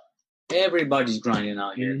by. Everybody's grinding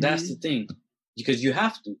out here. That's the thing. Because you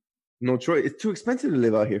have to. No choice. It's too expensive to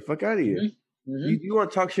live out here. Fuck out of here. Mm-hmm. You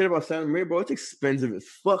want to talk shit about Santa Maria, bro? It's expensive as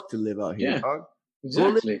fuck to live out here, dog.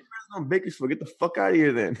 Exactly. Go live on Bakersfield. Get the fuck out of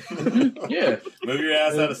here, then. Yeah. Move your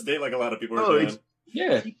ass out of state like a lot of people are doing.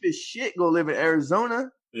 Yeah. Cheap as shit. Go live in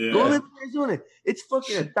Arizona. Yeah. Go live in Arizona. It's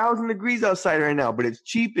fucking 1,000 degrees outside right now, but it's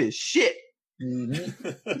cheap as shit.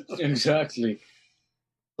 Mm-hmm. Exactly.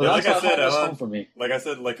 So yeah, like I said, Alan, for me. Like I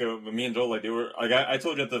said, me and Joel, like they were, like I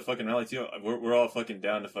told you at the fucking rally too. We're all fucking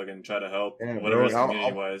down to fucking try to help, whatever is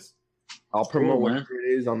community wise. I'll promote whatever it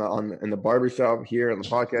is in the barbershop here on the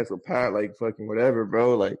podcast with Pat, like fucking whatever,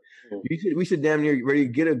 bro. Like we should damn near ready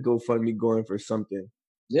to get a GoFundMe going for something.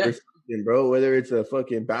 Yeah. For something, bro. Whether it's a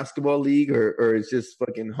fucking basketball league or it's just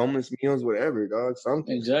fucking homeless meals, whatever, dog.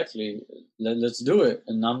 Something. Exactly. Let's do it.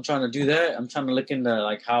 And I'm trying to do that. I'm trying to look into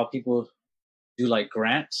like how people do like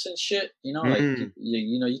grants and shit, like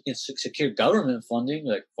you can secure government funding.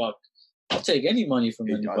 Like, fuck, I'll take any money from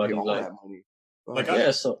anybody.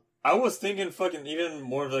 So I was thinking fucking even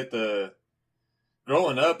more of like the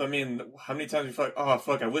growing up. I mean, how many times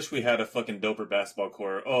I wish we had a fucking doper basketball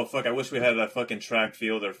court. Oh fuck, I wish we had a fucking track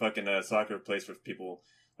field or fucking a soccer place for people.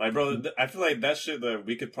 Like, bro, I feel like that shit that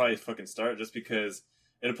we could probably fucking start just because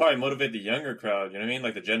it'll probably motivate the younger crowd. You know what I mean?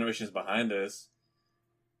 Like the generations behind us.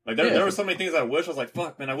 Like, there were so many things I wish. I was like,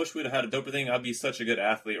 fuck, man, I wish we'd have had a doper thing. I'd be such a good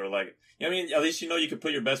athlete. Or, like, you know what I mean? At least you could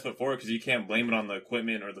put your best foot forward because you can't blame it on the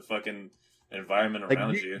equipment or the fucking environment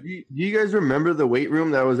around you. Do you guys remember the weight room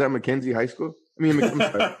that was at Mackenzie High School? I mean,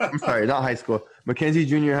 I'm sorry, not high school. Mackenzie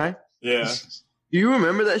Junior High? Yeah. Do you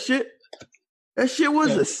remember that shit? That shit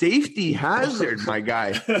was a safety hazard, my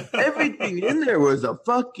guy. Everything in there was a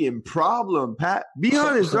fucking problem, Pat. Be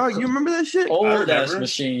honest, dog. You remember that shit? Old ass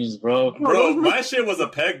machines, bro. Bro, my shit was a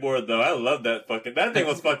pegboard, though. I love that fucking. That thing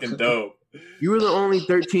was fucking dope. You were the only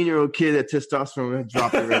 13-year-old kid that testosterone had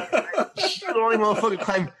dropped it. Right? You were the only motherfucker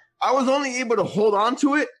climbing. I was only able to hold on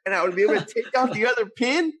to it, and I would be able to take out the other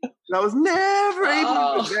pin. And I was never able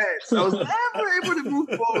to advance. I was never able to move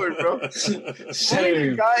forward, bro.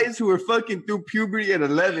 Same. Guys who were fucking through puberty at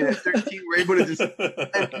 11, at 13, were able to just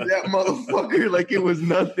empty that motherfucker like it was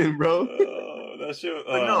nothing, bro. That shit.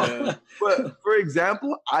 Man. But for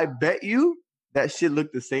example, I bet you that shit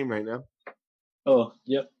looked the same right now. Oh,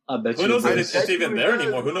 yep. I bet you. Who knows if it's even there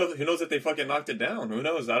anymore? Who knows if they fucking knocked it down? Who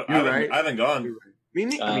knows? I haven't gone. Me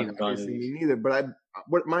neither. But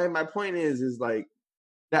my point is like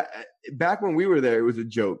that. Back when we were there, it was a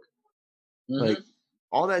joke. Mm-hmm. Like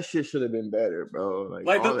all that shit should have been better, bro.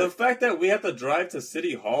 Like the fact that we have to drive to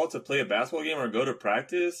City Hall to play a basketball game or go to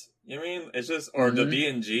practice. You know what I mean? It's just the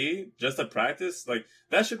B&G just to practice. Like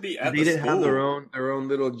that should be at the school. They didn't have their own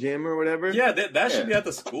little gym or whatever. Yeah, that should be at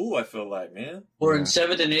the school. I feel like, man. Or in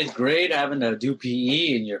 7th and 8th grade, having to do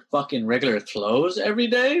PE in your fucking regular clothes every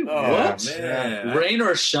day. Oh, what? Man. Rain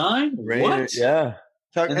or shine? What? Yeah.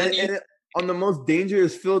 And on the most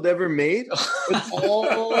dangerous field ever made, with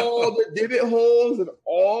all the divot holes and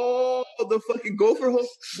all the fucking gopher holes,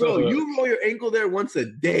 bro. You roll your ankle there once a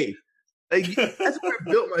day. Like that's where I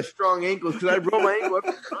built my strong ankles because I roll my ankle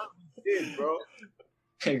every time I did, bro.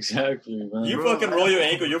 Exactly, man. You fucking roll your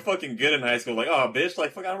ankle, you're fucking good in high school. Like, oh, bitch,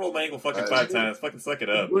 like, fuck, I rolled my ankle fucking 5 times. Fucking suck it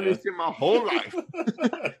up. I've been doing this shit my whole life.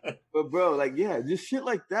 But, bro, like, yeah, just shit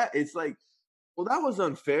like that. It's like, well, that was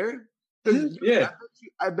unfair. Yeah.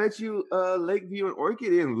 I bet you Lakeview and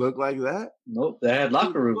Orchid didn't look like that. Nope, they had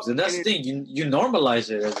locker rooms. And that's the thing. You normalize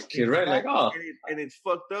it as a kid, right? Like, oh. And it's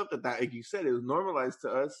fucked up that, like you said, it was normalized to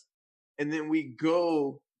us. And then we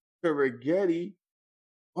go to Rigetti,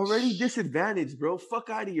 already disadvantaged, bro. Fuck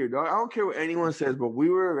out of here, dog. I don't care what anyone says, but we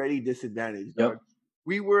were already disadvantaged, dog.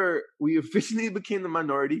 Yep. We officially became the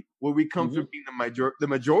minority, where we come from being the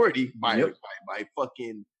majority by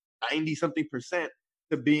fucking 90-something%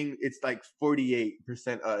 to being it's like 48%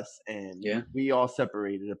 us, and we all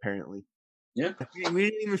separated apparently. Yeah, we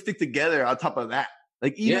didn't even stick together. On top of that,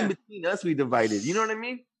 like even between us, we divided. You know what I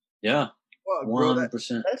mean? Yeah. 100%.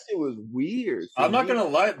 That shit was weird. I'm not gonna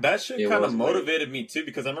lie, that shit kind of motivated me too,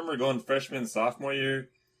 because I remember going freshman, sophomore year.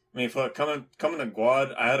 I mean, coming to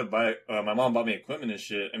Guad, I had to buy. My mom bought me equipment and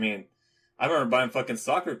shit. I mean, I remember buying fucking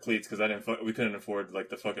soccer cleats because we couldn't afford like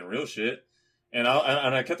the fucking real shit. And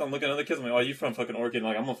I kept on looking at other kids. I'm like, oh, you from fucking Orchid?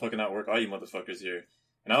 Like, I'm gonna fucking outwork all you motherfuckers here.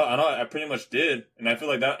 And I pretty much did. And I feel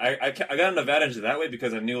like that I got an advantage that way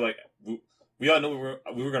because I knew like we all knew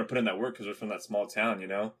we were gonna put in that work because we're from that small town, you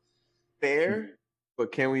know. Fair,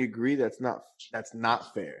 but can we agree that's not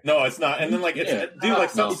fair? No, it's not. And then like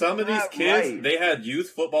some of these kids, they had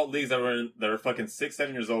youth football leagues that were fucking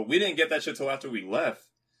 6-7 years old. We didn't get that shit till after we left.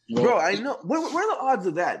 Bro, I know. What are the odds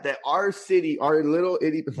of that? That our city, our little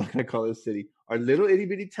itty, I'm not gonna call it a city, our little itty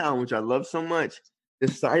bitty town, which I love so much,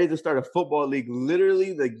 decided to start a football league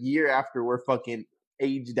literally the year after we're fucking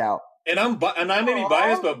aged out. And I may be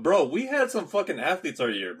biased, but bro, we had some fucking athletes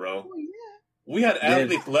our year, bro. Oh, yeah. We had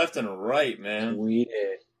athletes left and right, man. We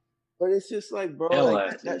did. But it's just like, bro,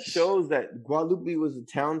 like, that shows that Guadalupe was a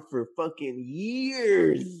town for fucking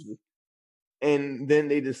years. And then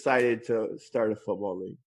they decided to start a football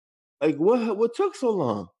league. Like, what took so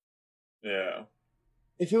long? Yeah.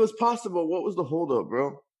 If it was possible, what was the holdup,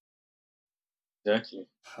 bro? Exactly.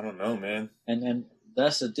 I don't know, man. And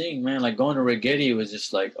that's the thing, man. Like, going to Rigetti was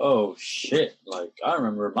just like, oh, shit. Like, I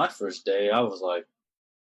remember my first day, I was like,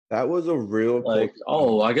 that was a real like,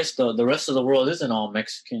 oh, I guess the rest of the world isn't all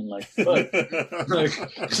Mexican. Like, fuck.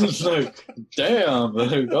 It's like, damn.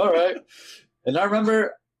 Like, all right. And I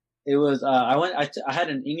remember it was I had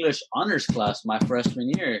an English honors class my freshman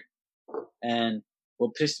year, and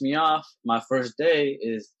what pissed me off my first day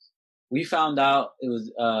is we found out it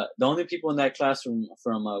was the only people in that class from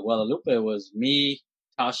Guadalupe was me,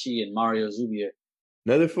 Tashi, and Mario Zubia.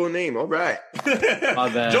 Another full name. All right. My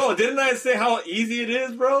bad. Joel, didn't I say how easy it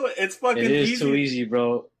is, bro? It's fucking easy. It is too easy,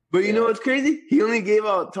 bro. But you know what's crazy? He only gave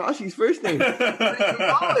out Tashi's first name.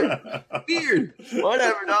 Weird.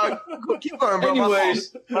 Whatever, dog. Keep going, bro.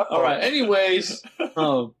 Anyways. All right. Anyways.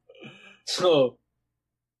 So,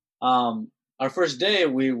 our first day,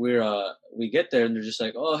 we get there and they're just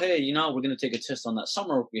like, oh, hey, you know, we're going to take a test on that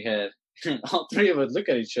summer work we had. All three of us look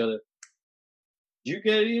at each other. Did you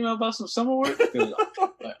get an email about some summer work? Like,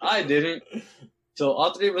 I didn't. So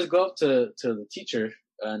all three of us go up to the teacher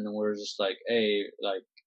and we're just like, hey, like,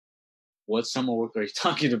 what summer work are you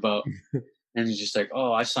talking about? And he's just like,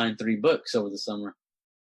 oh, I signed 3 books over the summer.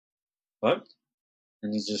 What?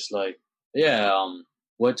 And he's just like, yeah,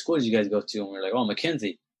 what school did you guys go to? And we're like, oh,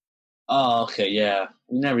 Mackenzie. Oh, okay, yeah.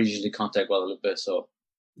 We never usually contact Guadalupe, so.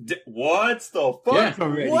 What the fuck?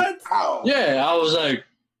 Yeah. What? Ow. Yeah, I was like,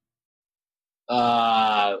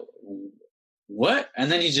 what? And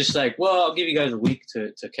then he's just like, well, I'll give you guys a week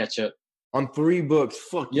to catch up. On 3 books.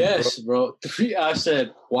 Fuck yes, you, bro. 3. I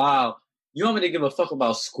said, wow. You want me to give a fuck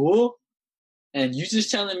about school? And you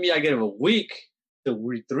just telling me I get a week to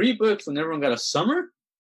read 3 books when everyone got a summer?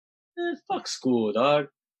 Fuck school, dog.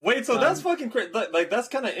 Wait, so that's fucking crazy. Like, that's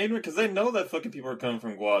kind of ignorant because they know that fucking people are coming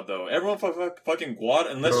from Guad, though. Everyone fucking Guad,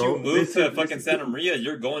 unless you move to fucking Santa Maria,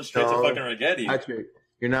 you're going straight to fucking Rigetti. Patrick,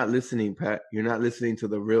 you're not listening, Pat. You're not listening to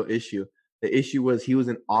the real issue. The issue was he was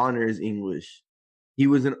in honors English. He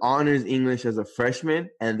was in honors English as a freshman,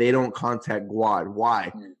 and they don't contact Guad.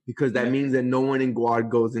 Why? Because that means that no one in Guad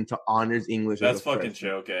goes into honors English. That's as a fucking freshman.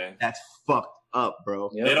 true. Okay. That's fucked up, bro.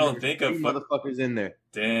 Yep. They don't think of motherfuckers in there.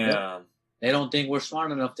 Damn. Yep. They don't think we're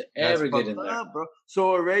smart enough to ever get in there, bro. So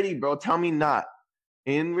already, bro, tell me not.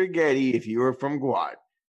 In Rigetti, if you were from Guad,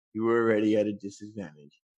 you were already at a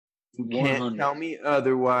disadvantage. You can't tell me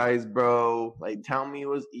otherwise, bro. Like, tell me it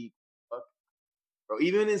was equal. Bro,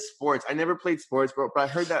 even in sports, I never played sports, bro, but I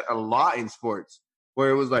heard that a lot in sports, where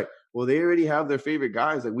it was like, well, they already have their favorite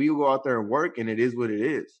guys. Like, we go out there and work, and it is what it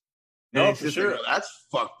is. No, for sure. Like, that's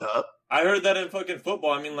fucked up. I heard that in fucking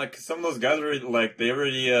football. I mean, like, some of those guys were, like, they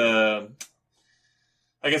already,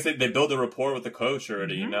 I guess they build a rapport with the coach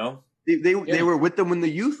already, you know? They were with them in the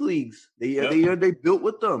youth leagues. They built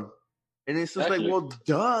with them. And it's just like, well,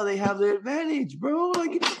 duh, they have the advantage, bro.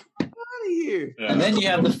 Like, get the fuck out of here. Yeah. And then you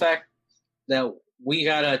have the fact that we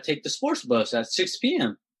gotta take the sports bus at 6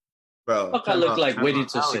 p.m. Bro, fuck, I look like waiting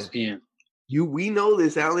till 6 p.m. We know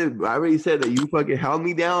this, Alan. I already said that you fucking held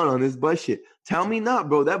me down on this bus shit. Tell me not,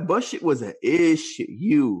 bro. That bus shit was an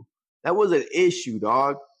issue. That was an issue,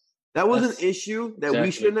 dog. That was an issue that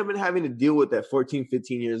we shouldn't have been having to deal with at 14,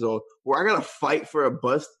 15 years old, where I gotta fight for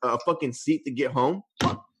a fucking seat to get home.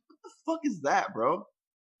 What the fuck is that, bro?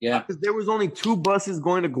 Yeah. Because there was only 2 buses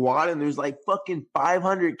going to Guad, and there's like fucking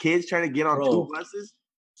 500 kids trying to get on 2 buses.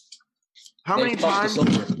 How many times?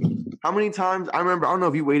 I remember, I don't know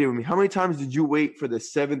if you waited with me. How many times did you wait for the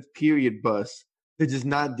 7th period bus to just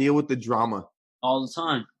not deal with the drama? All the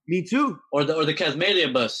time. Me too. Or the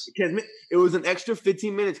Casmalia bus. It was an extra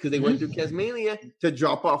 15 minutes because they went through Casmalia to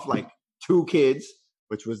drop off like 2 kids,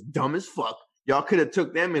 which was dumb as fuck. Y'all could have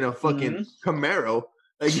took them in a fucking Camaro.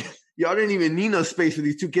 Like, y'all didn't even need no space for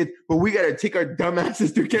these 2 kids, but we got to take our dumb asses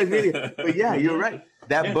through Casmalia. But yeah, you're right.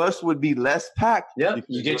 That bus would be less packed. Yep,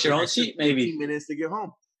 you get your own seat maybe. 15 minutes to get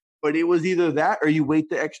home. But it was either that or you wait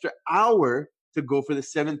the extra hour to go for the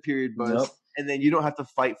 7th period bus, and then you don't have to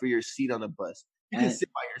fight for your seat on the bus. You can sit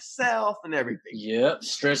by yourself and everything. Yep,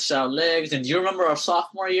 stretched out legs. And do you remember our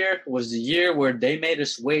sophomore year was the year where they made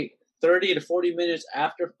us wait 30 to 40 minutes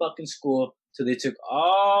after fucking school till they took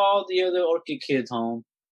all the other Orchid kids home.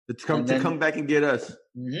 To come back and get us.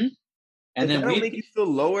 Mm-hmm. And then we make you feel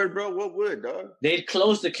lowered, bro. What would, dog? They'd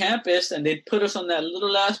close the campus and they'd put us on that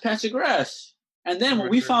little last patch of grass. And then when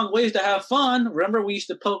we found ways to have fun, remember we used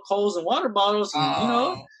to poke holes in water bottles and,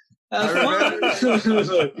 have fun.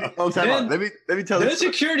 Let me tell you. Then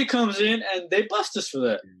security comes in and they bust us for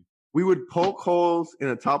that. We would poke holes in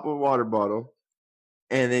the top of a water bottle,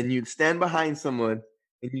 and then you'd stand behind someone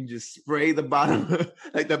and you just spray the bottom,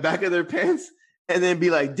 like the back of their pants, and then be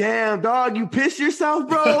like, "Damn, dog, you pissed yourself,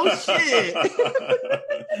 bro? Shit."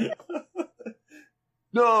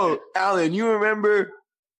 No, Alan, you remember?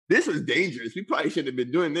 This was dangerous. We probably shouldn't have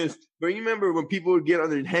been doing this. But you remember when people would get on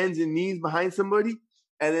their hands and knees behind somebody,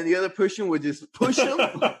 and then the other person would just push them?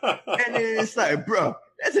 And then it's like, bro,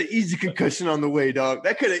 that's an easy concussion on the way, dog.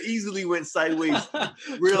 That could have easily went sideways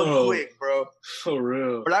real quick, bro. For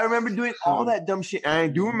real. But I remember doing all that dumb shit. And I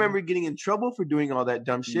do remember getting in trouble for doing all that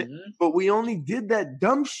dumb shit. But we only did that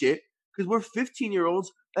dumb shit because we're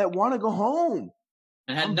 15-year-olds that want to go home.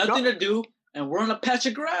 And had nothing to do. And we're on a patch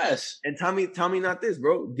of grass. And tell me not this,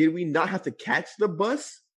 bro. Did we not have to catch the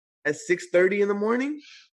bus at 6:30 in the morning?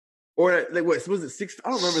 Or like what was it 6? I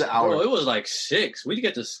don't remember the hour. Bro, it was like 6. We'd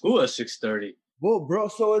get to school at 6:30. Well, bro,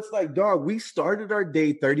 so it's like, dog, we started our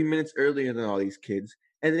day 30 minutes earlier than all these kids,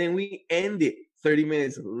 and then we end it 30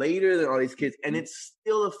 minutes later than all these kids, and it's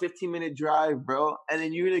still a 15-minute drive, bro. And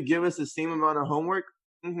then you're gonna give us the same amount of homework?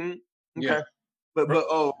 Okay. Yeah. But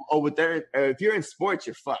with there, if you're in sports,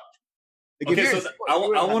 you're fucked. Like, okay, so I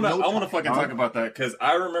want to fucking talk about that because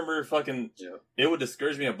I remember fucking it would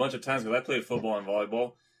discourage me a bunch of times because I played football and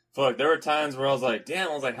volleyball. Fuck, there were times where I was like, damn,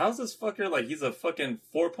 how's this fucker, like, he's a fucking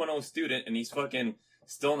 4.0 student and he's fucking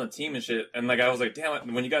still on the team and shit. And like, I was like,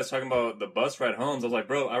 damn, when you guys talking about the bus ride homes, I was like,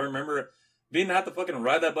 bro, I remember being to have to fucking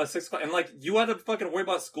ride that bus 6 o'clock and like, you had to fucking worry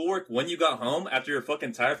about schoolwork when you got home after you're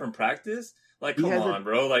fucking tired from practice. Like, come on,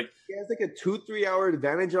 bro. Like, he has like a 2-3 hour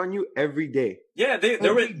advantage on you every day. Yeah, they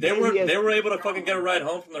were able to fucking get a ride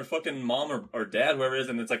home from their fucking mom or dad, whoever it is,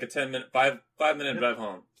 and it's like a 5-minute drive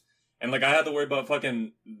home. And like I had to worry about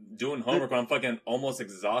fucking doing homework when I'm fucking almost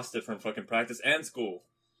exhausted from fucking practice and school.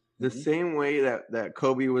 The same way that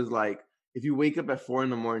Kobe was like, if you wake up at 4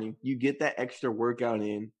 a.m, you get that extra workout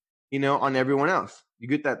in, on everyone else. You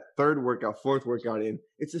get that 3rd workout, 4th workout in.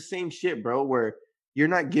 It's the same shit, bro, where you're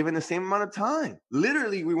not given the same amount of time.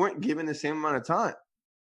 Literally, we weren't given the same amount of time.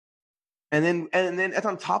 And then that's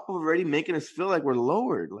on top of already making us feel like we're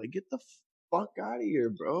lowered. Like, get the fuck out of here,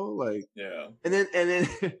 bro. Like, yeah. And then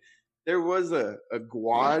there was a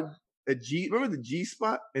Guad, remember the G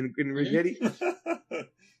spot in Rigetti?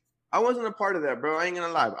 I wasn't a part of that, bro. I ain't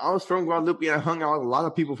gonna lie. I was from Guadalupe and I hung out with a lot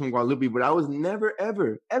of people from Guadalupe, but I was never,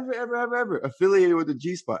 ever affiliated with the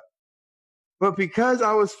G spot. But because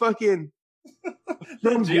I was fucking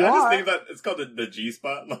I just think that it's called the G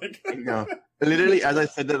spot. Like, no, literally, as I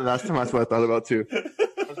said that the last time, that's what I thought about too.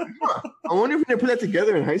 I wonder if they put that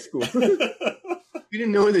together in high school. You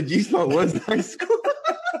didn't know where the G spot was in high school.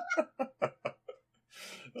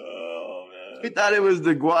 Oh man, we thought it was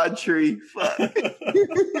the Guad tree. Fuck.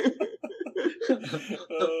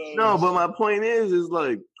 No, but my point is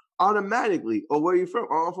like automatically. Oh, where are you from?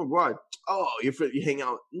 Oh, I'm from Guad. Oh, you hang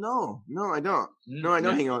out? No, I don't. No, I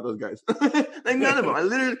don't hang out with those guys. Like none of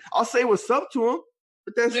them. I'll say what's up to them,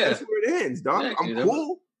 but that's where it ends, dog. Yeah, I'm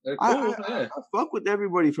cool. They're cool. I fuck with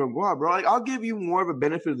everybody from Guad, bro. Like, I'll give you more of a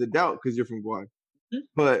benefit of the doubt because you're from Guad.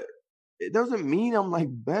 But it doesn't mean I'm like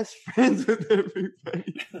best friends with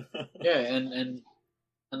everybody. Yeah, and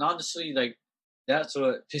honestly, like that's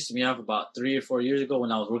what pissed me off about 3 or 4 years ago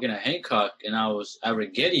when I was working at Hancock and I was at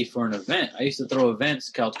Rigetti for an event. I used to throw events,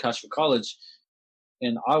 Couch for College,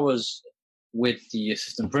 and I was with the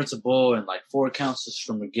assistant principal and like 4 counselors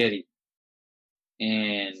from Rigetti.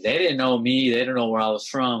 And they didn't know me. They didn't know where I was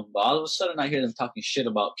from. But all of a sudden, I hear them talking shit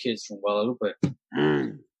about kids from Guadalupe.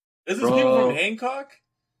 Is this people from Hancock?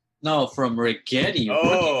 No, from Rigetti.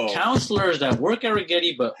 Oh. Counselors that work at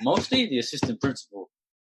Rigetti, but mostly the assistant principal.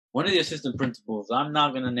 One of the assistant principals. I'm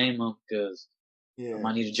not going to name him because I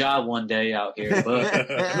might need a job one day out here.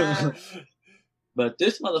 But but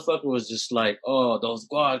this motherfucker was just like, oh, those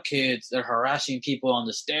Guad kids, they're harassing people on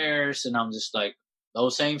the stairs. And I'm just like,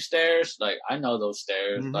 those same stairs? Like, I know those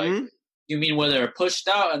stairs. Mm-hmm. Like, you mean where they're pushed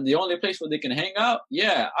out and the only place where they can hang out?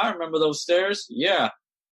 Yeah, I remember those stairs. Yeah.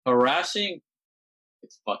 Harassing?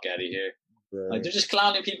 Get the fuck out of here. Right. Like, they're just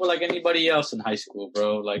clowning people like anybody else in high school,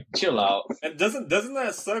 bro. Like, chill out. And doesn't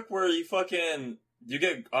that suck where you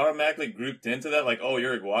get automatically grouped into that? Like, oh,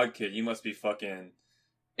 you're a Guad kid. You must be fucking...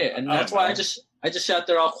 Yeah, and that's why I just sat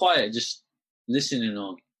there all quiet, just listening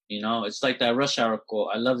on. You know, it's like that Rush Hour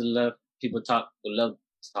quote. I love to let people talk, but love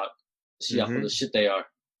to talk. See how full of shit they are.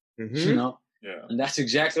 Mm-hmm. You know? Yeah. And that's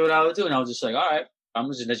exactly what I was doing. I was just like, all right, I'm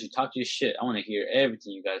just gonna let you talk your shit. I want to hear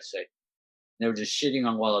everything you guys say. And they were just shitting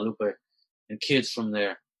on Guadalupe and kids from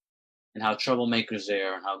there and how troublemakers they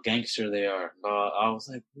are and how gangster they are. I was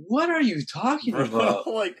like, what are you talking about?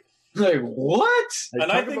 Like what? And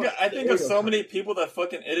I think of so many people that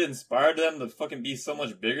fucking it inspired them to fucking be so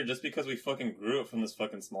much bigger just because we fucking grew up from this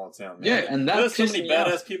fucking small town. Man. Yeah, and there's so many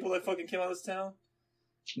badass people that fucking came out of this town.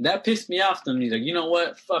 That pissed me off to me. Like, you know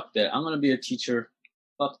what? Fuck that. I'm gonna be a teacher.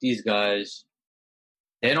 Fuck these guys.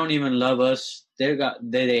 They don't even love us. They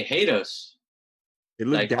hate us. They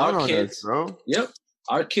look down on us, bro. Yep.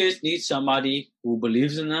 Our kids need somebody who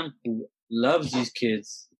believes in them, who loves these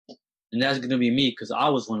kids. And that's gonna be me, because I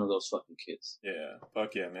was one of those fucking kids. Yeah,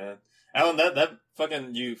 fuck yeah, man. Alan, that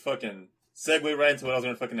fucking you fucking segue right into what I was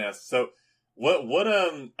gonna fucking ask. So, what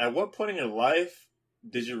at what point in your life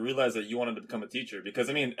did you realize that you wanted to become a teacher? Because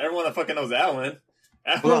I mean, everyone that fucking knows Alan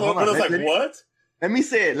was like, what? Let me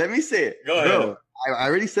say it. Go ahead. Bro, I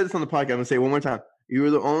already said this on the podcast. I'm gonna say it one more time. You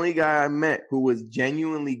were the only guy I met who was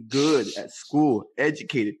genuinely good at school,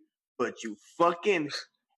 educated, but you fucking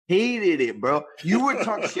hated it, bro. You would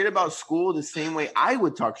talk shit about school the same way I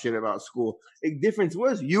would talk shit about school. The difference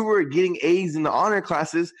was you were getting A's in the honor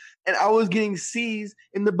classes and I was getting C's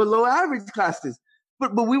in the below average classes.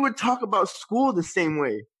 But we would talk about school the same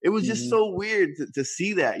way. It was just so weird to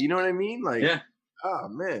see that. You know what I mean? Like, yeah. Oh,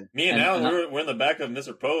 man. Me and Alan, we're in the back of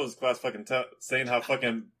Mr. Poe's class fucking saying how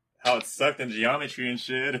it sucked in geometry and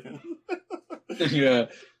shit. Yeah.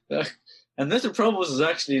 And Mr. Provost is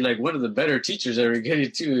actually like one of the better teachers I ever getting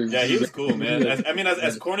too. Yeah, he was cool, man.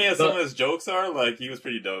 As corny as some of his jokes are, like, he was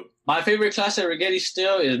pretty dope. My favorite class at Rigetti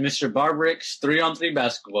still is Mr. Barbrick's 3-on-3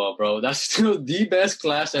 basketball, bro. That's still the best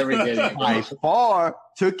class ever getting. By far,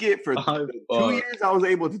 took it for 2 years. I was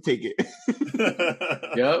able to take it.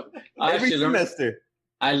 Yep. Every semester.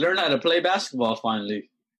 I learned how to play basketball finally,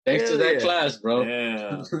 thanks to that class, bro.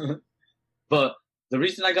 Yeah. But the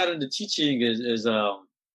reason I got into teaching is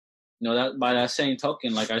you know, that by that same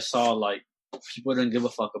token, like I saw, like people didn't give a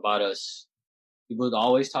fuck about us. People were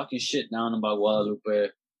always talking shit down about Guadalupe.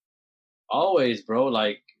 Always, bro.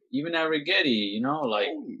 Like even at Rigetti, you know, like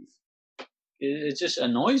it just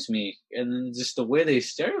annoys me, and then just the way they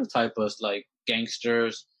stereotype us, like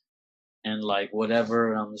gangsters and like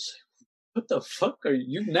whatever. I'm just like, what the fuck are you?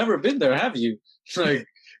 You've never been there, have you? Like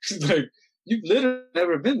you've literally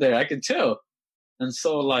never been there. I can tell. And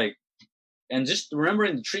so like. And just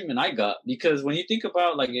remembering the treatment I got, because when you think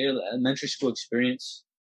about like elementary school experience,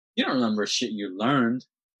 you don't remember shit you learned,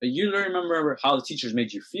 but you remember how the teachers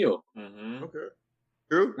made you feel. Mm-hmm. Okay,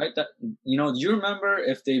 true. Right? That, you know, you remember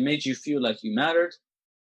if they made you feel like you mattered,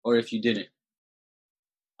 or if you didn't.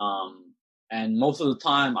 And most of the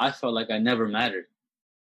time, I felt like I never mattered.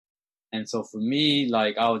 And so for me,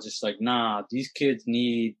 like I was just like, nah, these kids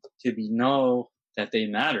need to know that they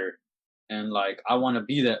matter. And, like, I want to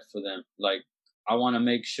be that for them. Like, I want to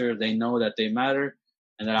make sure they know that they matter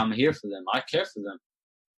and that I'm here for them. I care for them,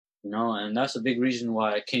 you know, and that's a big reason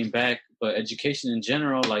why I came back. But education in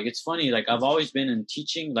general, like, it's funny. Like, I've always been in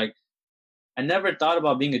teaching. Like, I never thought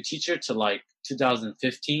about being a teacher till, like,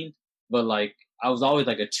 2015. But, like, I was always,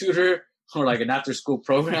 like, a tutor or, like, an after-school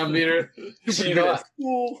program leader. You know,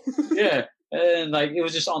 yeah. And, like, it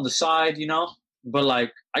was just on the side, you know. But,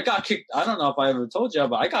 like, I got kicked. I don't know if I ever told you,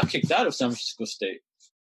 but I got kicked out of San Francisco State.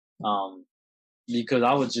 Because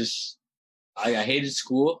I was just I hated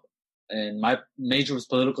school, and my major was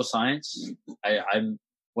political science.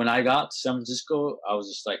 When I got to San Francisco, I was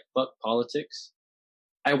just like, fuck politics.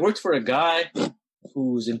 I worked for a guy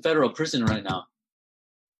who's in federal prison right now.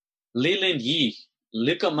 Leland Yee.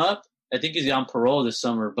 Look him up. I think he's on parole this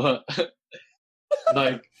summer, but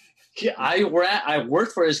like I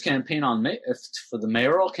worked for his campaign for the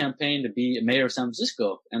mayoral campaign to be mayor of San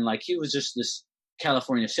Francisco, and like he was just this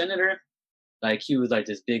California senator. Like he was like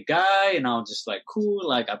this big guy, and I was just like, cool.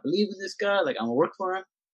 Like I believe in this guy. Like I'm gonna work for him.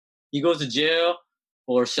 He goes to jail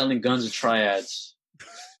for selling guns to triads.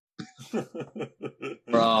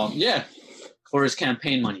 For his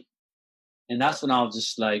campaign money. And that's when I was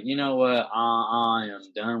just like, you know what? I am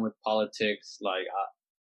done with politics. Like,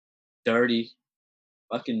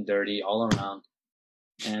 fucking dirty all around.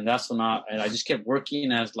 And that's when I just kept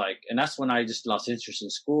working and that's when I just lost interest in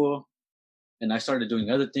school. And I started doing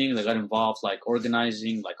other things. I got involved, like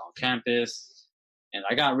organizing, like on campus. And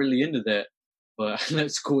I got really into that. But I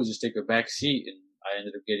let school just take a back seat, and I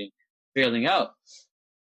ended up failing out.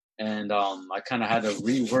 And I kind of had to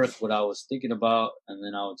rework what I was thinking about. And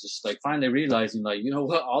then I was just like finally realizing, like, you know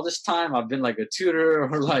what, all this time I've been like a tutor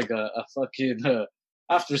or like a fucking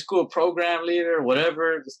after school program leader, or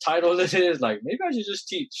whatever this title it is. Like, maybe I should just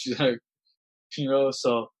teach, like, you know.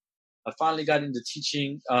 So I finally got into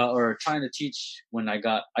teaching or trying to teach when I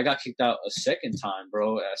got kicked out a second time,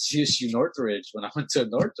 bro, at CSU Northridge when I went to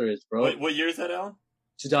Northridge, bro. What year is that, Alan?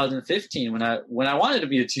 2015 when I wanted to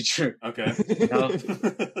be a teacher. Okay. You know?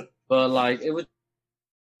 But like it was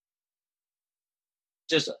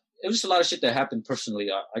just a lot of shit that happened personally.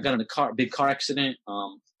 I got in a big car accident.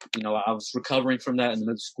 You know, I was recovering from that in the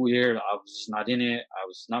middle of the school year. I was just not in it. I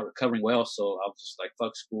was not recovering well, so I was just like,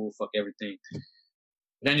 fuck school, fuck everything.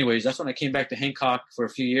 But anyways, that's when I came back to Hancock for a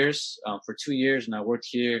few years, for 2 years, and I worked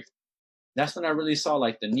here. That's when I really saw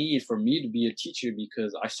like the need for me to be a teacher,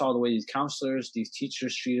 because I saw the way these counselors, these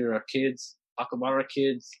teachers treated our kids, talk about our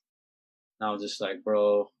kids. And I was just like,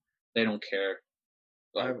 bro, they don't care.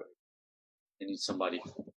 Like, they need somebody.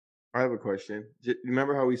 I have a question.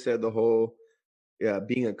 Remember how we said the whole,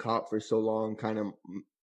 being a cop for so long, kind of,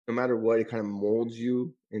 no matter what, it kind of molds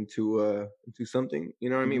you into something. You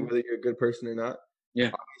know what I mean? Whether you're a good person or not. Yeah.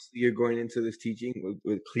 Obviously, you're going into this teaching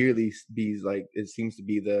with clearly these, like, it seems to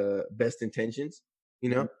be the best intentions, you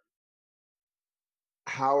know?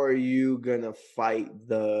 How are you going to fight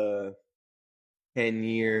the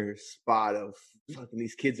 10-year spot of fucking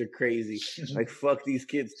these kids are crazy? Like, fuck these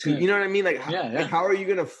kids too. You know what I mean? Like, how are you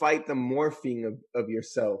going to fight the morphing of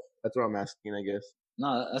yourself? That's what I'm asking, I guess.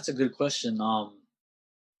 No, that's a good question. And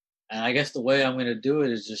I guess the way I'm going to do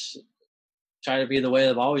it is just try to be the way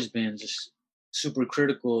I've always been, just super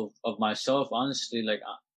critical of myself, honestly. Like,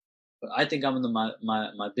 I think I'm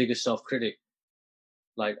my biggest self-critic.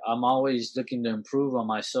 Like, I'm always looking to improve on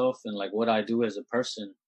myself and like what I do as a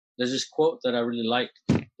person. There's this quote that I really liked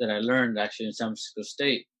that I learned actually in San Francisco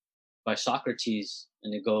State by Socrates,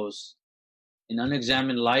 and it goes, "An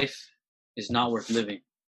unexamined life is not worth living."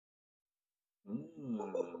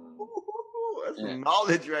 That's some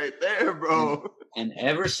knowledge right there, bro. And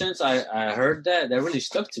ever since I heard that really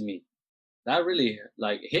stuck to me. That really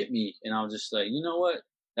like hit me, and I was just like, you know what?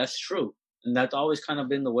 That's true. And that's always kind of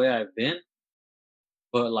been the way I've been.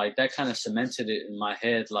 But like that kind of cemented it in my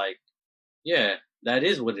head, like, yeah, that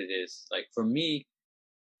is what it is. Like for me,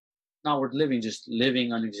 not worth living, just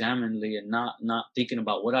living unexaminedly and not thinking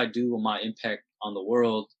about what I do and my impact on the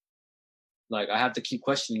world. Like I have to keep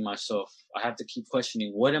questioning myself. I have to keep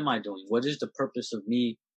questioning, what am I doing? What is the purpose of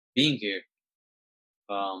me being here?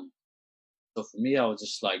 So for me, I was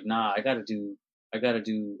just like, nah, I gotta do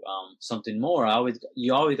something more.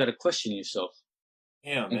 You always gotta question yourself.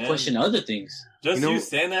 Yeah, and man. Question other things. Just you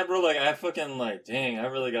saying that, bro, like I fucking like, dang, I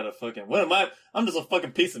really gotta fucking, what am I? I'm just a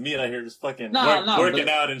fucking piece of meat out here just fucking working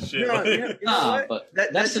out and shit. But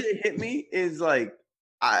that shit hit me is like,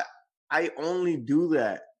 I only do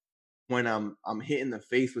that when I'm hit in the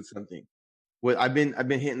face with something. I've been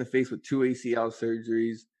hit in the face with 2 ACL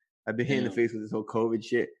surgeries. I've been hit in the face with this whole COVID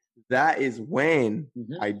shit. That is when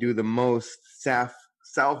I do the most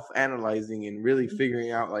self-analyzing and really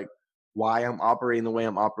figuring out like why I'm operating the way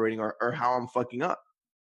I'm operating or how I'm fucking up.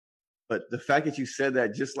 But the fact that you said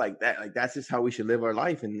that just like that, like that's just how we should live our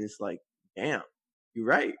life. And it's like, damn, you're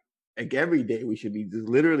right. Like every day we should be just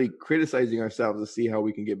literally criticizing ourselves to see how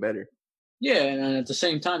we can get better. Yeah, and at the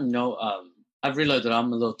same time, you know, I've realized that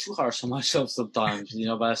I'm a little too harsh on myself sometimes, you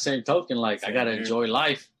know, by the same token, like I gotta enjoy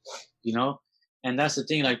life, you know? And that's the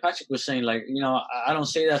thing, like Patrick was saying, like, you know, I don't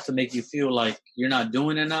say that to make you feel like you're not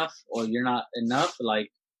doing enough or you're not enough.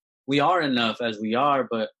 Like, we are enough as we are,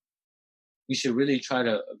 but we should really try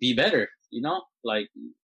to be better, You know, like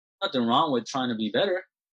nothing wrong with trying to be better.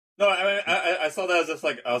 No, I mean, I saw that as just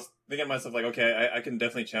like, I was thinking to myself, like, okay, I can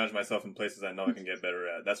definitely challenge myself in places I know I can get better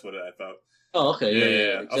at. That's what I thought. Oh, okay.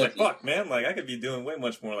 Yeah. Exactly. I was like, fuck, man, like, I could be doing way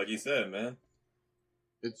much more, like you said, man.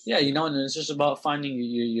 Yeah, you know, and it's just about finding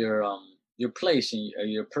your place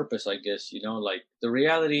and your purpose, I guess, you know, like, the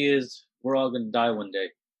reality is we're all going to die one day.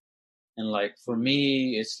 And, like, for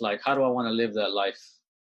me, it's like, how do I want to live that life?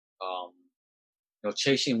 You know,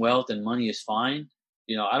 chasing wealth and money is fine.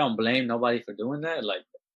 You know, I don't blame nobody for doing that. Like,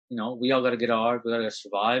 you know, we all got to get ours, we got to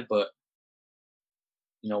survive. But,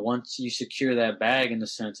 you know, once you secure that bag, in a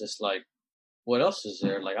sense, it's like, what else is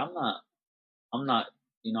there? Like, I'm not,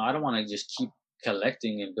 you know, I don't want to just keep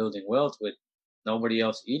collecting and building wealth with nobody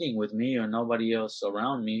else eating with me or nobody else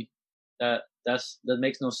around me. That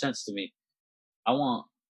makes no sense to me.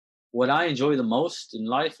 What I enjoy the most in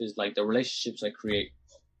life is like the relationships I create,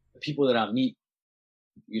 the people that I meet,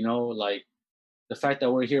 you know, like the fact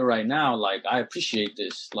that we're here right now, like I appreciate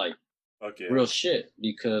this, like real shit,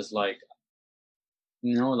 because like,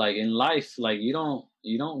 you know, like in life, like you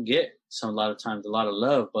don't get a lot of times a lot of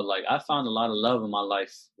love, but like I found a lot of love in my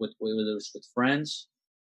life whether it was with friends,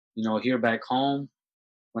 you know, here back home,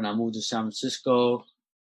 when I moved to San Francisco,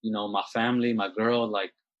 you know, my family, my girl,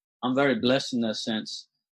 like I'm very blessed in that sense.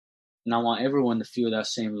 And I want everyone to feel that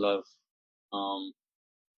same love.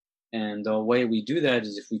 And the way we do that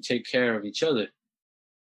is if we take care of each other.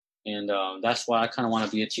 And that's why I kind of want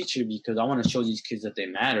to be a teacher, because I want to show these kids that they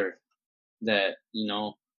matter, that, you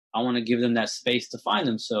know, I want to give them that space to find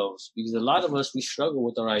themselves, because a lot of us, we struggle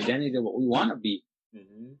with our identity, what we want to be.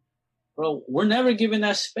 Mm-hmm. Bro, we're never given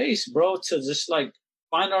that space, bro, to just like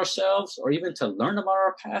find ourselves or even to learn about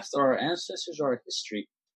our past or our ancestors or our history.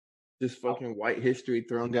 Just fucking white history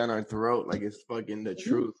thrown down our throat like it's fucking the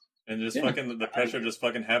truth. And just fucking the pressure of just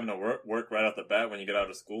fucking having to work right off the bat when you get out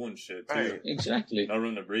of school and shit too. Right. Exactly. No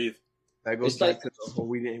room to breathe. That goes back to the whole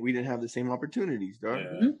we didn't have the same opportunities, dog. Yeah.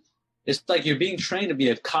 Mm-hmm. It's like you're being trained to be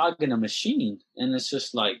a cog in a machine, and it's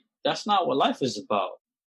just like that's not what life is about.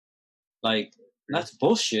 Like that's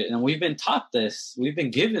bullshit. And we've been taught this. We've been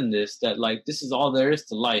given this, that like this is all there is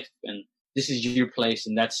to life, and this is your place,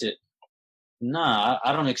 and that's it. Nah,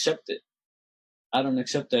 I don't accept it. I don't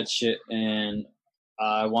accept that shit, and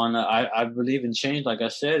I believe in change, like I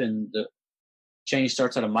said, and the change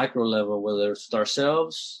starts at a micro level, whether it's with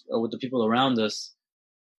ourselves or with the people around us.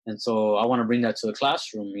 And so I want to bring that to the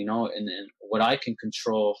classroom, you know, and what I can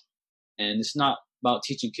control. And it's not about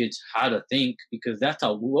teaching kids how to think, because that's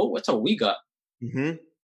how we got. Mm-hmm.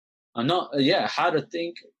 How to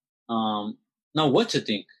think. Not what to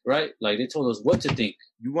think, right? Like they told us what to think.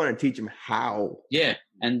 You want to teach them how. Yeah,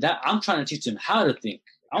 and that I'm trying to teach them how to think.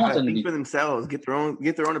 I want them to think for themselves, get their own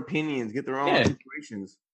opinions, get their own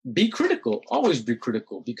situations. Be critical. Always be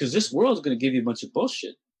critical, because this world is going to give you a bunch of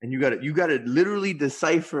bullshit. And you gotta literally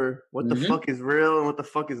decipher what the fuck is real and what the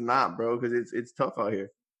fuck is not, bro. Because it's tough out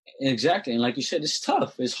here. Exactly, and like you said, it's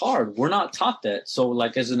tough. It's hard. We're not taught that. So,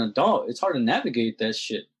 like as an adult, it's hard to navigate that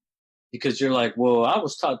shit, because you're like, well, I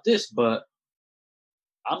was taught this, but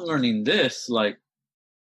I'm learning this, like,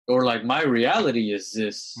 or like my reality is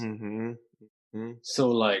this. Mm-hmm. Mm-hmm. So,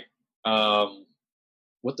 like,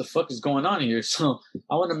 what the fuck is going on here? So,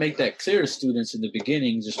 I want to make that clear to students in the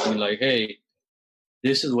beginning. Just be like, hey,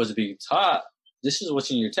 this is what's being taught. This is what's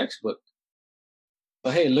in your textbook.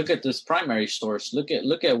 But hey, look at this primary source. Look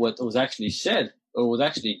at what was actually said or was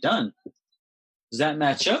actually done. Does that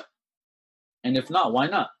match up? And if not, why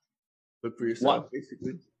not? Look for yourself,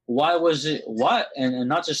 basically. Why was it? Why? And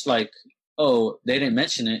not just like, oh, they didn't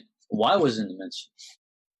mention it. Why wasn't it mentioned?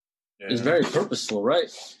 Yeah. It's very purposeful, right?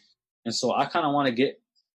 And so I kind of want to get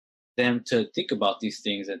them to think about these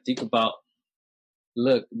things and think about,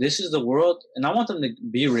 look, this is the world, and I want them to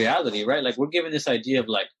be reality, right? Like we're given this idea of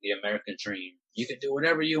like the American dream. You can do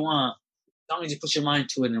whatever you want as long as you put your mind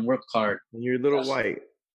to it and work hard. And you're a little white.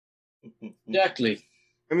 Exactly.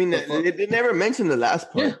 I mean, they never mentioned the last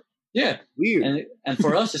part. Yeah. Weird. And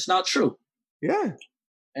for us, it's not true. Yeah.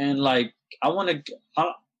 And like, I want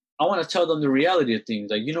to tell them the reality of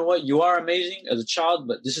things. Like, you know what? You are amazing as a child,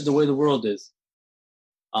 but this is the way the world is.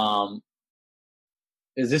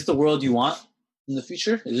 Is this the world you want in the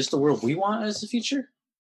future? Is this the world we want as the future?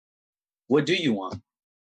 What do you want?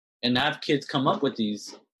 And have kids come up with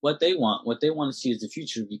what they want to see as the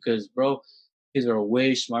future, because, bro, kids are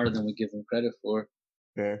way smarter than we give them credit for.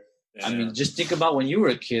 Yeah. I mean, just think about when you were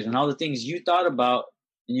a kid and all the things you thought about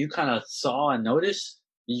and you kind of saw and noticed,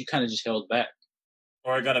 and you kind of just held back.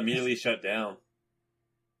 Or I got immediately shut down.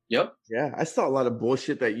 Yep. Yeah, I saw a lot of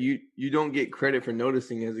bullshit that you don't get credit for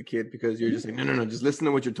noticing as a kid, because you're just like, no, just listen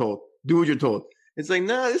to what you're told. Do what you're told. It's like,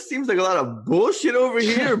 nah, this seems like a lot of bullshit over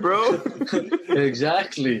here, bro.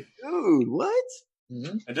 Exactly. Dude, what?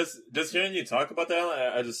 Mm-hmm. And just hearing you talk about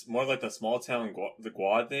that, I just more like the small town, the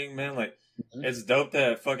Guad thing, man. Like, it's dope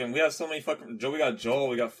that fucking we have so many fucking Joe. We got Joel.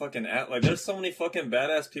 We got fucking like. There's so many fucking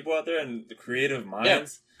badass people out there and the creative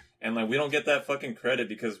minds, and like we don't get that fucking credit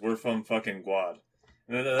because we're from fucking Guad.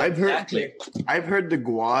 I've heard the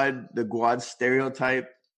Guad stereotype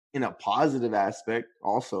in a positive aspect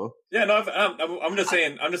also. Yeah, no, I'm just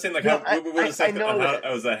saying like how we were just like how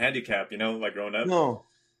I was a handicap, you know, like growing up. No.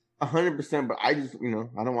 100%, but I just, I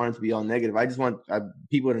don't want it to be all negative. I just want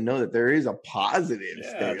people to know that there is a positive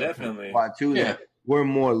stereotype definitely. Too, that we're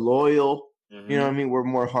more loyal. You know what I mean? We're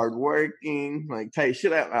more hardworking, like tight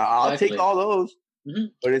shit. I'll take all those.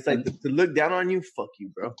 But it's like to look down on you, fuck you,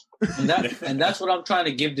 bro. And that's what I'm trying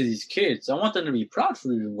to give to these kids. I want them to be proud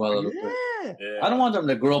for you a little bit. I don't want them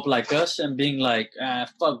to grow up like us and being like,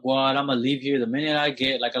 fuck what, I'm gonna leave here the minute I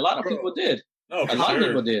get. Like a lot of people did. No, a lot of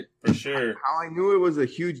people did. For sure. How I knew it was a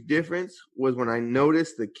huge difference was when I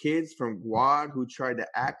noticed the kids from Guad who tried to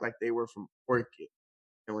act like they were from Orchid.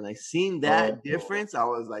 And when I seen that difference, I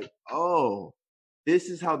was like, oh, this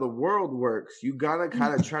is how the world works. You gotta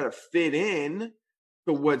kind of try to fit in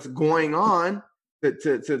to what's going on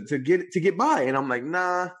to get by. And I'm like,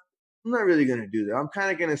 nah, I'm not really gonna do that. I'm kind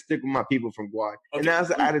of gonna stick with my people from Guad. Okay. And that's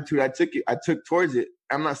the attitude I took towards it.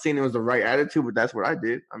 I'm not saying it was the right attitude, but that's what I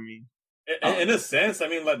did. I mean, in a sense, I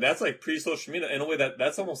mean, like that's like pre-social media. In a way,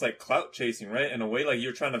 that's almost like clout chasing, right? In a way, like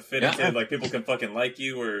you're trying to fit into, like people can fucking like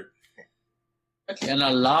you, or. And a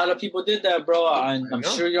lot of people did that, bro. I'm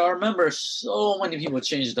sure y'all remember. So many people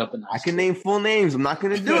changed up in high school. I can name full names. I'm not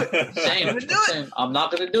gonna do it. Same. I'm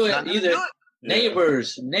not gonna do it either.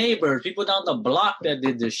 Neighbors, people down the block that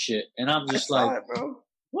did this shit, and I'm just like, bro.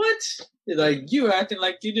 What? Like, you acting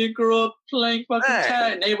like you didn't grow up playing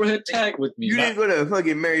fucking neighborhood tag with me. You didn't go to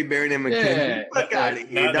fucking Mary Barron and McKenzie. Fuck out of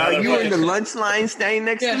here, dog. You were in the lunch line standing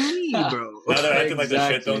next to me, bro. Now they're acting like the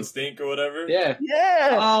shit don't stink or whatever. Yeah.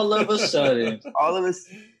 All of a sudden.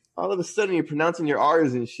 all of a sudden you're pronouncing your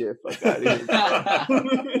R's and shit. Fuck out of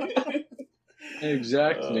here.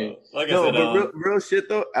 Exactly. Like I said, but real shit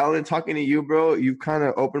though, Alan, talking to you, bro, you've kind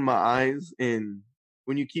of opened my eyes in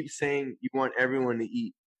when you keep saying you want everyone to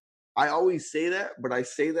eat. I always say that, but I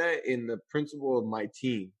say that in the principle of my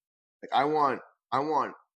team. Like I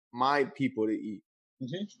want my people to eat.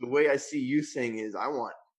 The way I see you saying is I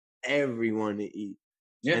want everyone to eat.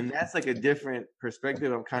 And that's like a different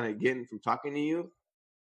perspective I'm kind of getting from talking to you.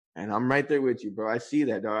 And I'm right there with you, bro. I see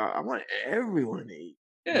that, dog. I want everyone to eat.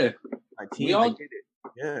 Yeah. My team, I get it.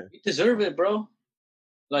 Yeah. We deserve it, bro.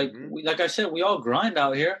 Like like I said, we all grind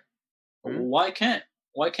out here. Why can't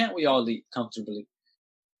we all eat comfortably?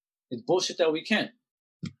 It's bullshit that we can't.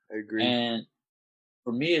 I agree. And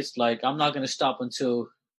for me, it's like I'm not gonna stop until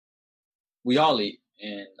we all eat.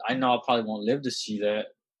 And I know I probably won't live to see that,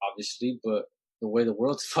 obviously, but the way the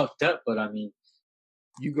world's fucked up. But I mean,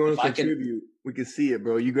 you're going to contribute. We can see it,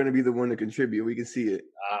 bro. You're going to be the one to contribute. We can see it.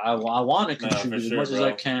 I want to contribute as much as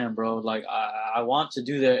I can, bro. Like I want to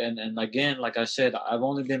do that. And again, like I said, I've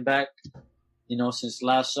only been back, since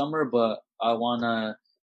last summer, but I want to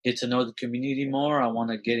get to know the community more. I want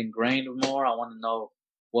to get ingrained more. I want to know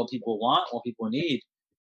what people want, what people need.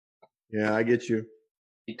 Yeah, I get you.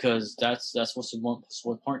 Because that's what's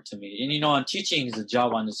important to me. And teaching is a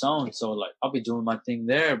job on its own. So like I'll be doing my thing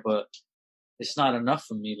there, but it's not enough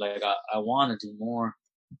for me. Like I want to do more.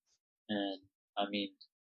 And I mean,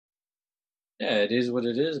 it is what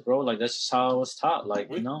it is, bro. Like that's just how I was taught. Like,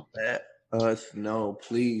 no,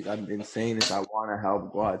 please. I've been saying this. I want to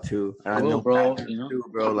help Guad too. And I know, bro. Too,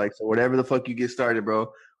 bro. Like, so whatever the fuck you get started,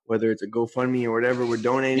 bro. Whether it's a GoFundMe or whatever we're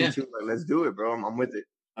donating to, like, let's do it, bro. I'm with it.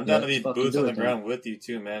 I'm down to be boots on the ground with you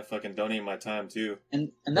too, man. Fucking donate my time too.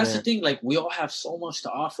 And that's the thing. Like, we all have so much to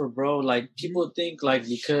offer, bro. Like, people think like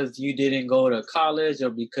because you didn't go to college or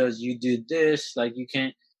because you did this, like you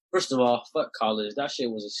can't. First of all, fuck college. That shit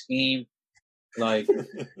was a scheme. Like,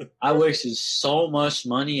 I wasted so much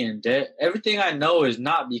money in debt. Everything I know is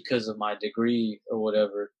not because of my degree or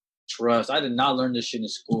whatever. Trust. I did not learn this shit in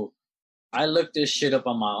school. I looked this shit up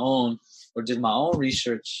on my own or did my own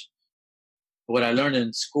research. What I learned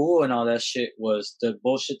in school and all that shit was the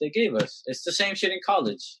bullshit they gave us. It's the same shit in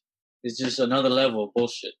college. It's just another level of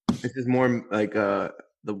bullshit. This is more like the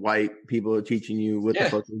white people are teaching you what the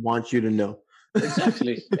fuck they want you to know.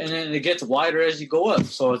 Exactly. And then it gets wider as you go up.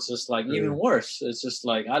 So it's just like even worse. It's just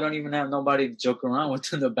like I don't even have nobody to joke around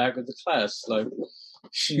with in the back of the class. Like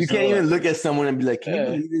you can't even look at someone and be like, can you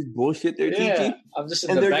believe this bullshit they're teaching? I'm just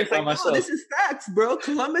in the back by myself. Oh, this is facts, bro.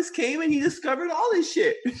 Columbus came and he discovered all this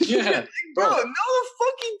shit. Yeah. Like, bro, no, the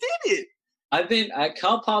fuck he did it. I've been at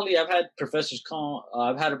Cal Poly. I've had a professor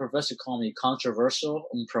call me controversial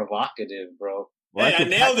and provocative, bro. Well, hey, I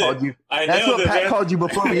nailed it. That's what Pat called you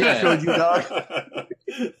before we showed you, dog.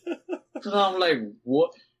 So I'm like,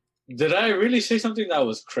 what? Did I really say something that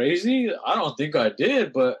was crazy? I don't think I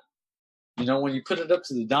did, but you know, when you put it up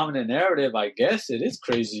to the dominant narrative, I guess it is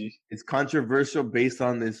crazy. It's controversial based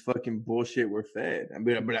on this fucking bullshit we're fed. I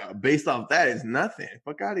mean, but based off that, it's nothing.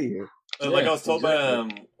 Fuck out of here. Like I was told by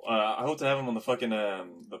I hope to have him on the fucking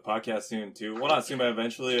the podcast soon too. Well, not soon, but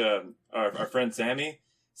eventually. Our friend Sammy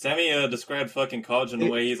described fucking college in the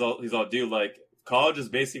way he's all dude. Like college is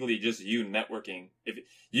basically just you networking. If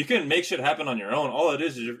you can make shit happen on your own, all it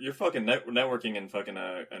is you're fucking networking in fucking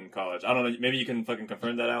in college. I don't know. Maybe you can fucking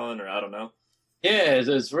confirm that, Alan, or I don't know. Yeah,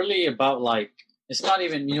 it's really about like it's not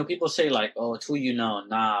even people say like, oh, it's who you know.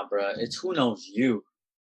 Nah, bro, it's who knows you.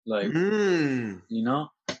 Like you know,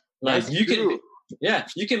 like you can. Yeah,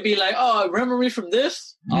 you can be like, "Oh, remember me from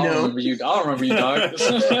this? I'll remember you, dog." Like,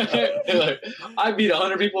 I beat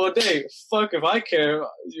 100 people a day. Fuck if I care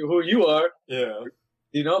who you are. Yeah,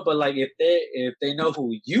 you know. But like, if they know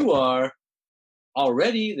who you are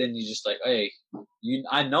already, then you just like, hey,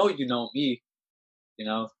 I know you know me, you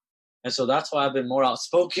know. And so that's why I've been more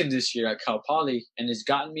outspoken this year at Cal Poly, and it's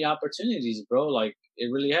gotten me opportunities, bro. Like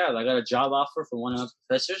it really has. I got a job offer for one of the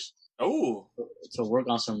professors. Oh, to work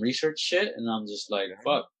on some research shit, and I'm just like,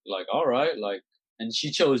 fuck, like, all right, like, and she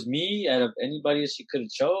chose me out of anybody she could have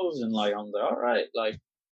chose, and like, I'm like, all right, like,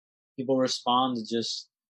 people respond to just,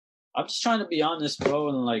 I'm just trying to be honest, bro,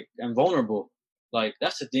 and like, and vulnerable, like,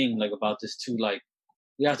 that's the thing, like, about this too, like,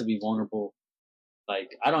 we have to be vulnerable,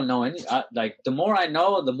 like, I don't know like, the more I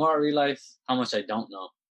know, the more I realize how much I don't know,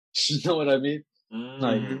 you know what I mean?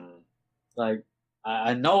 Like,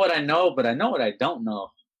 I know what I know, but I know what I don't know.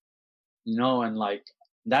 You know, and like,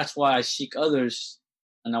 that's why I seek others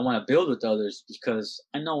and I want to build with others because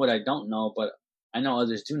I know what I don't know, but I know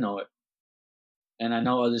others do know it. And I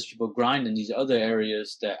know others people grind in these other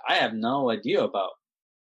areas that I have no idea about.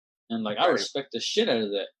 And like, I respect the shit out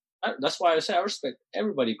of that. That's why I say I respect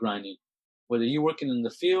everybody grinding, whether you're working in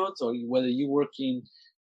the fields or whether you're working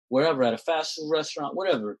wherever at a fast food restaurant,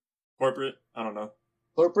 whatever. Corporate, I don't know.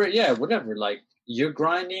 Corporate, yeah, whatever. Like, you're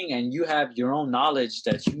grinding and you have your own knowledge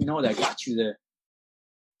that you know that got you there.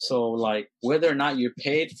 So like whether or not you're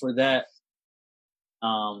paid for that,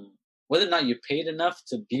 whether or not you're paid enough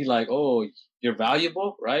to be like, oh, you're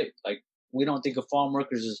valuable, right? Like we don't think of farm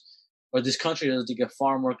workers or this country doesn't think of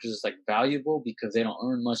farm workers as like valuable because they don't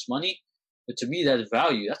earn much money. But to me, that's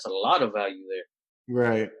value. That's a lot of value there.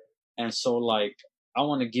 Right. And so like, I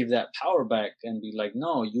want to give that power back and be like,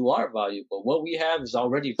 no, you are valuable. What we have is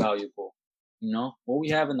already valuable. You know, what we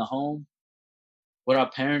have in the home, what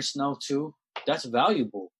our parents know too, that's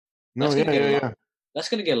valuable. That's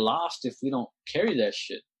gonna get lost if we don't carry that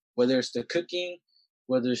shit. Whether it's the cooking,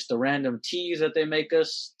 whether it's the random teas that they make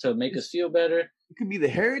us to make us feel better. It could be the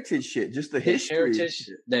heritage shit, just the history.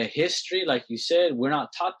 The history, like you said, we're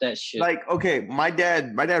not taught that shit. Like, okay, my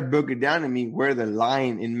dad broke it down to me where the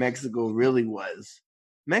line in Mexico really was.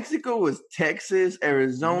 Mexico was Texas,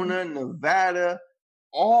 Arizona, Nevada.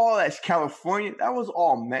 All that's California. That was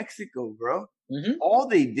all Mexico, bro. Mm-hmm. All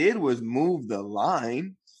they did was move the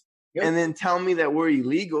line and then tell me that we're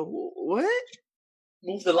illegal. What?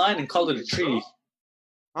 Move the line and call it a treaty.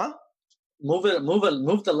 Huh? Move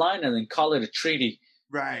the line and then call it a treaty.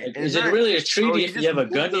 Right. Like, is it really a treaty if you have a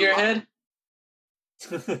gun to your head?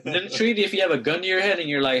 Is it a treaty if you have a gun to your head and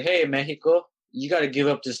you're like, hey, Mexico, you got to give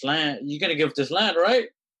up this land. You're going to give up this land, right?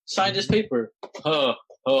 Sign this paper. Oh,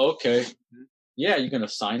 okay. Yeah, you're going to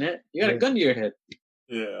sign it. You got a gun to your head.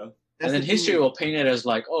 Yeah. And then history will paint it as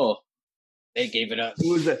like, oh, they gave it up.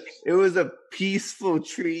 It was a peaceful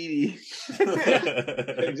treaty.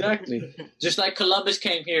 Exactly. Just like Columbus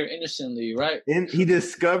came here innocently, right? And he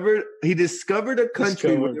discovered a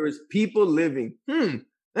country where there was people living.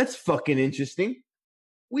 That's fucking interesting.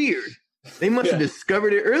 Weird. They must have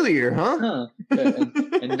discovered it earlier, huh?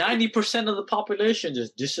 And 90% of the population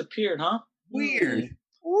just disappeared, huh? Weird.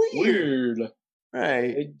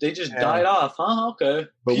 Right. They just died off, huh? Okay.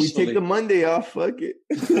 But peacefully. We take the Monday off. Fuck it.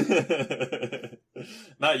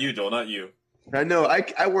 Not you, Joel. Not you. I know.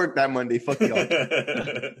 I work that Monday. Fuck y'all.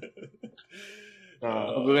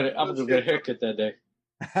 I'm gonna get a haircut that day.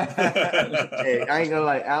 Hey, I ain't gonna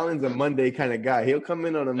lie. Alan's a Monday kind of guy. He'll come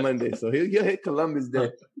in on a Monday, so he'll hit Columbus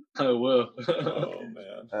Day. I will. Oh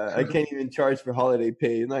man. I can't even charge for holiday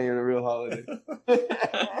pay. It's not even a real holiday.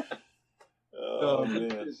 Oh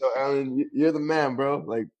man. So Alan, you're the man, bro.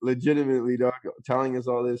 Like legitimately, dog, telling us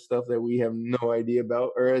all this stuff that we have no idea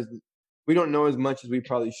about, or as we don't know as much as we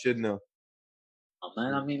probably should know.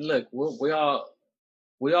 man. I mean, look, we all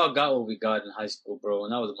got what we got in high school, bro,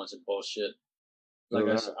 and that was a bunch of bullshit. Like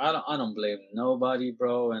I don't blame nobody,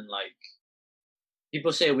 bro. And like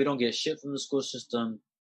people say we don't get shit from the school system.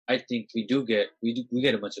 I think we get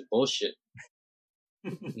a bunch of bullshit.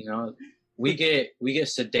 You know, we get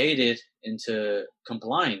sedated into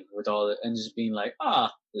complying with all it and just being like,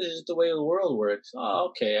 this is the way the world works. Oh,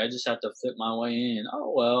 okay, I just have to fit my way in.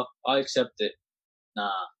 Oh well, I accept it. Nah,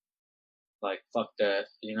 like fuck that.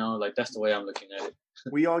 You know, like that's the way I'm looking at it.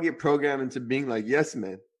 We all get programmed into being like yes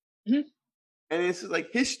men. Mm-hmm. And it's just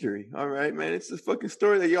like history, all right, man. It's the fucking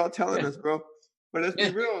story that y'all telling us, bro. But let's be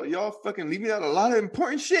real, y'all fucking leaving out a lot of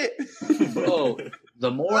important shit, bro.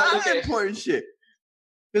 The more I look at important shit,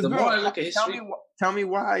 the more I look at history, tell me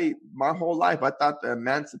why my whole life I thought the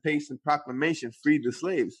Emancipation Proclamation freed the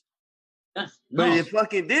slaves, but it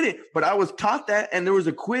fucking didn't. But I was taught that, and there was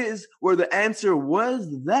a quiz where the answer was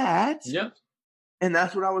that. Yep. And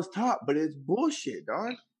that's what I was taught, but it's bullshit,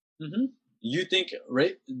 dog. Mm-hmm. You think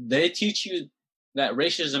they teach you that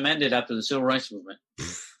racism ended after the Civil Rights Movement?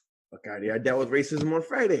 Fuck out of here. I dealt with racism on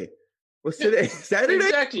Friday. What's today? Saturday?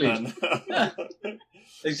 Exactly. Yeah.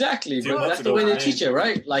 Exactly, bro. That's the way they teach it,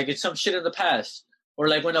 right? Like it's some shit in the past. Or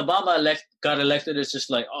like when Obama got elected, it's just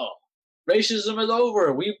like, oh, racism is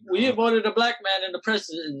over. We voted a black man in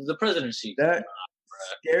the presidency. That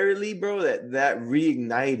scarily, bro, that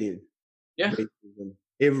reignited racism.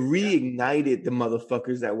 It reignited the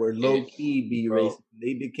motherfuckers that were low-key be racist.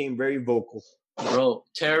 They became very vocal. Bro,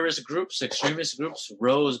 terrorist groups, extremist groups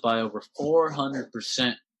rose by over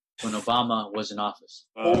 400% when Obama was in office.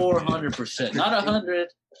 400%. Not 100,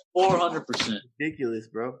 400%. Ridiculous,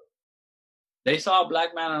 bro. They saw a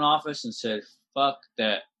black man in office and said, fuck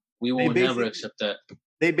that. We will never accept that.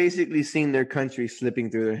 They basically seen their country slipping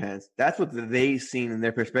through their hands. That's what they seen in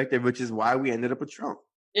their perspective, which is why we ended up with Trump.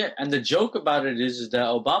 Yeah, and the joke about it is that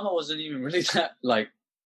Obama wasn't even really that like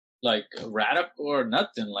radical or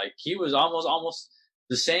nothing. Like he was almost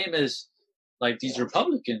the same as like these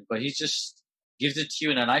Republicans, but he just gives it to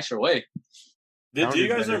you in a nicer way. Do you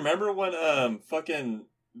guys remember when fucking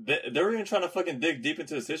they were even trying to fucking dig deep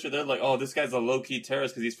into his history? They're like, oh, this guy's a low key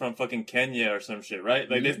terrorist because he's from fucking Kenya or some shit, right?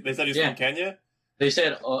 Like they said he's from Kenya. They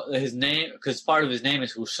said his name because part of his name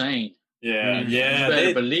is Hussein. Yeah,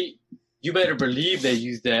 You better believe they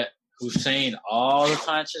used that Hussein all the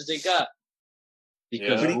conscience they got.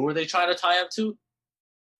 Because who were they trying to tie up to?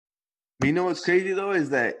 But you know what's crazy, though,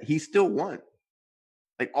 is that he still won.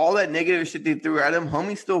 Like, all that negative shit they threw at him,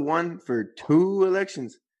 homie still won for 2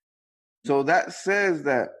 elections. So that says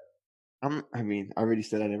that, I already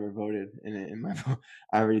said I never voted in my vote.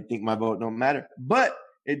 I already think my vote don't matter. But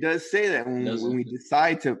it does say that when we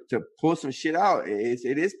decide to pull some shit out,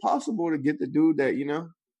 it is possible to get the dude that, you know.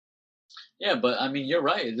 Yeah, but I mean, you're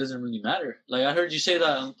right. It doesn't really matter. Like I heard you say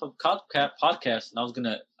that on the podcast, and I was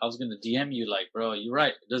gonna DM you, like, bro, you're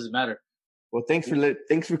right. It doesn't matter. Well, thanks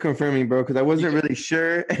for confirming, bro, because I wasn't really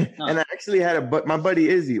sure. No. And I actually had my buddy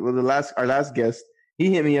Izzy, our last guest.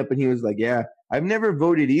 He hit me up and he was like, "Yeah, I've never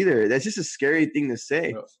voted either." That's just a scary thing to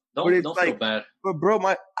say. Bro, don't feel bad. But bro,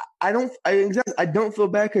 I don't feel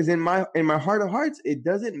bad because in my heart of hearts, it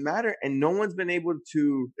doesn't matter, and no one's been able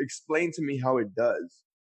to explain to me how it does.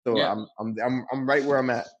 So yeah. I'm right where I'm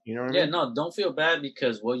at. You know what I mean? Yeah, no, don't feel bad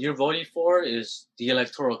because what you're voting for is the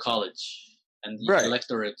Electoral College and the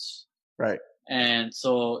electorates. Right. And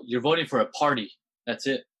so you're voting for a party. That's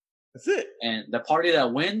it. That's it. And the party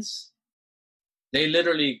that wins, they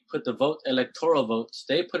literally put the electoral votes.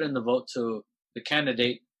 They put in the vote to the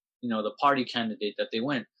candidate, the party candidate that they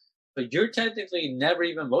win. But you're technically never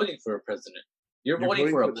even voting for a president. You're voting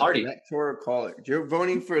for a party. Electoral college. You're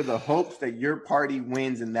voting for the hopes that your party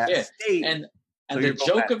wins in that state. And the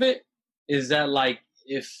joke of it is that, like,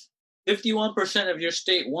 if 51% of your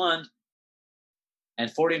state won and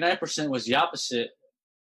 49% was the opposite,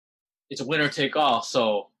 it's a winner take all.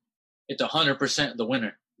 So it's 100% the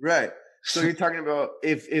winner. Right. So you're talking about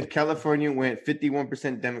if California went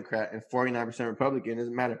 51% Democrat and 49% Republican, it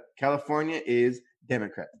doesn't matter. California is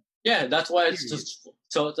Democrat. Yeah, that's why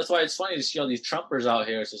that's why it's funny to see all these Trumpers out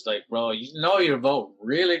here. It's just like, bro, your vote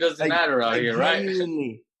really doesn't matter out here, right?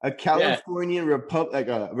 A Californian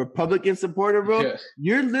Republican supporter, bro. Yeah.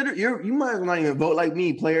 You might as well not even vote like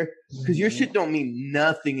me, player, because your shit don't mean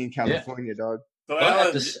nothing in California, dog. So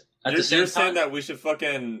Alan, you're saying that we should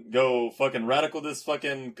fucking go fucking radical this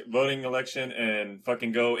fucking voting election and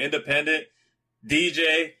fucking go independent,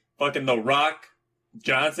 DJ, fucking The Rock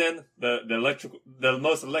Johnson, the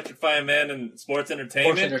most electrifying man in sports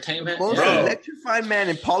entertainment. Most electrifying man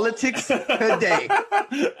in politics today.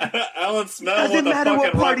 Alan Smell. Doesn't matter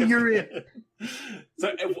what party you're in.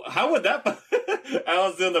 So how would that?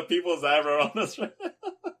 Alan's doing the people's eyebrow on us right now.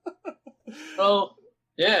 Oh,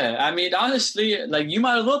 yeah. I mean, honestly, like you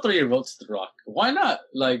might as well throw your votes to the Rock. Why not?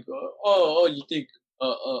 Like, you think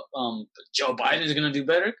Joe Biden is gonna do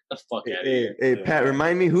better? Get the fuck out of here. Hey, Pat,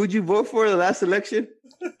 remind me, who'd you vote for the last election?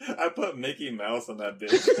 I put Mickey Mouse on that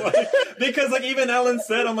bitch. Because even Alan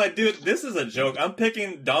said, I'm like, dude, this is a joke. I'm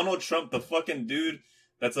picking Donald Trump, the fucking dude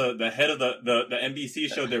that's the head of the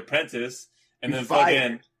NBC show The Apprentice, and then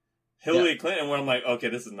fucking Hillary Clinton, where I'm like, okay,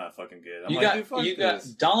 this is not fucking good. You got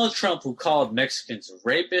Donald Trump, who called Mexicans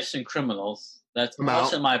rapists and criminals. That's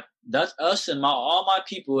us and all my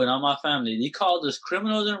people and all my family. He called us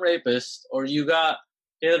criminals and rapists. Or you got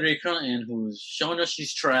Hillary Clinton, who's shown us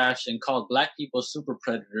she's trash and called black people super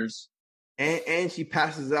predators. And she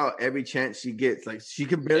passes out every chance she gets. Like, she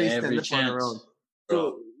can barely stand up on her own.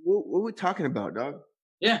 So what are we talking about, dog?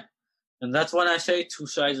 Yeah. And that's when I say two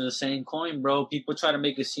sides of the same coin, bro. People try to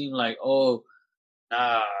make it seem like, oh,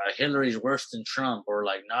 nah, Hillary's worse than Trump. Or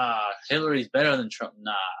like, nah, Hillary's better than Trump.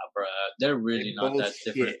 Nah, bro. They're really not that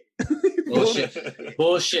different.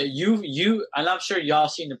 Bullshit. You, and I'm sure y'all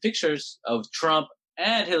seen the pictures of Trump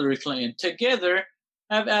and Hillary Clinton together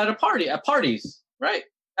at parties, right?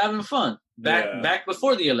 Having fun. Back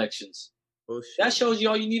before the elections. Bullshit. That shows you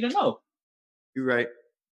all you need to know. You're right.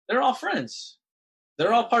 They're all friends.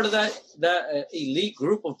 They're all part of that elite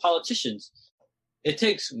group of politicians. It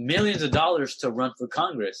takes millions of dollars to run for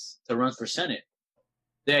Congress, to run for Senate.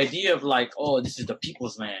 The idea of like, oh, this is the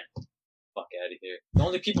people's man. Fuck out of here. The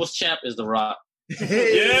only people's champ is The Rock.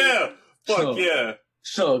 Yeah. Fuck yeah.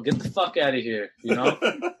 So get the fuck out of here, you know?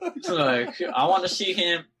 Like, I want to see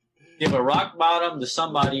him give a rock bottom to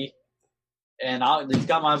somebody, and he's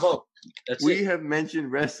got my vote. We have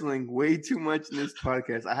mentioned wrestling way too much in this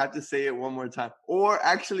podcast. I have to say it one more time. Or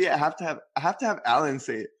actually, I have to have Alan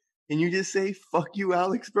say it. Can you just say "fuck you,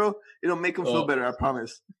 Alex," bro? It'll make him feel better. I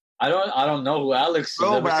promise. I don't know who Alex is.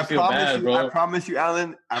 Bro, but I promise you,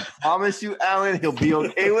 Alan. He'll be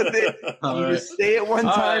okay with it. You just say it one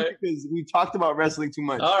time because we talked about wrestling too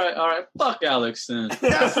much. All right. Fuck Alex then.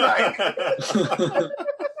 That's right.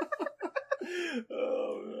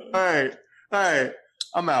 All right.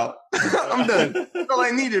 I'm out. I'm done. That's all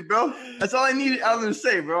I needed, bro. That's all I needed Alan to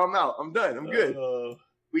say, bro. I'm out. I'm done. I'm good. I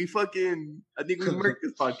think we murked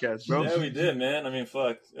this podcast, bro. Yeah, we did, man. I mean,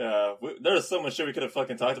 fuck. There was so much shit we could have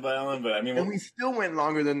fucking talked about, Alan, but I mean... And we still went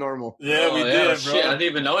longer than normal. Yeah, we did, bro. Shit, I didn't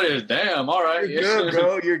even notice. Damn, all right. You're good,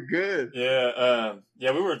 bro. You're good. Yeah,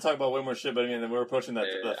 we were talking about way more shit, but I mean, we were approaching that.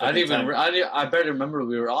 I barely remember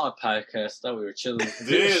we were on a podcast. I thought we were chilling.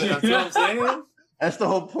 Dude, that's what I'm saying. That's the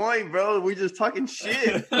whole point, bro. We're just talking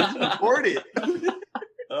shit. Record it.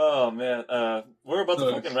 Oh man, we're about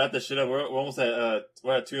to fucking wrap this shit up. We're almost at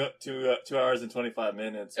we're at 2 hours and 25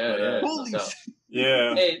 minutes. Holy shit.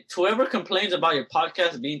 Yeah. Hey, whoever complains about your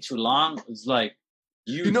podcast being too long, it's like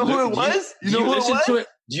you know who it was. Do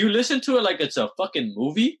you listen to it like it's a fucking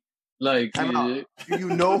movie? Like, do you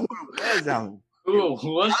know who it was, Alan? Who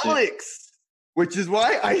was Alex? It? Which is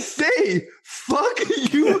why I say, fuck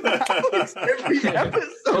you, Alex, every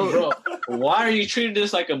episode. Bro, why are you treating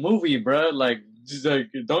this like a movie, bro? Like,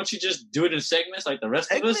 don't you just do it in segments like the rest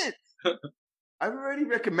of us? I've already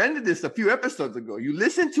recommended this a few episodes ago. You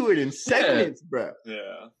listen to it in segments, bro.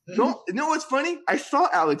 Yeah. You know what's funny? I saw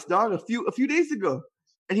Alex, dog, a few days ago.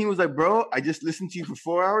 And he was like, bro, I just listened to you for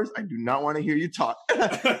 4 hours. I do not want to hear you talk.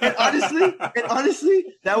 and honestly,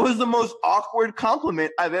 that was the most awkward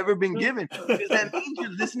compliment I've ever been given. Because that means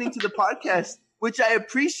you're listening to the podcast, which I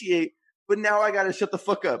appreciate, but now I got to shut the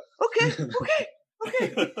fuck up. Okay.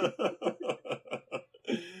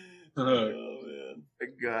 Oh, man. My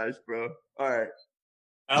gosh, bro. All right.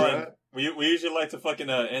 Alan, we usually like to fucking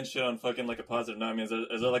end shit on fucking like a positive note. I mean,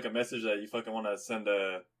 is there like a message that you fucking want to send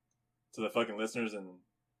to the fucking listeners and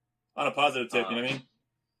on a positive tip, you know what I mean?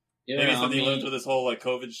 Yeah, maybe something you learned through this whole like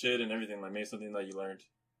COVID shit and everything, like maybe something that you learned.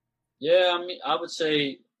 Yeah, I mean, I would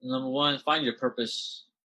say number one, find your purpose.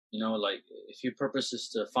 You know, like if your purpose is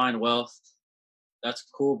to find wealth, that's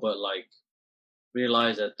cool, but like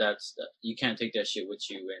realize that you can't take that shit with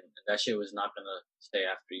you, and that shit was not gonna stay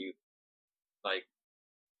after you. Like,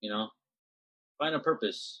 you know, find a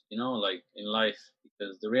purpose, you know, like in life,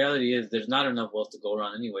 because the reality is there's not enough wealth to go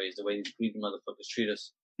around anyways, the way these greedy motherfuckers treat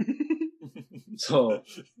us. So,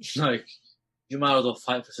 like, you might as well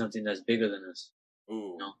fight for something that's bigger than us. Ooh.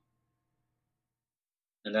 You know?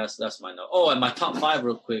 And that's my note. Oh, and my top 5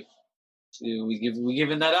 real quick. We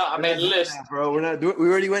giving that out? I made a list. Bro, we're not doing. We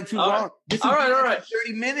already went too long. All right.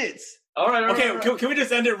 30 minutes. All right. Okay, can we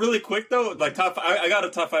just end it really quick though? Like top 5, I got a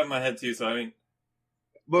top 5 in my head too. So I mean,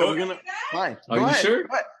 but we're gonna fine. Are you sure?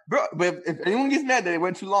 bro. But if anyone gets mad that it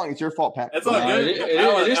went too long, it's your fault, Pat. It's all good. It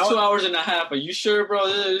is 2 hours and a half. Are you sure, bro?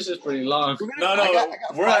 This is pretty long. No. I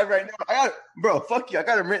got 5 right now. Bro, fuck you. I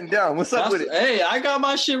got them written down. What's up with it? Hey, I got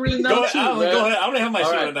my shit written down too. Go ahead. I don't have my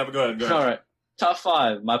shit written down, but go ahead. All right. Top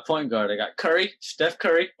 5. My point guard. I got Curry, Steph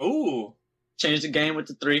Curry. Ooh. Changed the game with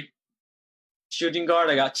the 3. Shooting guard.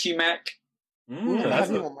 I got T-Mac. That's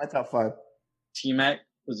on my top 5. T-Mac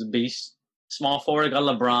was a beast. Small forward. I got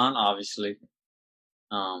LeBron, obviously.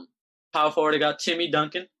 Power forward. I got Timmy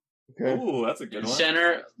Duncan. Okay. Ooh, that's a good one.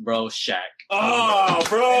 Center, bro, Shaq. Oh,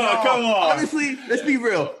 bro, come on. Honestly, let's be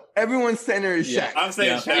real. Everyone's center is Shaq. I'm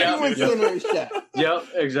saying Shaq. Everyone's center is Shaq. Yep,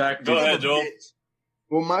 exactly. Go ahead, Joel.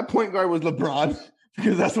 Well, my point guard was LeBron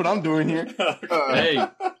because that's what I'm doing here. Hey.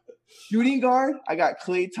 Shooting guard, I got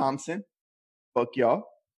Klay Thompson. Fuck y'all.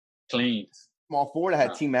 Clean. Small forward, I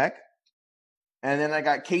had T-Mac. And then I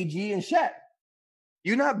got KG and Shaq.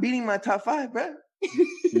 You're not beating my top 5, bro.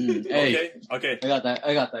 Hey, okay. I got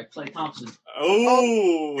that. Klay Thompson.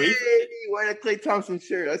 Oh, hey, wear a Klay Thompson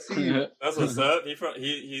shirt. I see you. That's what's up.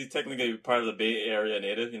 He's technically part of the Bay Area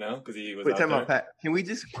native, because he was. Wait, time out, Pat. Can we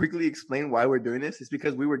just quickly explain why we're doing this? It's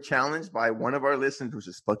because we were challenged by one of our listeners, which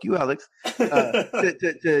is fuck you, Alex,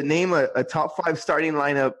 to name a top 5 starting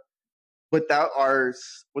lineup without our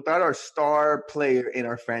star player in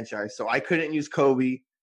our franchise. So I couldn't use Kobe.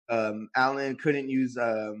 Allen couldn't use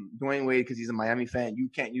Dwayne Wade because he's a Miami fan. You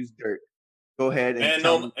can't use Dirk. Go ahead and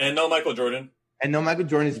no Michael Jordan. And no Michael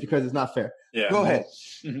Jordan is because it's not fair. Yeah. Go ahead.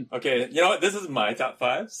 Okay. You know what? This is my top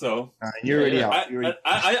 5. So you're already out.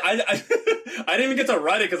 I didn't even get to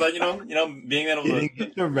write it because being able to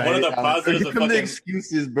one of the positives of fucking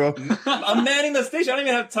excuses, bro. I'm manning the station. I don't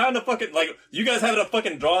even have time to fucking you guys have it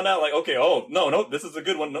fucking drawn out. Like, okay, no, this is a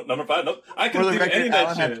good one. No, number 5. No, I couldn't do any of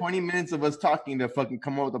that shit. Had 20 minutes of us talking to fucking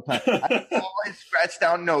come up with a plan. I always scratched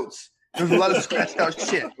down notes. There's a lot of scratched out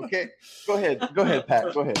shit. Okay, go ahead,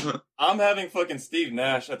 Pat. Go ahead. I'm having fucking Steve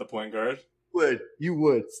Nash at the point guard. You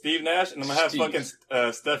would. Steve Nash, and I'm gonna have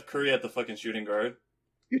fucking Steph Curry at the fucking shooting guard.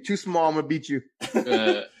 You're too small. I'm gonna beat you.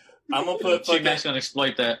 I'm gonna put fucking. Nash gonna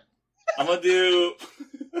exploit that. I'm gonna do.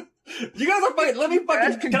 You guys are fucking. Let me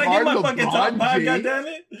fucking. Can I get my fucking top 5?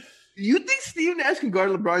 Goddammit. You think Steve Nash can guard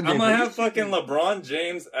LeBron James? I'm gonna have fucking LeBron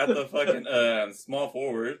James at the fucking small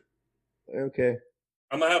forward. Okay.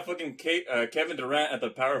 I'm gonna have fucking Kevin Durant at the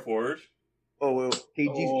power forward. Oh well,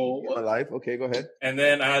 KG's alive. Okay, go ahead. And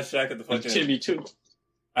then I had Shaq at the fucking. Timmy too.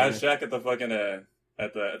 I had Shaq at the fucking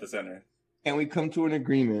at the center. Can we come to an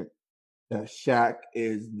agreement that Shaq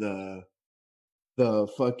is the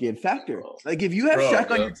fucking factor? Like if you have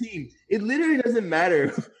Shaq on your team, it literally doesn't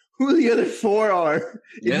matter who the other 4 are.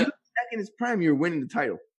 If you have Shaq in his prime, you're winning the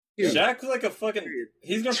title. Shaq's like a fucking.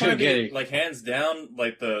 He's gonna probably be like hands down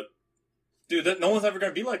like the. Dude, no one's ever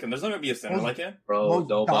going to be like him. There's not going to be a center like him. Bro,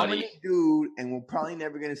 nobody. Dude, and we're probably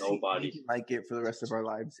never going to see anything like it for the rest of our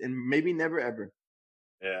lives. And maybe never, ever.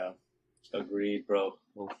 Yeah. Agreed, bro.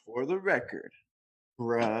 Well, for the record,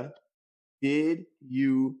 bruh, did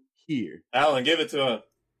you hear? Alan, give it to him.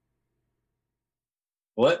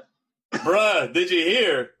 What? Bruh, did you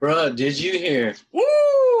hear? Bruh, did you hear?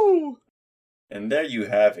 Woo! And there you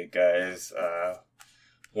have it, guys.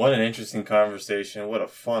 What an interesting conversation. What a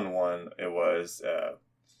fun one it was.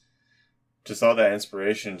 Just all that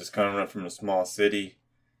inspiration just coming up from a small city.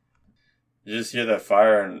 You just hear that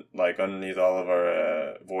fire and underneath all of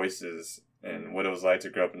our voices and what it was like to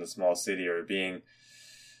grow up in a small city or being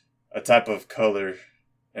a type of color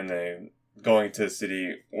and then going to a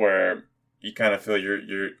city where you kind of feel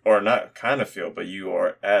you're or not kind of feel, but you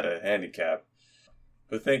are at a handicap.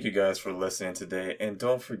 But thank you guys for listening today. And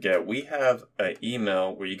don't forget, we have an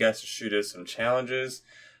email where you guys can shoot us some challenges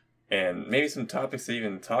and maybe some topics to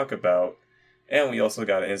even talk about. And we also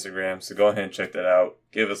got an Instagram, so go ahead and check that out.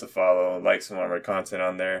 Give us a follow, like some of our content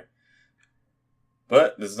on there.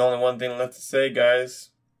 But there's only one thing left to say, guys.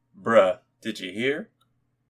 Bruh, did you hear?